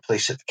taking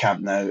place at the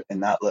Camp Nou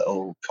in that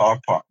little car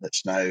park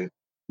that's now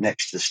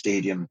next to the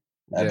stadium,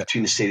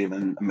 between the stadium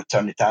and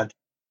Maternidad.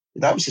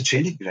 That was the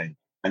training ground.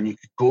 And you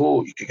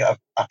could get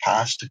a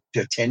pass to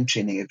attend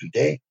training every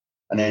day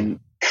and then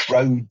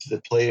crowd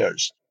the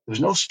players. There was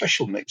no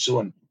special mix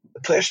zone. The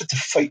players had to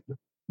fight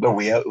their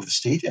way out of the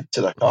stadium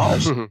to their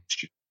cars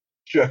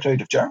through a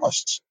crowd of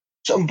journalists.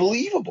 It's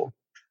unbelievable.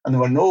 And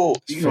there were no,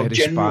 generally,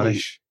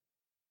 Spanish.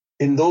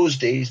 In those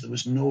days, there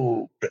was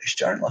no British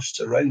journalists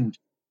around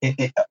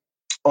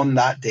on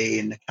that day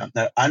in the camp.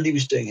 Now, Andy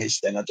was doing his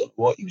thing. I don't know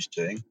what he was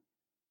doing,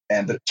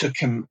 but it took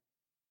him,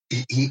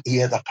 he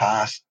had a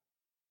path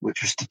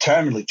which was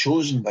determinedly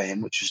chosen by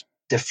him, which was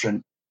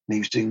different. And he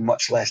was doing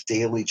much less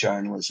daily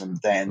journalism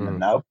then than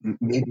now,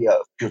 maybe out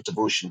of pure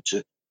devotion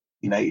to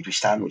United We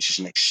Stand, which is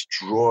an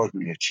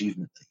extraordinary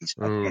achievement that he's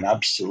made,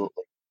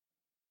 absolutely.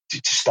 To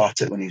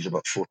start it when he was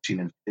about 14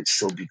 and it'd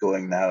still be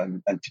going now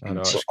and to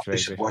be sort of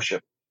place of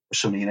worship for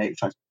so many United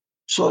fans.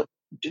 So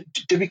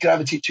did we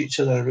gravitate to each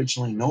other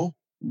originally?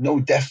 No,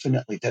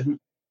 definitely didn't.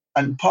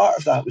 And part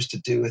of that was to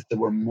do with there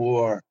were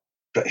more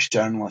British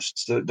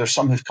journalists. There's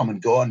some who've come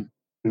and gone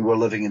who were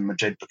living in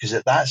Madrid because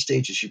at that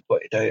stage, as you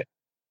pointed out,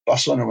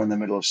 Barcelona were in the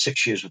middle of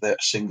 6 years without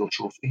a single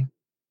trophy.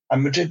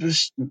 And Madrid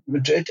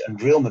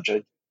and Real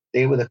Madrid,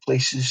 they were the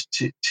places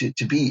to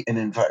be in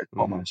inverted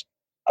commas.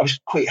 I was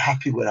quite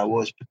happy where I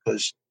was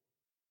because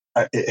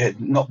it had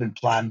not been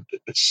planned,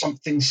 but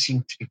something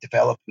seemed to be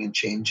developing and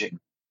changing.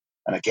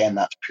 And again,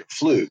 that's pure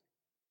fluke.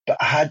 But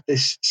I had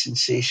this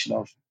sensation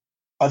of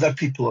other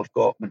people have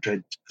got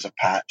Madrid as a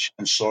patch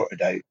and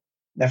sorted out.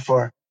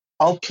 Therefore,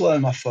 I'll plough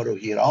my furrow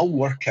here. I'll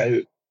work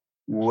out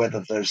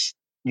whether there's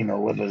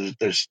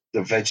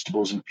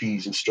vegetables and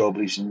peas and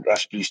strawberries and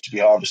raspberries to be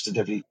harvested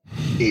every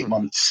 8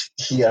 months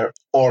here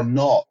or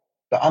not.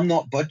 But I'm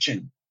not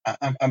budging.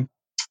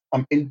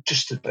 I'm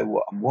interested by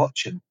what I'm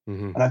watching.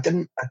 And I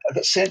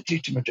got sent through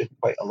to Madrid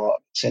quite a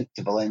lot. Sent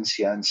to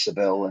Valencia and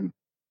Seville and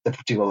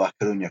Deportivo La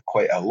Coruña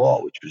quite a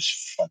lot, which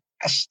was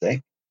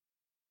fantastic.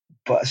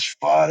 But as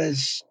far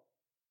as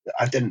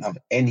I didn't have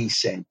any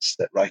sense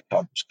that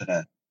Rijkaard was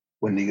going to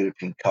win the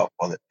European Cup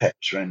or that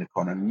Pep's around the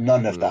corner.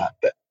 None of that.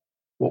 But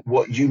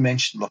what you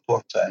mentioned,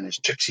 Laporta and his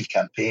tricksy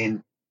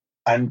campaign,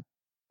 and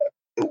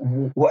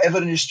whatever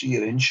industry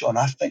you're in, Sean,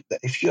 I think that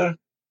if you're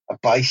a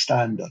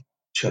bystander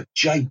to a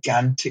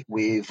gigantic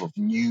wave of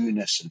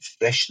newness and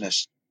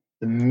freshness,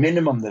 the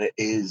minimum that it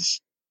is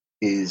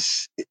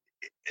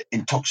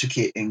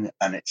intoxicating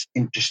and it's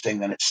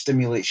interesting and it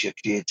stimulates your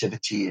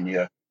creativity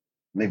and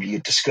maybe your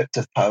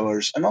descriptive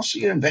powers and also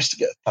your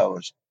investigative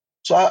powers.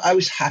 So I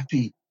was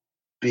happy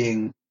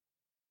being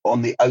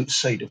on the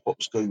outside of what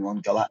was going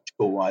on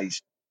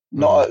Galactico-wise,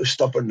 not out of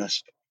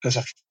stubbornness, because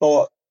I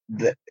thought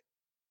that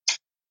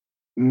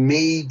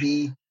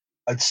maybe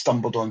I'd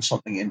stumbled on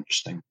something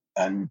interesting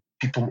and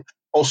people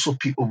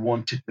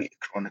wanted me to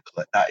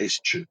chronicle it. That is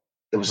true.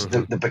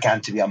 There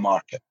began to be a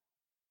market.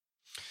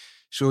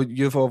 So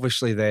you've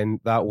obviously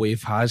then, that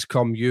wave has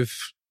come. You've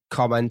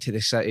come into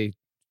the city,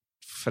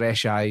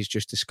 fresh eyes,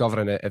 just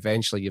discovering it.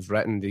 Eventually you've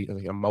written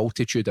a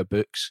multitude of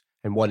books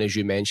and one, as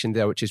you mentioned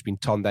there, which has been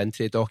turned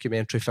into a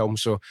documentary film.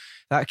 So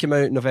that came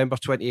out in November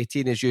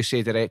 2018, as you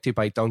say, directed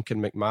by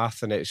Duncan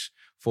McMath, and it's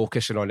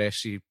focusing on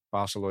FC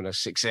Barcelona's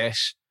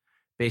success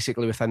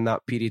basically within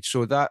that period.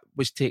 So that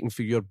was taken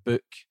for your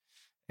book,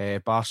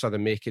 Barca, the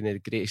Making of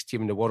the Greatest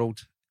Team in the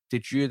World.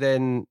 Did you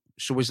then,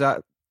 so was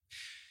that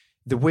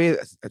the way,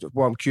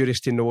 what I'm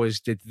curious to know is,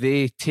 did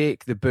they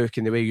take the book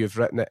and the way you've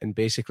written it and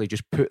basically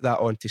just put that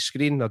onto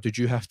screen, or did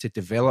you have to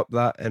develop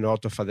that in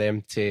order for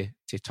them to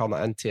turn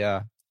it into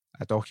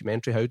a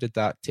documentary? How did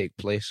that take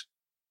place?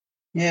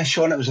 Yeah,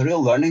 Sean, it was a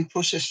real learning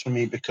process for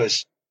me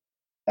because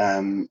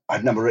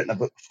I'd never written a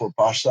book before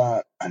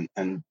Barca, and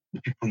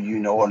the people you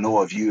know or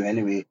know of you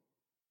anyway,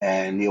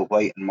 Neil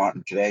White and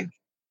Martin Gregg,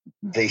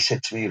 they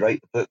said to me,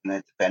 write the book, and I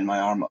had to bend my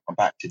arm up my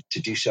back to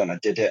do so, and I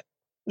did it.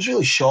 I was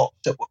really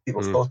shocked at what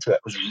people thought of it.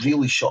 I was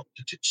really shocked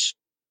at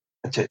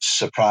its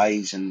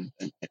surprise and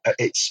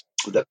it's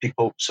that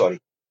people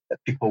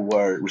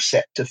were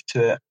receptive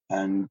to it,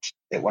 and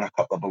it won a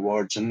couple of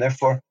awards. And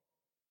therefore,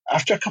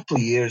 after a couple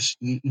of years,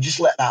 you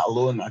just let that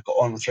alone. I got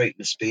on with writing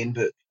the Spain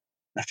book,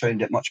 and I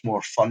found it much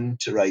more fun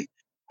to write.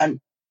 And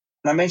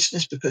I mention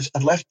this because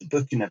I'd left the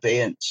book in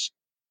abeyance,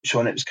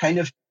 Sean. It was kind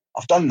of,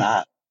 I've done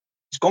that.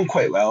 It's gone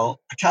quite well.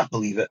 I can't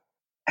believe it.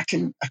 I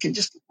can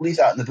just leave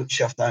that in the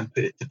bookshelf now and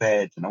put it to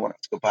bed, and I want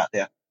to go back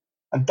there.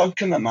 And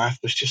Duncan McMath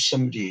was just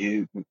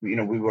somebody who, we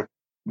were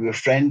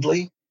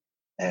friendly.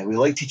 We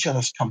liked each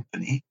other's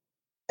company.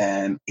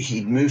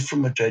 He'd moved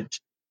from Madrid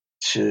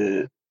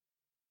to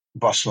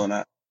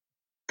Barcelona,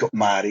 got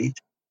married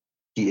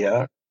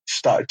here,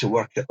 started to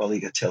work at La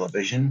Liga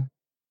Television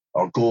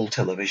or Goal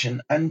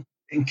Television, and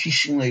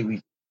increasingly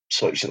we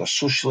saw each other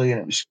socially,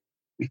 and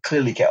we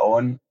clearly get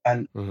on.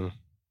 And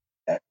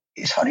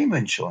his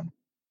honeymoon, Sean.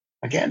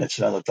 Again, it's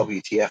another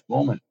WTF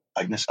moment.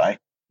 Agnes,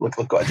 look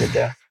what I did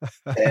there.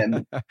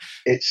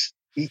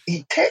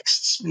 He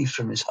texts me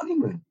from his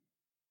honeymoon, and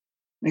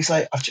he's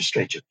like, "I've just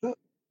read your book."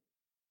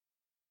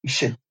 He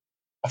said,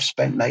 "I've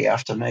spent night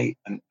after night,"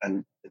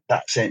 and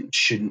that sentence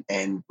shouldn't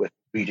end with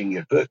reading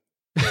your book,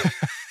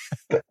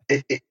 but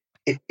it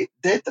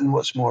did. And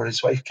what's more,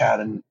 his wife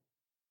Karen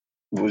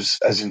was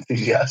as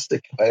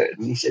enthusiastic about it,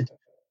 and he said,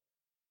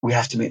 "We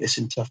have to make this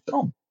into a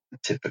film."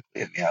 And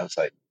typically, I was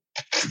like,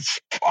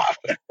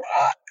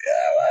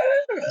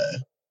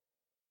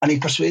 and he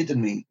persuaded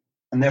me.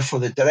 And therefore,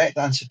 the direct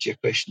answer to your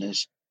question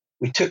is,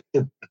 we took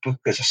the book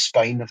as a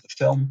spine of the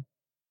film,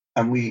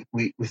 and we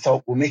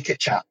thought, we'll make it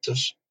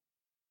chapters.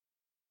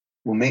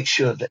 We'll make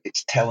sure that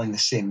it's telling the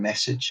same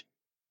message,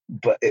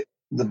 but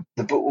the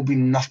book will be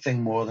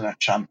nothing more than a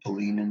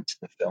trampoline into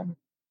the film.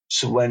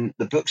 So when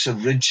the book's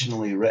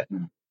originally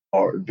written,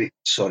 when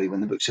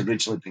the book's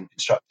originally been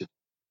constructed,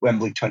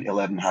 Wembley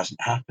 2011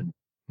 hasn't happened.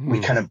 We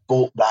kind of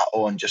bolt that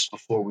on just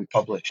before we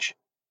publish.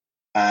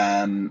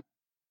 And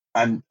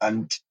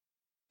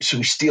so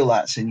we steal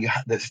that, saying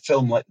the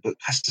film, like the book,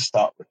 has to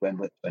start with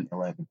Wembley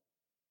 2011.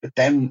 But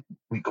then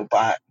we go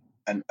back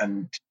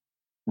and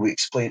we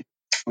explain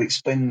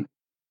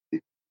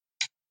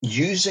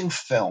using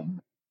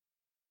film.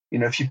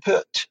 If you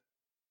put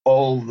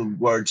all the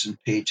words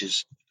and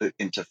pages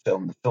into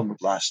film, the film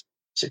would last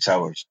 6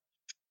 hours.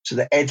 So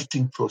the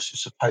editing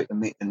process of how to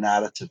make the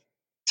narrative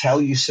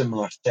tell you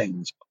similar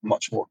things but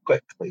much more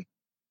quickly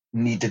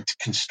needed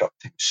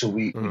constructing. So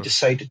we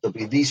decided there'll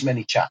be these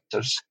many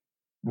chapters.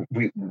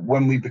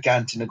 When we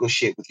began to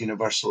negotiate with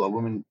Universal, a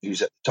woman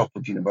who's at the top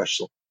of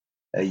Universal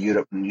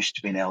Europe and used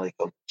to be in LA,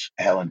 called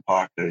Helen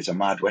Parker, is a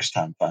mad West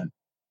Ham fan.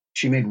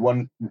 She made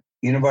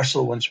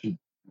Universal, once we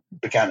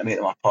began to make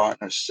them our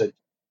partners, said,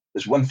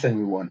 "There's one thing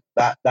we want,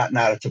 that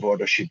narrative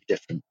order should be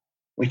different."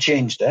 We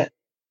changed it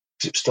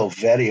because it was still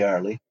very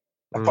early.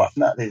 Apart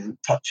from that, they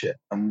didn't touch it.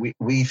 And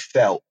we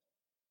felt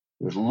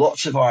there was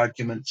lots of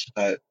arguments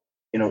about,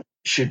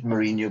 should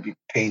Mourinho be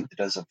painted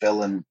as a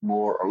villain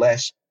more or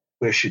less?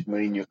 Where should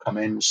Mourinho come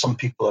in? Some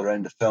people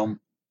around the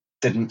film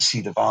didn't see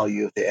the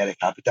value of the Eric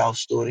Abidal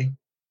story,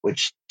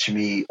 which to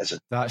me, as a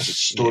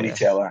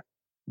storyteller,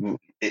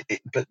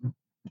 but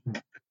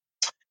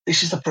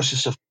this is the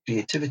process of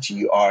creativity.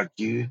 You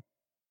argue,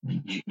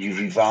 you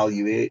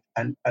reevaluate,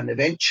 and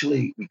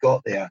eventually we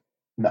got there.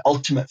 And the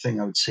ultimate thing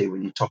I would say,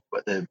 when you talk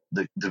about the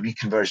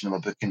reconversion of a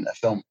book into a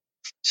film,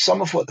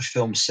 some of what the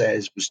film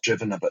says was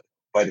driven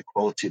by the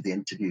quality of the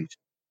interviews.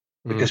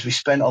 Because we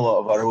spent a lot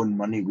of our own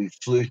money. We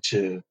flew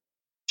to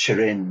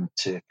Turin,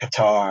 to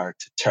Qatar,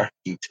 to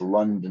Turkey, to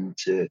London,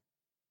 to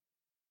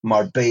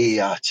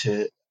Marbella,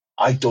 to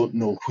I don't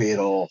know where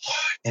all,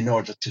 in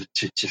order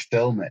to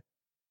film it.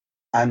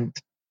 And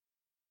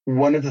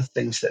one of the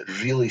things that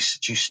really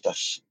seduced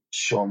us,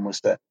 Sean, was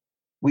that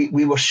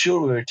we were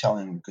sure we were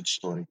telling a good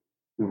story.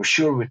 We were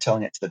sure we were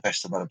telling it to the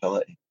best of our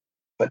ability.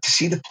 But to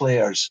see the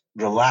players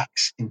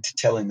relax into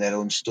telling their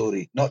own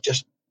story, not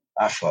just,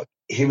 fuck,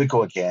 here we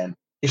go again.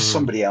 Here's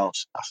somebody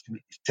else asking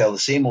me to tell the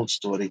same old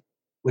story,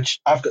 which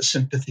I've got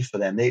sympathy for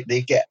them.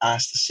 They get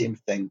asked the same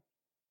thing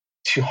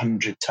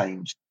 200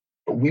 times.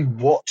 But we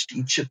watched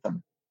each of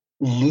them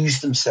lose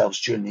themselves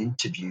during the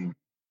interview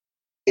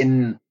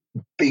in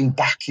being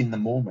back in the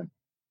moment.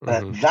 And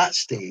Mm-hmm. at that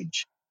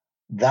stage,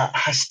 that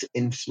has to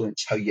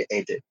influence how you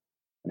edit.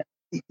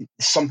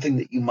 Something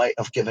that you might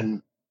have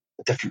given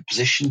a different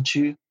position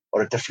to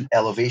or a different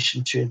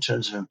elevation to in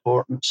terms of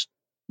importance.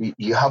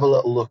 You have a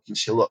little look and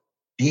say, look,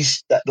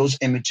 those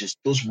images,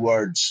 those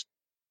words,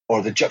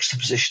 or the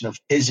juxtaposition of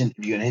his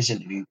interview and his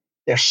interview,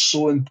 they're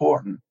so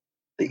important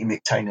that you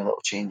make tiny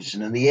little changes.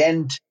 And in the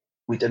end,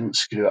 we didn't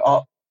screw it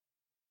up,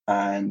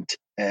 and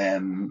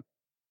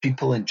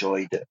people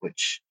enjoyed it,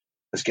 which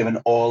has given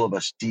all of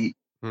us deep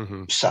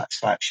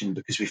satisfaction,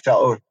 because we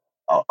felt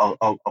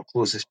I'll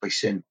close this by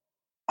saying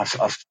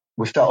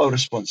we felt our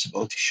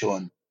responsibility,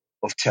 Sean,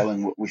 of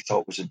telling what we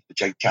thought was a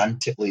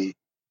gigantically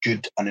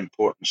good and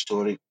important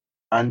story,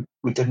 and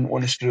we didn't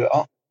want to screw it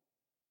up.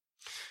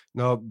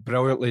 No,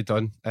 brilliantly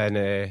done,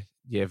 and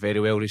yeah, very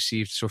well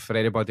received. So for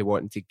anybody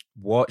wanting to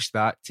watch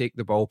that, Take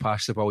the Ball,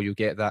 Pass the Ball, you'll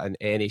get that in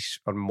any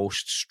or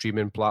most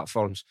streaming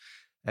platforms.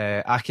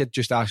 I could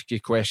just ask you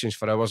questions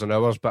for hours and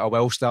hours, but I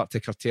will start to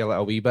curtail it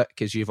a wee bit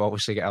because you've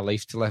obviously got a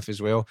life to live as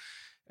well.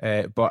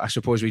 But I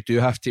suppose we do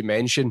have to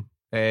mention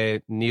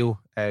Neil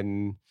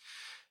and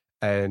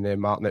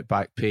Martin at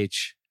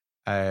Backpage,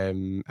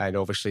 and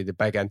obviously the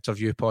Big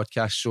Interview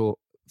podcast. So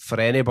for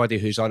anybody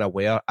who's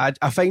unaware,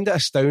 I find it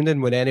astounding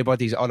when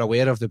anybody's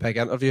unaware of the Big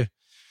Interview,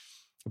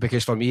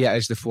 because for me it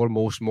is the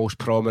foremost, most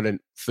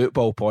prominent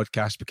football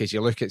podcast, because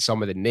you look at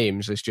some of the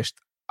names, it's just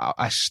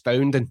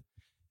astounding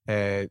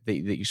that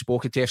you've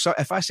spoken to.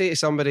 If I say to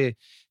somebody,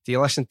 do you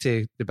listen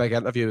to the Big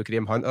Interview with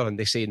Graham Hunter, and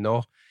they say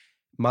no,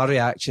 my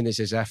reaction is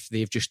as if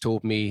they've just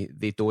told me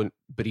they don't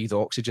breathe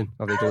oxygen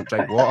or they don't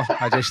drink water.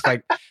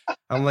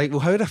 I'm like, well,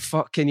 how the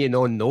fuck can you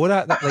not know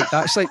that?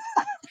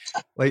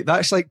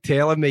 That's like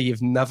telling me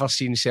you've never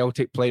seen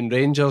Celtic playing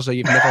Rangers, or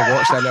you've never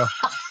watched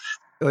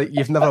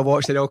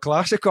an El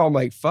Clasico. I'm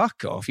like,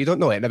 fuck off! You don't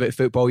know anything about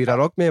football. You're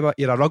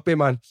a rugby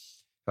man.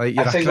 Like,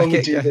 you're I think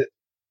cricket.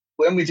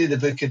 when we do the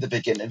book of the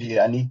Big Interview,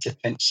 I need to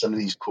pinch some of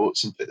these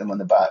quotes and put them on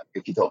the back,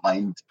 if you don't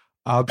mind.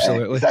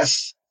 Absolutely.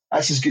 That's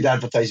as good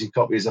advertising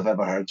copy as I've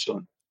ever heard,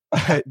 Sean.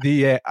 I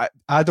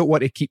don't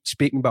want to keep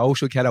speaking, but I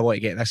also kind of want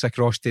to get this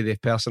across to the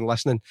person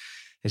listening.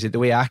 Is it the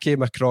way I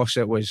came across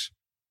it was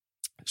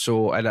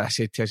so, and I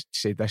said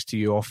this to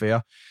you off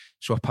air.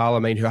 So a pal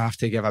of mine who I have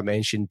to give a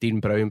mention, Dean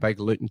Brown, big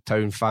Luton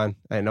Town fan,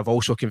 and I've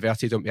also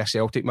converted him to a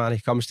Celtic man. He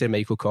comes to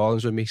Michael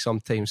Collins with me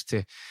sometimes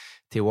to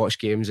watch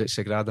games at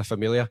Sagrada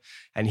Familia,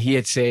 and he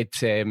had said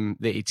that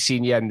he'd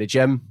seen you in the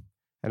gym,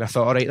 and I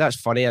thought, all right,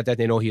 that's funny. I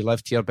didn't know he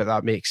lived here, but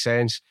that makes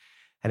sense.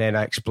 And then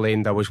I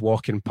explained I was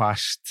walking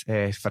past,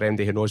 for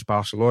anybody who knows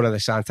Barcelona, the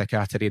Santa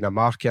Catarina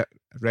Market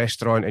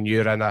restaurant, and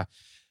you're in a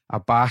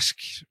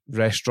Basque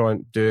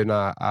restaurant doing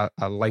a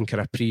link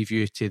or a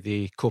preview to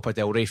the Copa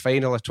del Rey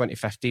final of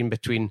 2015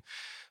 between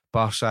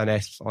Barca and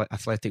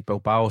Athletic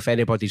Bilbao. If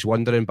anybody's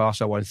wondering,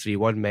 Barca won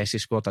 3-1, Messi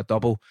scored a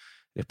double.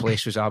 The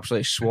place was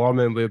absolutely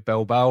swarming with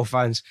Bilbao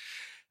fans.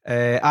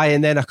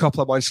 And then a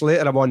couple of months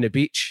later, I'm on the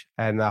beach,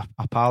 and a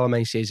pal of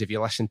mine says, have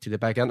you listened to the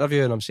Big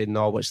Interview? And I'm saying,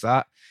 no, what's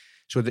that?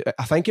 So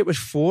I think it was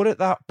 4 at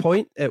that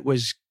point. It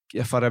was,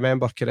 if I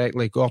remember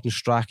correctly, Gordon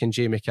Strachan,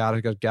 Jamie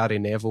Carragher, Gary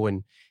Neville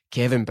and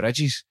Kevin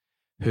Bridges,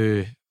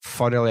 who,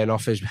 funnily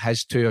enough,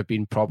 his 2 have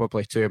been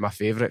probably 2 of my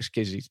favourites,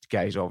 because the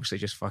guy's obviously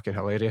just fucking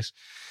hilarious.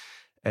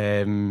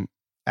 And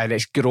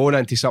it's grown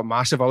into something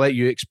massive. I'll let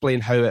you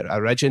explain how it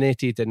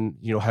originated and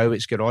how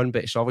it's gone on,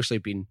 but it's obviously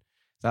been,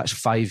 that's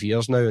 5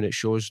 years now, and it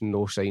shows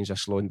no signs of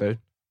slowing down.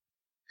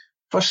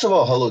 First of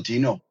all, hello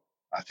Dino.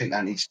 I think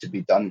that needs to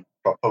be done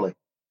properly,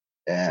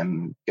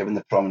 given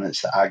the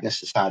prominence that Agnes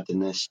has had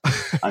in this.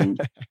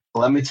 And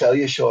let me tell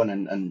you, Sean,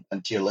 and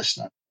to your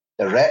listener,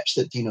 the reps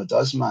that Dino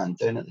does, man,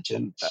 down at the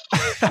gym,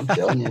 I'm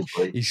telling you,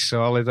 boy. He's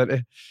solid, isn't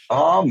he?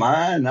 Oh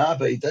man,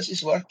 but he does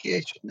his work,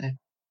 shouldn't he?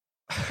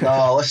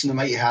 No, listen to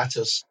Mighty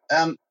Hatters.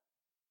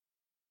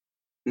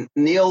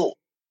 Neil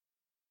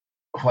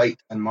White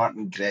and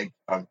Martin Gregg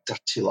are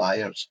dirty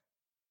liars.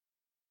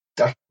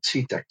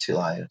 Dirty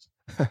liars.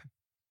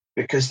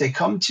 Because they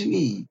come to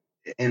me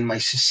in my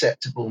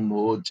susceptible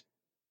mode,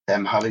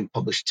 them having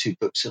published 2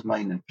 books of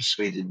mine and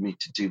persuaded me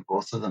to do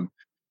both of them,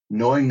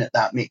 knowing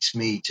that makes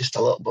me just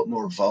a little bit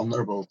more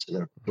vulnerable to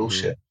their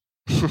bullshit.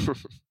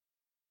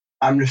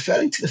 I'm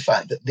referring to the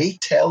fact that they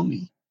tell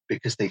me,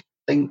 because they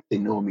think they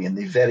know me, and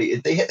they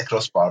hit the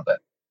crossbar,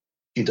 but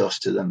kudos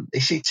to them. They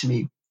say to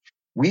me,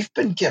 we've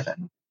been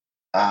given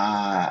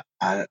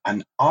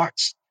an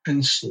Arts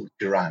Council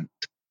grant.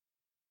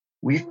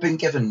 We've been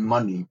given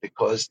money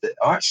because the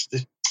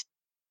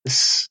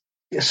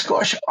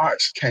Scottish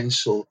Arts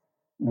Council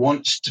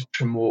wants to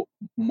promote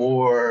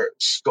more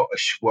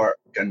Scottish work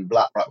and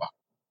blah, blah, blah.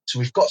 So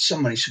we've got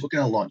some money, so we're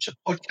going to launch a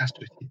podcast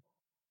with you.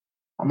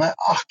 I'm like,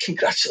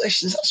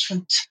 congratulations, that's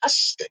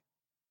fantastic.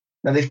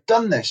 Now, they've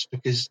done this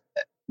because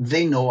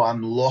they know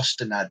I'm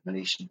lost in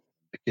admiration,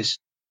 because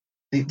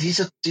the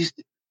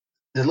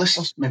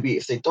listeners, maybe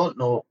if they don't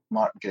know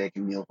Martin Gregg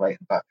and Neil White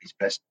and Backpage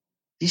Press,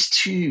 these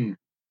 2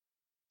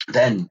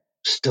 then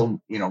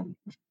still,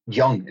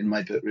 young in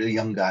my book, really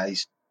young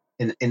guys,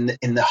 in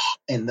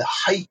the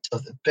height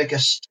of the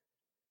biggest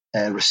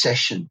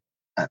recession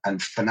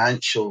and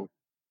financial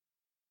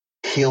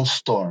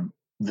hailstorm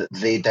that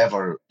they'd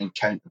ever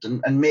encountered.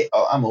 And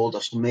I'm older,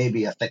 so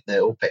maybe I think the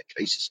OPEC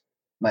crisis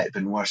might have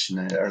been worse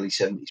in the early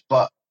 70s.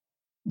 But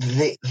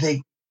they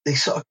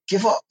sort of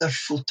give up their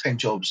full-time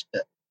jobs,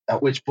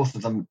 at which both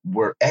of them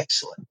were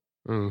excellent.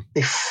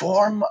 They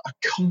form a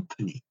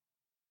company.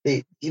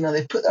 They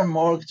put their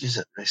mortgages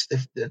at risk.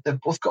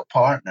 They've both got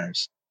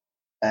partners.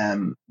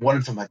 One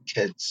of them had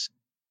kids.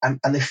 And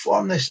they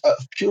form this out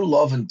of pure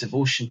love and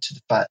devotion to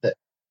the fact that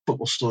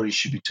football stories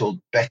should be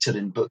told better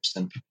in books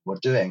than people were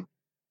doing.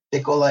 They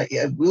go like,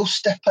 yeah, we'll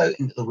step out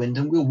into the wind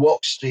and we'll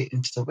walk straight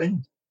into the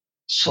wind.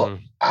 So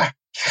I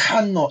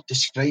cannot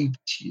describe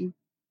to you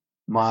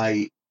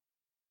my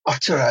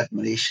utter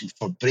admiration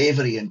for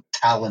bravery and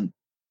talent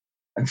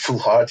and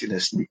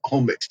foolhardiness,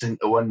 all mixed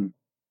into one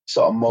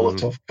sort of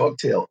Molotov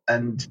cocktail.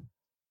 And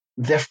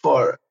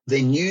therefore,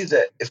 they knew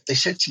that if they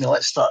said to me,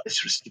 let's start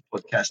this risky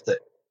podcast, that,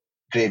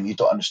 Graham, you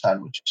don't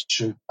understand, which is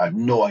true. I had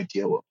no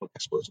idea what a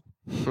podcast was.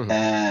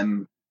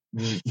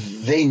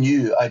 They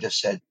knew I'd have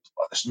said,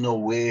 oh, there's no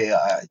way,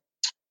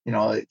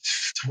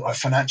 it's a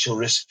financial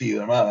risk for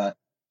you.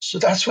 So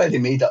that's why they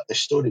made up this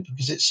story,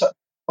 because it's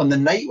on the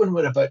night when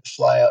we're about to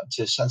fly up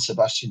to San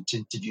Sebastian to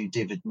interview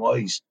David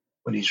Moyes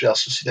when he's Real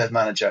Sociedad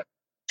manager.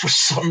 For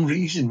some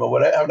reason, while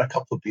we're out having a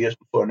couple of beers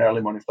before an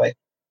early morning flight,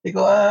 they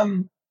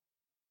go,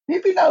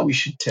 maybe now we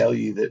should tell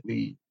you that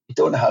we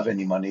don't have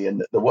any money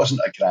and that there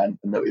wasn't a grant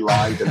and that we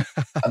lied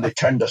and they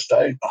turned us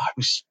down. I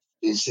was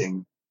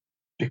amazing,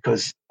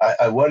 because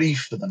I worry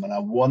for them and I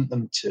want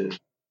them to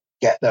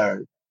get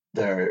their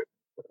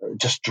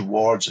just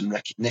rewards and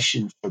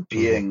recognition for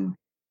being,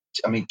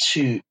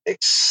 two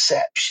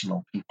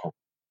exceptional people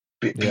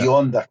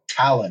beyond their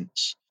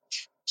talents.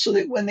 So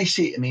that when they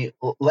say to me,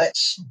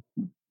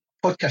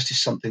 podcast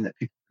is something that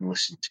people can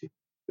listen to,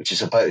 which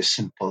is about as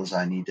simple as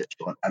I need it,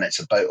 and it's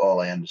about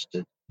all I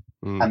understood.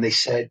 And they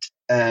said,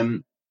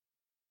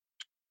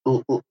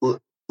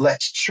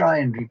 let's try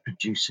and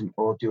reproduce in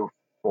audio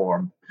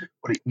form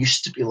what it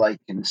used to be like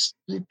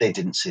they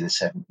didn't say the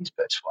 70s,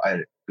 but it's what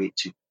I equate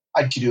to.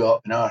 I grew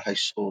up in our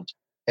household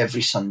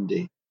every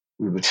Sunday.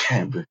 We would,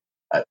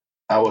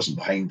 I wasn't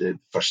behind the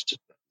first,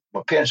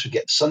 my parents would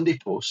get the Sunday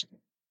Post.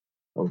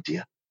 Oh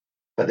dear.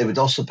 But they would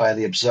also buy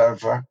the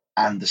Observer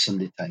and the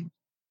Sunday Times.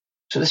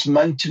 So this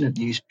mountain of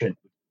newsprint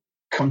would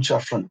come to our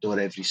front door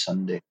every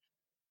Sunday.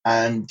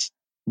 And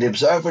the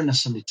Observer and the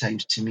Sunday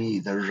Times, to me,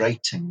 they're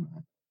writing.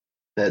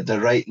 They're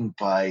writing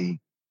by,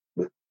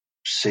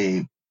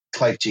 say,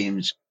 Clive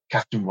James,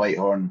 Catherine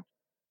Whitehorn,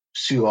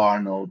 Sue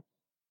Arnold,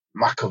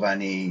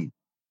 McAvaney,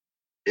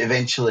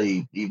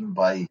 eventually even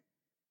by,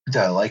 who do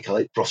I like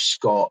Bruce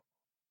Scott.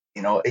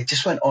 It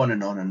just went on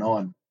and on and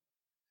on.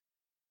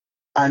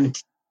 And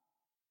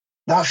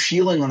that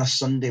feeling on a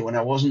Sunday when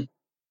I wasn't,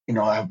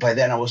 by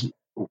then I wasn't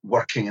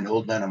working and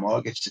holding down a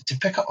mortgage, to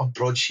pick up a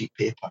broadsheet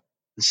paper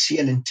and see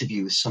an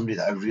interview with somebody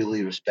that I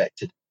really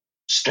respected,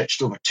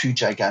 stretched over 2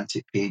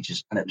 gigantic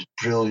pages, and it was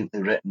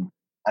brilliantly written.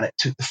 And it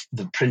took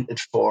the printed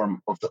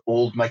form of the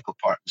old Michael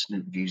Parkinson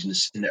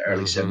interviews in the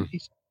early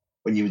 70s,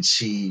 when you would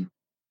see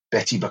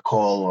Betty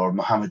Bacall or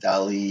Muhammad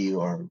Ali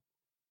or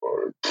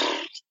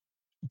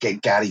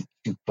Gary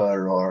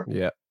Cooper or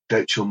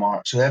Groucho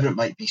Marx, whoever it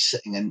might be,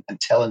 sitting and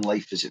telling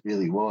life as it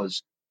really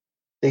was.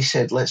 They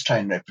said, let's try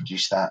and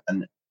reproduce that.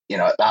 And,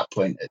 at that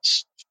point,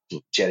 it's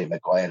Jerry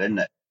Maguire, isn't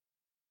it?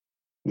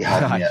 You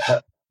had me at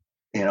hit.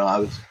 I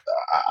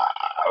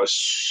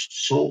was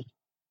sold.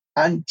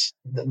 And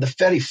the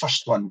very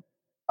first one,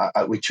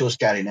 we chose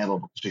Gary Neville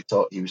because we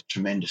thought he was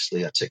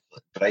tremendously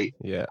articulate, bright.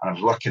 Yeah. And I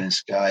was working in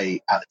Sky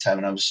at the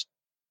time, and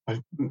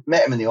I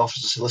met him in the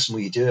office and said, listen,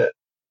 will you do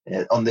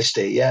it on this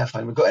day? Yeah,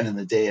 fine. We got in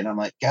the day, and I'm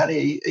like,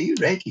 Gary, are you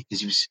ready?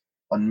 Because he was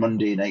on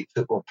Monday night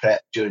football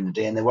prep during the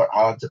day, and they worked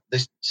hard.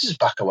 This is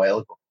back a while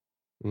ago.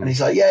 And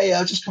he's like, yeah,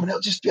 I'll just come in. It'll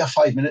just be a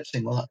 5-minute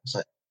thing. Well, I was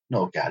like,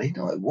 no, Gary,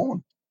 no, it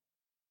won't.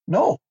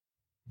 No,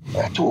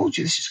 I told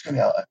you this is going to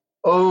be out.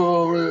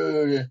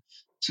 Oh,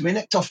 so we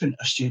nicked off into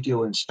a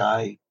studio in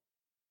Sky,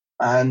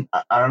 and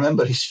I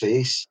remember his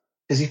face,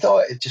 because he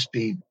thought it'd just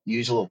be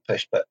usual old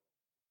pish, but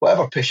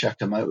whatever pish I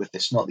come out with,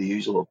 it's not the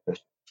usual old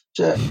pish.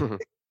 So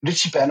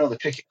Richie Beno, the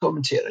cricket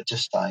commentator, had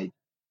just died,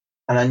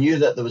 and I knew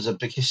that there was a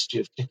big history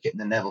of cricket in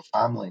the Neville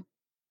family.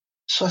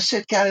 So I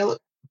said, Gary, look,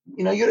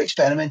 you're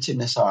experimenting in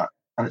this art,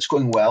 and it's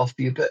going well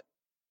for you, but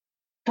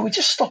can we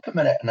just stop a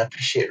minute and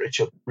appreciate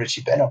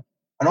Richie Beno?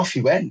 And off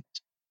he went.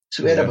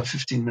 So we had about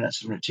 15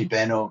 minutes with Richie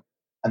Beno,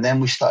 and then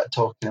we started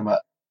talking about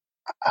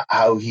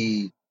how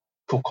he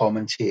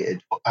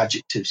co-commentated, what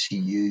adjectives he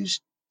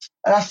used.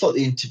 And I thought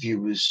the interview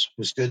was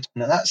good.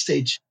 And at that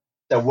stage,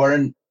 there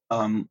weren't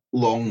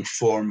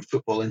long-form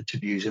football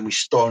interviews, and we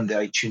stormed the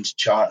iTunes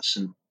charts.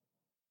 And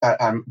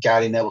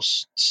Gary Neville,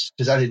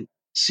 because I didn't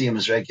see him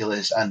as regular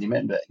as Andy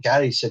Minton, but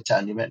Gary said to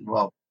Andy Minton,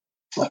 well,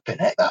 flipping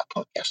heck, that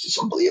podcast is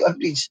unbelievable.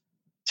 Everybody's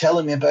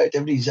telling me about it.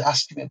 Everybody's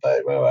asking me about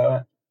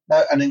it.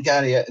 Now, and then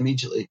Gary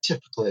immediately,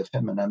 typically of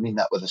him, and I mean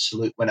that with a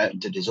salute, went out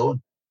and did his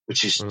own,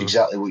 which is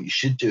exactly what you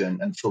should do,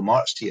 and full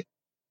marks to you.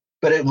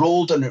 But it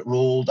rolled and it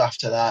rolled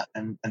after that,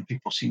 and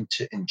people seemed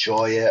to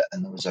enjoy it.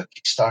 And there was a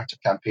Kickstarter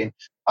campaign.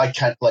 I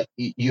can't, like,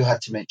 you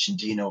had to mention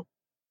Dino.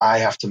 I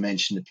have to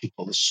mention the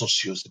people, the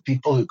socios, the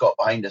people who got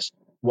behind us.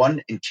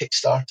 One, in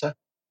Kickstarter,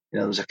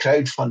 there was a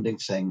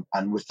crowdfunding thing,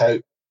 and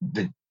without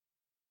the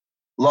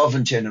love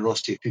and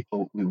generosity of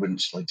people, we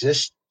wouldn't still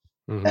exist.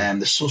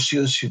 And the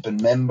socios who've been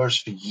members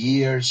for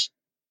years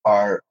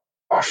are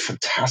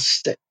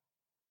fantastic.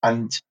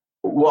 And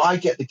what I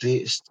get the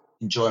greatest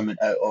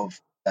enjoyment out of,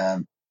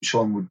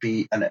 Sean, would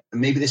be, and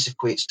maybe this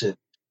equates to,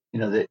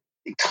 that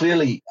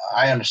clearly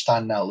I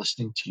understand now,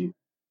 listening to you,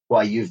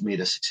 why you've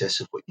made a success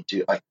of what you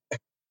do.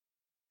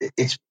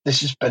 This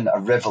has been a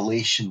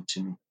revelation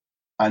to me,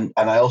 and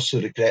I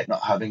also regret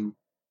not having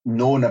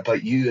known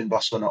about you in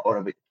Barcelona or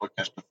about your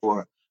podcast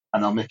before,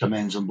 and I'll make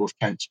amends on both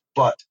counts.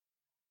 But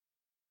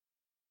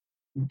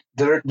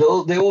there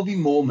will be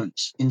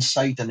moments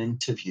inside an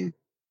interview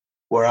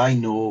where I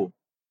know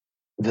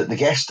that the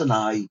guest and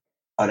I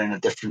are in a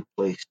different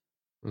place.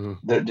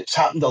 It's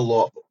happened a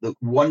lot. The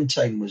one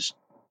time was,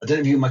 I didn't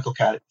interview Michael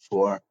Carrick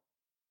before.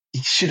 He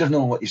should have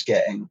known what he was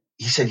getting.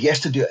 He said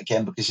yes to do it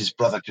again because his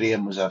brother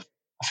Graham was a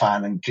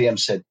fan, and Graham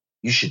said,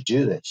 you should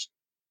do this.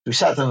 So we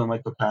sat down with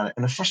Michael Carrick.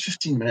 In the first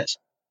 15 minutes,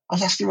 I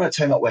was asking him about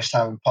time at West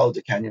Ham and Paulo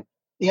Di Canio.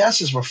 The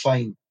answers were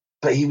fine,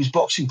 but he was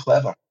boxing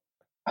clever. I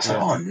was like,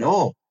 oh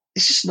no,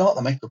 this is not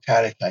the Michael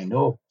Carrick I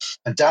know.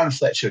 And Darren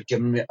Fletcher had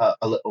given me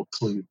a little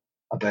clue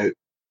about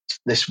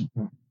this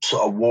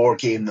sort of war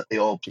game that they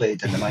all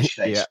played in the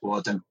Manchester United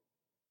squad, and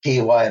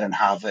Haywire and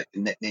Havoc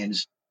and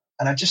nicknames.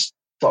 And I just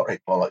thought,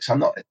 right, bollocks, I'm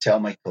not going to tell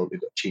Michael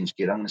we've got to change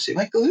gear. I'm going to say,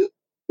 Michael,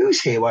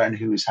 who's Haywire and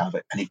who is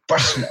Havoc? And he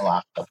burst into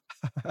laughter.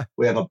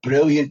 We have a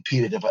brilliant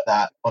period about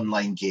that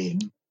online game.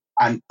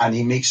 And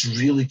he makes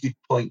really good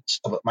points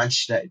about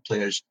Manchester United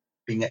players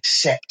being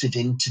accepted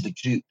into the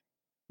group,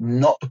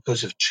 not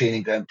because of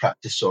training ground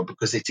practice or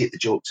because they take the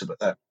jokes about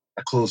their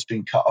clothes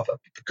being cut off,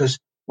 because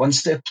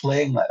once they're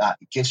playing like that,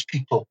 it gives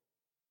people,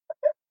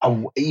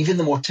 even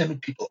the more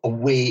timid people, a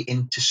way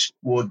into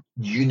squad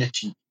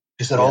unity,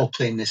 because they're all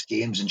playing these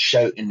games and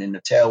shouting in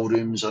hotel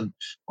rooms, on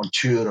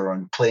tour or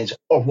on planes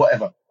or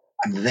whatever.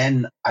 And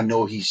then I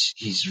know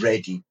he's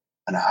ready,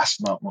 and I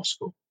asked Mark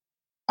Moscow.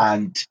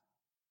 And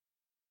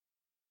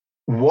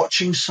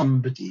watching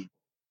somebody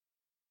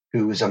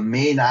who was a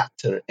main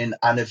actor in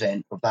an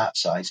event of that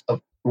size,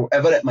 of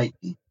whatever it might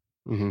be,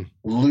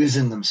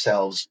 losing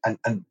themselves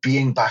and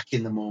being back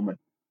in the moment,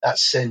 that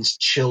sends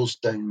chills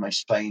down my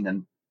spine.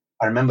 And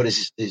I remember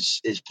his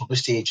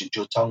publicity agent,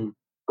 Joe Tung,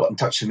 got in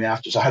touch with me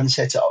afterwards. I hadn't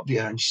set it up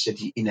yet, and she said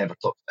he never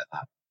talks like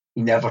that.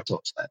 He never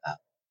talks like that.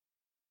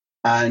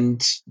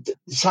 And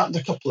it's happened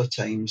a couple of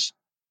times.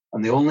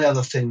 And the only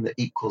other thing that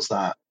equals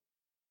that,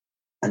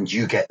 and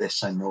you get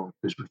this, I know,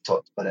 because we've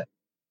talked about it,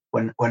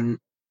 when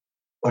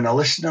a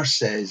listener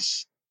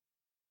says,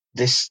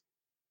 this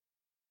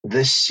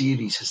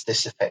series has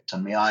this effect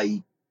on me,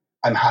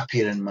 I'm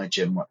happier in my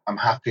gym work, I'm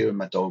happier in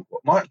my dog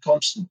work. Martin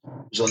Compston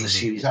was on the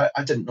series. I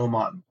didn't know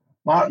Martin.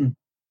 Martin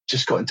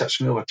just got in touch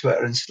with me over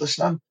Twitter and said,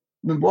 listen,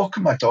 I've been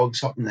walking my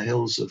dogs up in the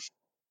hills of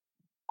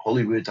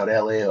Hollywood or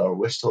LA or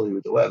West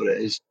Hollywood or whatever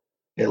it is.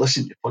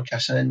 Listen to your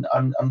podcast and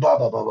blah,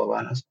 blah, blah, blah, blah.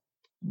 And I said,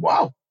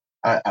 wow.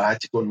 And I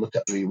had to go and look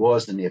at who he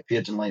was. Then he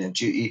appeared in Line of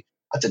Duty.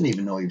 I didn't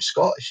even know he was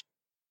Scottish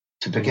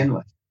to begin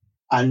with.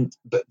 And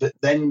but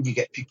then you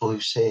get people who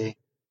say,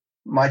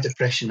 my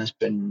depression has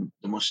been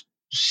the most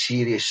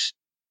serious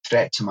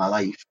threat to my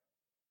life,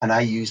 and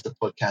I use the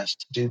podcast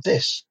to do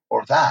this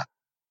or that.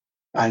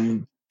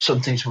 And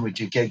sometimes when we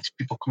do gigs,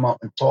 people come up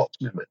and talk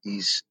to me about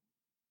these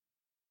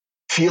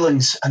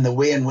feelings and the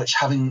way in which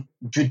having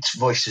good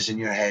voices in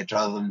your head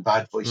rather than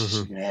bad voices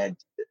in your head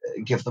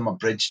give them a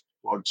bridge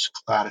towards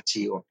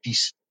clarity or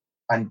peace.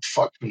 And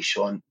fuck me,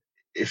 Sean,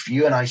 if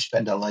you and I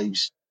spend our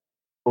lives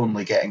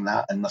only getting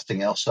that and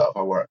nothing else out of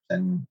our work,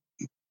 then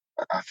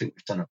I think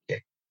we've done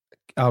okay.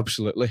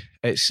 Absolutely.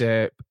 It's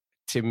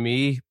to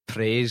me,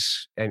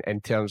 praise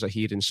in terms of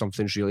hearing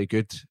something's really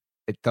good,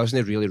 it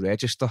doesn't really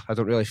register. I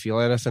don't really feel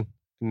anything,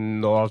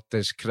 nor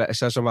does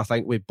criticism. I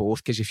think we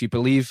both, because if you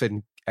believe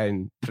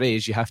in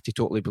praise, you have to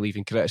totally believe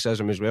in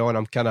criticism as well. And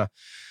I'm kind of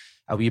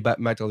a wee bit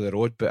middle of the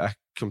road, but I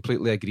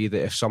completely agree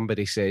that if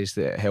somebody says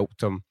that it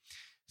helped them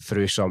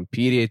through some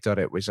period or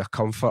it was a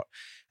comfort,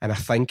 and I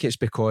think it's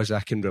because I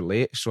can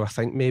relate. So I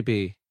think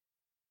maybe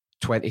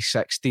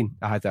 2016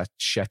 I had a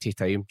shitty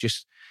time.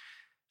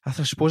 I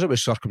suppose it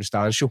was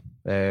circumstantial.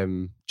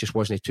 Just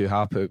wasn't too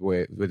happy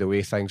with the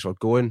way things were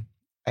going.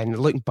 And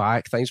looking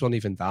back, things weren't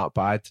even that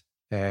bad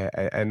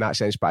in that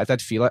sense. But I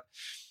did feel it.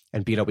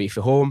 And being away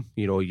from home,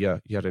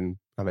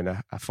 I'm in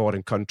a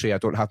foreign country. I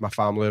don't have my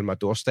family on my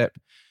doorstep.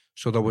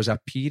 So there was a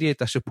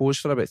period, I suppose,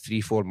 for about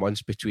 3-4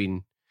 months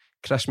between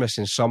Christmas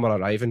and summer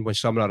arriving. When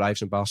summer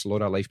arrives in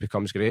Barcelona, life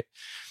becomes great.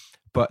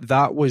 But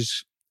that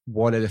was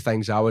one of the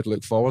things I would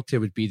look forward to,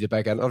 would be the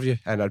big interview.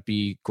 And I'd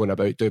be going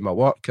about doing my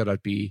work, or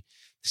I'd be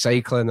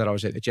cycling, or I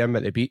was at the gym,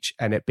 at the beach,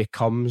 and it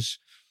becomes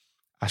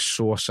a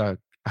source of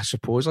I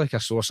suppose, like a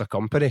source of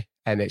company.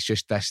 And it's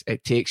just this,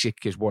 it takes you,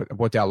 because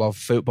what do I love?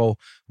 Football.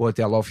 What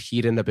do I love?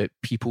 Hearing about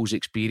people's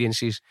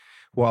experiences.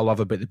 What I love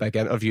about the big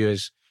interview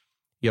is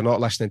you're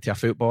not listening to a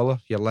footballer,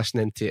 you're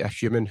listening to a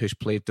human who's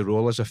played the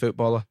role as a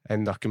footballer,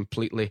 and they're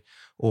completely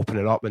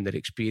opening up in their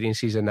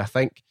experiences. And I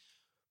think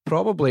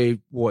probably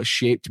what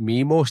shaped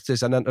me most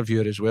as an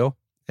interviewer as well,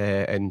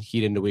 and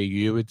hearing the way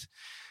you would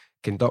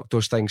conduct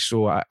those things.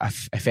 So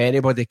if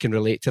anybody can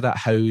relate to that,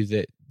 how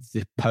the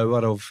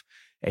power of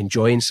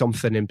enjoying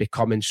something and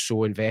becoming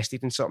so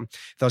invested in something.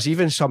 There's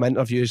even some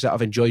interviews that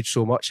I've enjoyed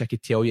so much I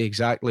could tell you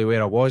exactly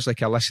where I was.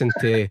 Like I listened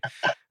to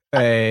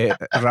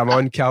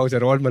Ramon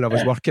Calderon when I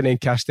was working in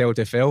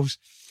Castelldefels,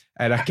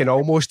 and I can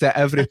almost at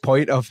every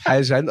point of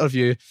his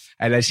interview,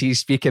 and as he's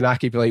speaking, I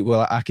could be like,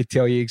 well, I could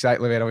tell you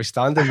exactly where I was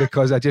standing,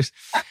 because I just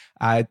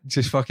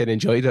fucking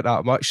enjoyed it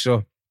that much.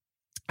 So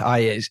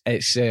it's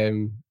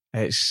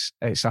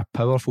a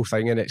powerful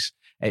thing, and it's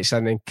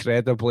an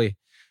incredibly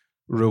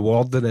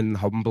rewarding and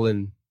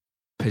humbling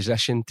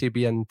position to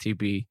be in, to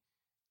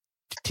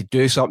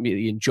do something that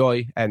you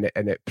enjoy, and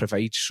it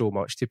provides so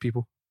much to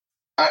people.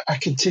 I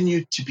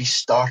continue to be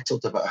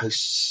startled about how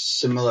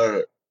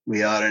similar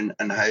we are,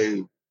 and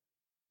how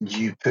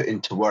you put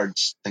into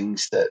words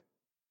things that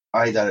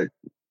either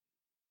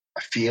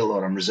I feel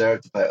or I'm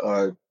reserved about,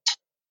 or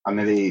I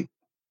maybe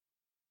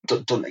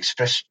don't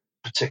express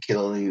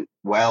particularly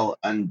well.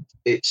 And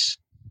it's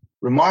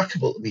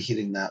remarkable to be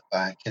hearing that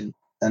back.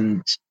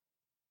 And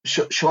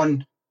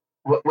Sean,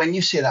 when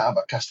you say that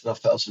about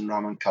Castelldefels and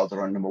Ramon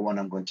Calderon, number one,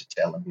 I'm going to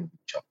tell him you'll be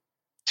chuffed.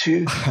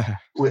 Two,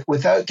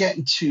 without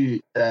getting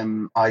to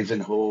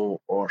Ivanhoe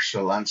or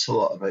Sir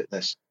Lancelot about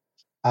this,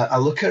 I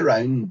look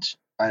around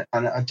and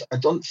I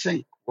don't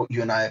think what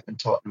you and I have been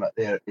talking about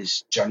there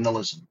is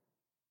journalism.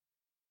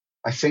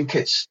 I think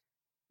it's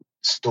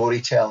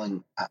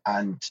storytelling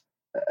and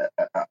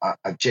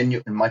a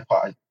genuine, in my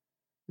part,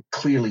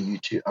 clearly you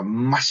two, a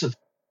massive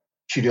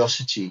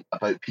curiosity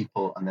about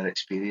people and their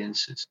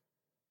experiences.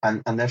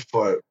 And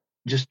therefore,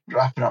 just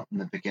wrapping up in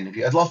the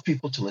beginning, I'd love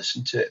people to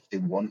listen to it if they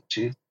want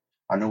to.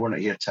 I know we're not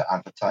here to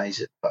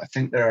advertise it, but I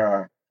think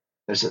there's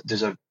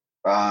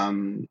a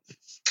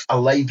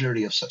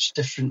library of such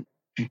different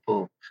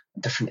people,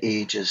 different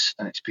ages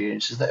and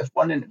experiences, that if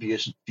one interview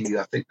isn't for you,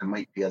 I think there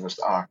might be others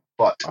that are.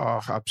 But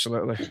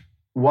absolutely.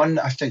 One,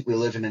 I think we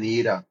live in an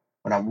era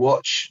when I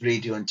watch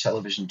radio and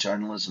television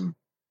journalism,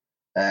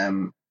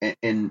 in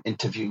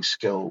interviewing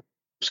skills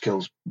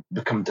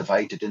become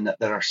divided, in that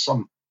there are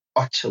some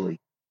utterly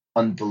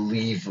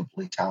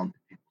unbelievably talented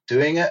people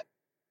doing it,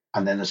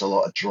 and then there's a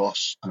lot of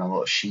dross and a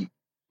lot of sheep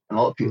and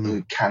a lot of people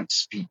who can't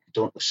speak, who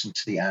don't listen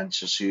to the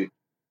answers, who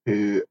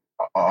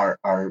are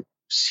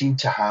seem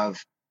to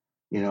have,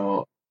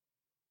 a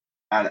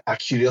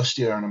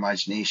curiosity or an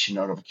imagination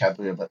or a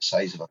vocabulary about the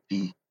size of a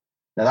pea.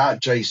 Now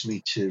that drives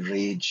me to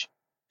rage,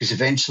 because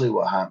eventually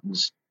what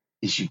happens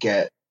is you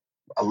get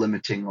a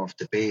limiting of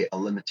debate, a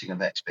limiting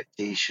of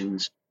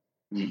expectations.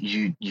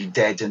 You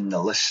deaden the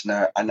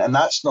listener, and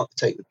that's not the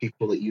type of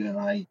people that you and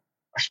I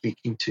are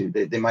speaking to.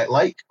 They might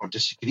like or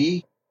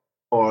disagree,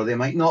 or they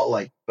might not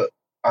like, but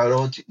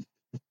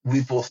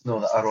we both know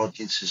that our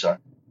audiences are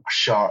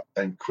sharp,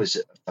 they're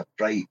inquisitive, they're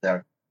bright,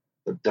 they're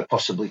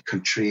possibly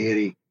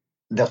contrary.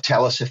 They'll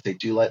tell us if they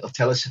do like, they'll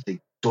tell us if they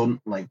don't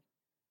like.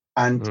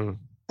 And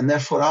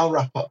therefore I'll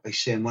wrap up by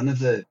saying one of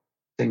the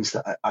things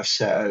that I've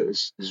set out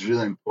is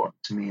really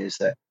important to me is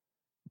that,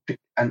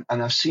 and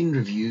I've seen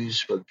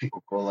reviews where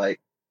people go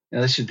like,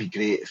 this would be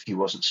great if he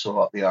wasn't so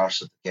up the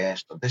arse of the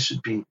guest, or this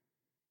would be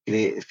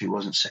great if he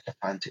wasn't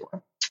sycophantic.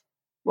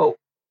 Well,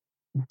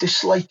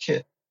 dislike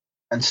it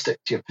and stick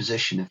to your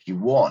position if you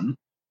want.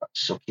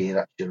 That's okay,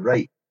 that's your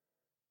right.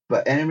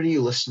 But anybody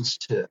who listens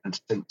to it and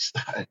thinks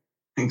that I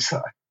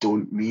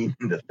don't mean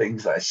the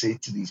things that I say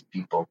to these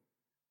people,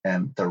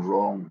 they're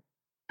wrong.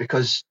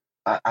 Because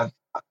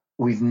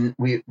we have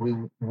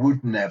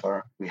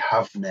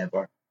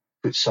never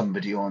put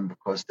somebody on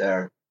because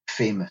they're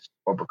famous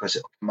or because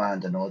it'll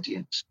command an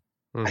audience.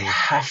 I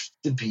have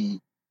to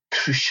be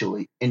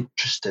crucially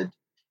interested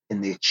in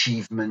the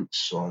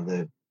achievements or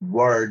the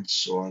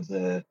words or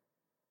the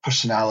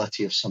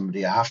personality of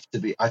somebody. I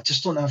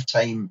just don't have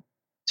time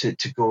to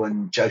go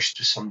and joust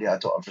with somebody I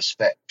don't have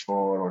respect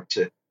for, or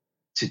to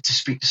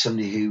speak to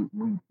somebody who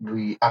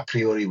we a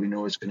priori we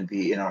know is going to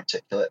be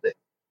inarticulate.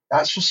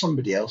 That's for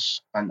somebody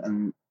else,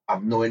 and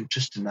I've no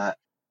interest in that.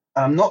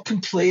 And I'm not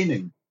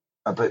complaining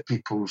about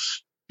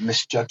people's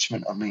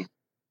misjudgment of me.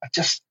 I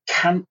just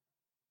can't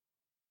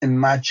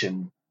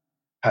imagine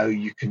how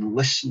you can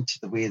listen to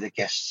the way the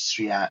guests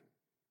react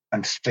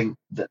and think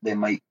that they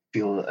might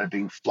feel that they're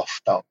being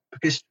fluffed up.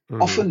 Because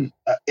often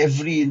at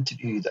every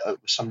interview that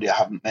with somebody I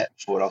haven't met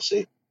before, I'll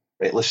say,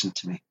 right, listen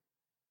to me.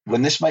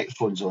 When this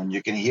microphone's on,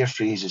 you're going to hear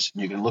phrases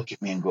and you're going to look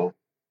at me and go,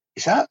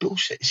 is that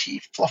bullshit? Is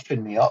he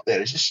fluffing me up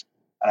there? Is this?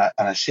 And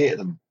I say to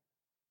them,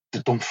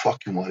 don't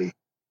fucking worry,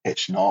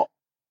 it's not.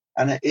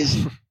 And it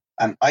isn't.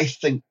 And I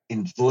think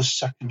in those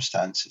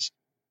circumstances,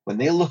 when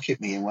they look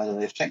at me and whether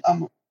they think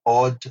I'm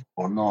odd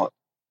or not,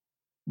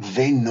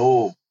 they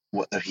know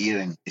what they're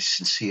hearing is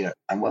sincere.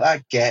 And what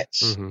that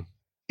gets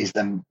is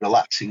them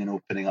relaxing and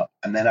opening up.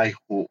 And then I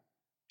hope,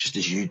 just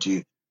as you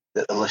do,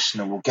 that the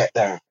listener will get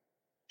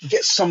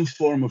some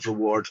form of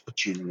reward for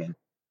tuning in.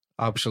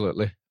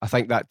 Absolutely. I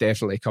think that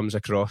definitely comes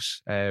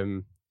across.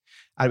 And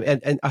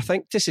I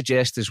think to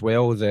suggest as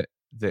well that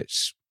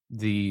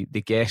the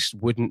guest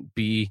wouldn't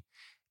be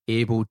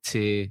able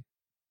to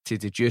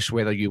deduce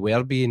whether you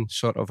were being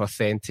sort of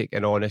authentic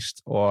and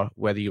honest or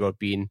whether you were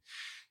being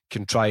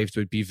contrived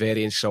would be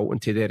very insulting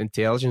to their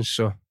intelligence.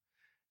 So,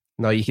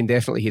 no, you can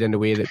definitely hear in the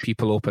way that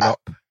people open up.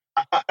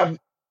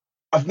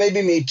 I've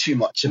maybe made too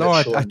much of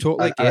it, Sean. I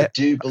totally get it. I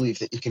do believe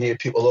that you can hear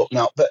people open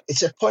up, but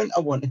it's a point I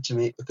wanted to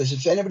make, because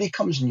if anybody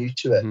comes new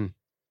to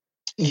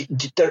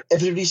it,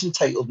 everybody's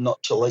entitled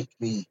not to like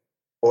me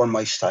or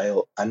my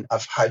style, and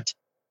I've had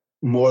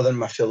more than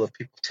my fill of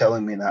people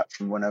telling me that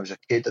from when I was a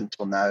kid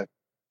until now,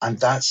 and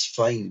that's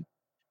fine.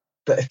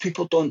 But if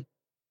people don't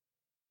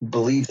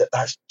believe that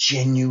that's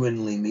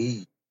genuinely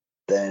me,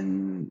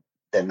 then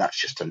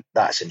that's an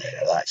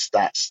error. That's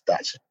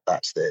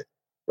the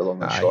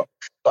long and short.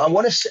 But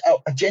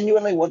I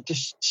genuinely want to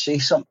say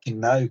something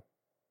now,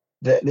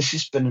 that this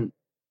has been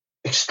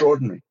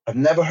extraordinary. I've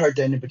never heard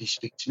anybody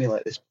speak to me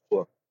like this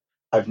before.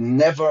 I've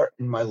never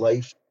in my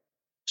life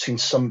seen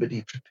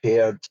somebody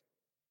prepared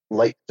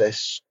like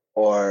this,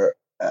 or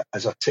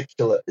as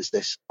articulate as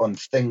this, on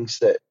things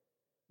that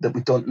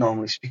we don't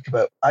normally speak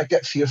about. I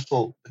get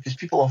fearful because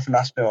people often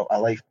ask me about my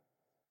life,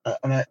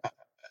 and I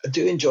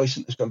do enjoy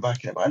something going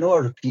back in it, but I know I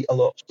repeat a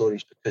lot of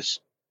stories because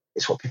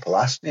it's what people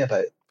ask me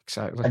about.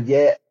 Exactly. And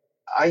yet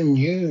I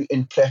knew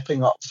in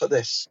prepping up for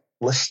this,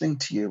 listening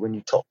to you when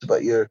you talked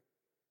about your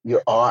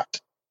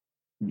art,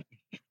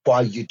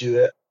 why you do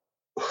it,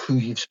 who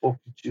you've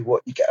spoken to,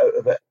 what you get out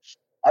of it,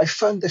 I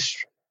found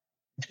this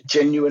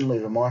genuinely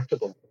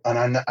remarkable.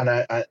 And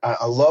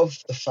I love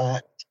the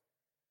fact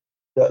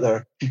that there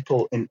are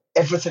people in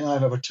everything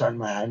I've ever turned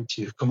my hand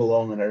to who come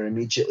along and are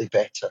immediately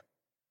better,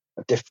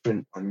 or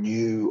different, or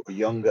new, or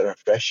younger, or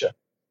fresher.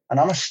 And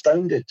I'm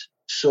astounded.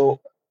 So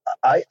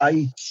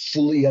I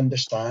fully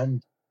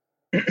understand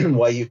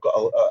why you've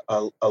got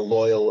a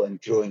loyal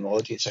and growing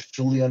audience. I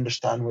fully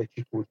understand why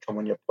people would come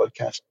on your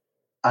podcast.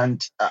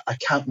 And I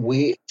can't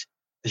wait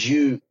as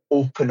you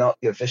open up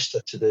your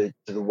vista to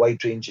the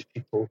wide range of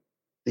people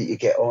that you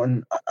get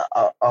on.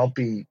 I'll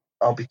be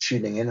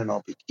tuning in, and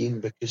I'll be keen,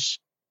 because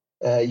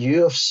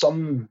you have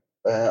some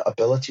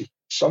ability.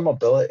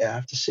 I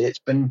have to say, it's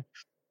been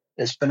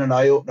an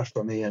eye opener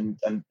for me, and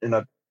in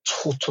a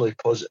totally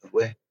positive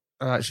way.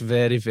 That's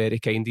very, very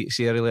kind of you to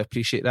say. I really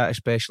appreciate that,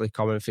 especially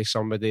coming from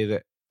somebody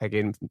that,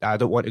 again, I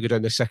don't want to go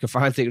down the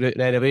sycophantic route in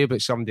any way,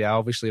 but somebody I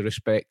obviously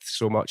respect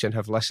so much and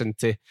have listened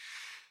to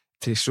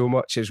so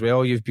much as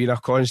well. You've been a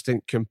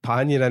constant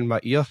companion in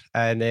my ear.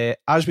 And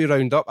as we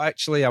round up,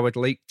 actually, I would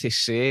like to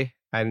say,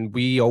 and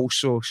we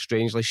also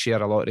strangely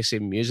share a lot of the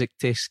same music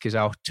tastes, because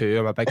I too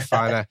am a big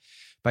fan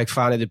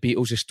of the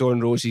Beatles, the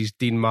Stone Roses,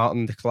 Dean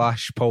Martin, the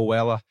Clash, Paul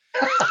Weller,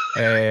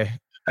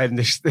 and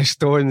the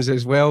Stones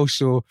as well.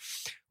 So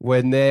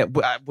when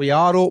we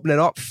are opening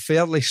up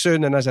fairly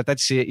soon, and as I did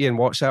say to you in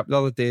WhatsApp the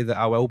other day, that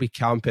I will be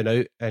camping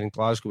out in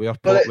Glasgow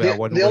Airport with a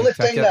one-way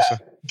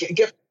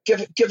ticket.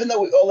 Given that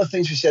all the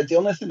things we said, the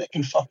only thing that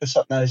can fuck us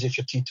up now is if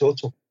you're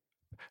teetotal.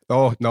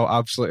 Oh no,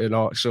 absolutely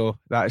not. So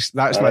that's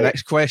my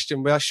next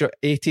question. Where should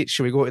we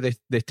go to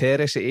the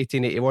terrace at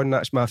 1881?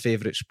 That's my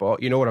favourite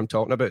spot. You know what I'm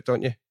talking about,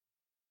 don't you?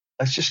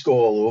 Let's just go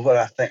all over.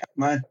 I think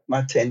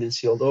my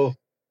tendency, although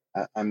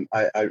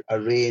I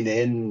rein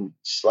in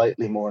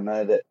slightly more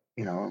now that,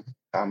 you know,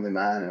 family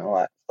man and all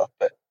that stuff,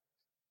 but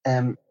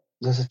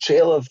there's a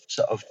trail of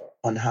sort of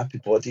unhappy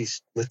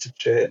bodies littered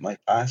at my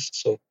past.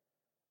 So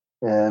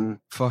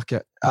fuck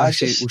it. We'll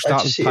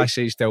start with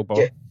Passage Del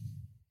Bon.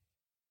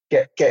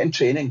 Get in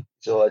training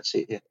is all I'd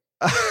say to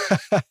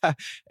you.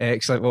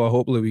 Excellent. Well, I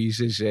hope Louise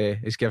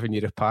is giving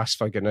you the pass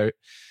for going out.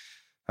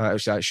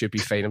 That should be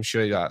fine. I'm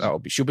sure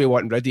she'll be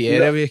wanting ready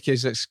anyway,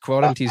 because it's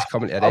quarantine's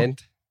coming to an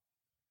end.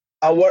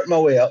 I'll work my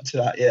way up to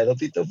that. Yeah,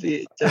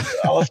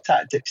 I'll have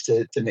tactics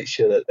to make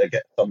sure that they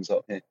get thumbs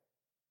up. Yeah.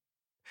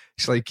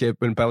 It's like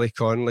when Billy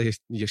Connolly,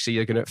 you see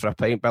you're going out for a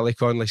pint. Billy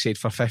Connolly said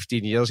for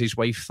 15 years his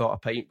wife thought a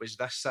pint was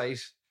this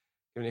size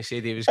when he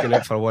said he was going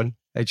out for one.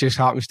 It just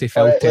happens to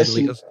fill 10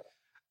 litres.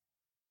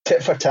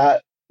 Tit for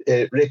tat,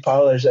 Ray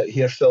Parler's out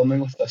here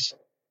filming with us,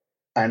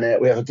 and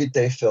we have a good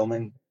day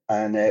filming,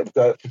 and we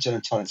go out for gin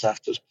and tonics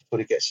afterwards before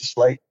he gets his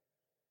flight.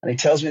 And he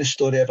tells me the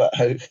story about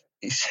how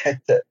he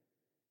said that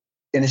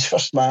in his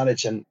first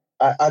marriage, and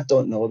I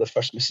don't know the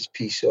first Mrs.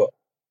 P, so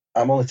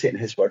I'm only taking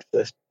his word for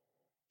this.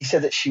 He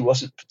said that she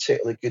wasn't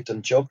particularly good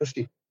on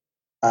geography,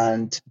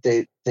 and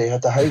they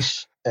had a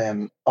house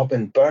up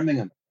in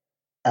Birmingham,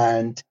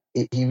 and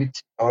he would,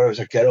 or it was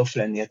a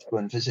girlfriend he had to go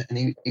and visit, and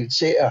he would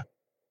say to her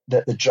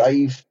that the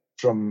drive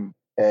from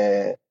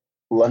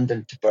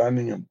London to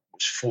Birmingham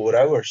was 4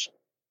 hours,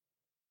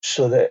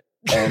 so that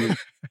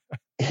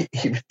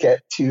he would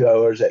get 2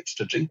 hours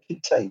extra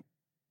drinking time.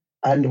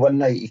 And one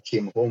night he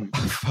came home,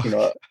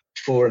 at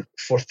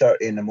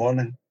 4:30 in the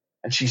morning,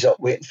 and she's up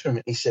waiting for him,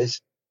 and he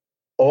says,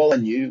 all I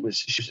knew was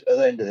she was at the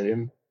other end of the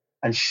room,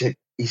 and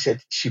he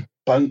said she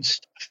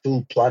bounced a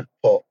full plant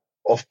pot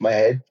off my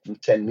head from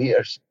 10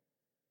 metres.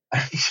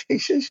 And he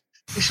said,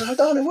 I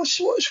don't know, what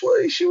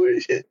is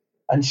she?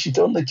 And she'd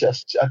only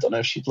just, I don't know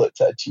if she'd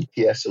looked at a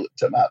GPS or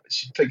looked at a map, but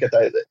she'd figured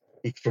out that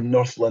from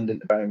North London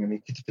to Birmingham, he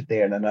could have been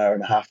there in an hour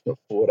and a half, not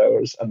 4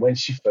 hours. And when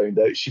she found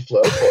out, she flew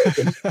out of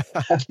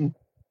him.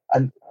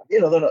 And,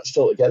 they're not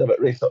still together, but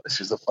Ray thought this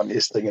was the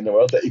funniest thing in the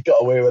world, that he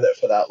got away with it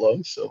for that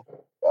long. So,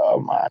 oh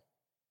man.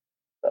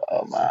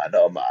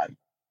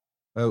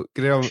 Well,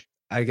 Graham,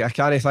 I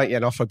can't thank you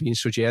enough for being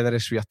so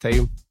generous with your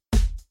time.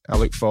 I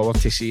look forward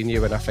to seeing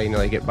you when I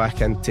finally get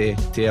back into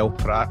El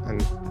Prat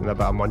in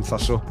about a month or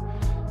so.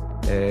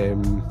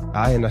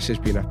 And this has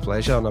been a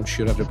pleasure, and I'm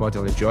sure everybody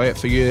will enjoy it.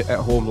 For you at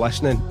home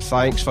listening,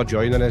 thanks for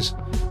joining us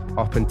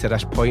up until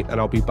this point,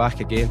 and I'll be back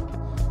again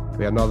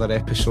with another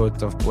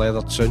episode of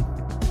Blethered soon.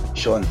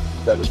 Sean,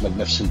 that was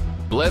magnificent.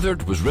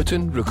 Blethered was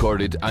written,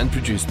 recorded and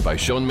produced by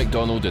Sean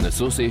McDonald in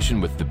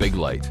association with The Big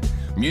Light.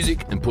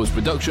 Music and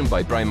post-production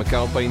by Brian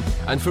McAlpine,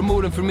 and for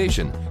more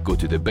information go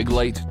to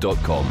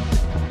thebiglight.com.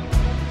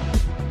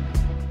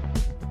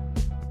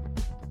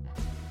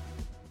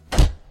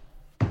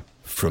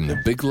 From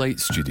the Big Light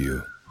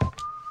Studio.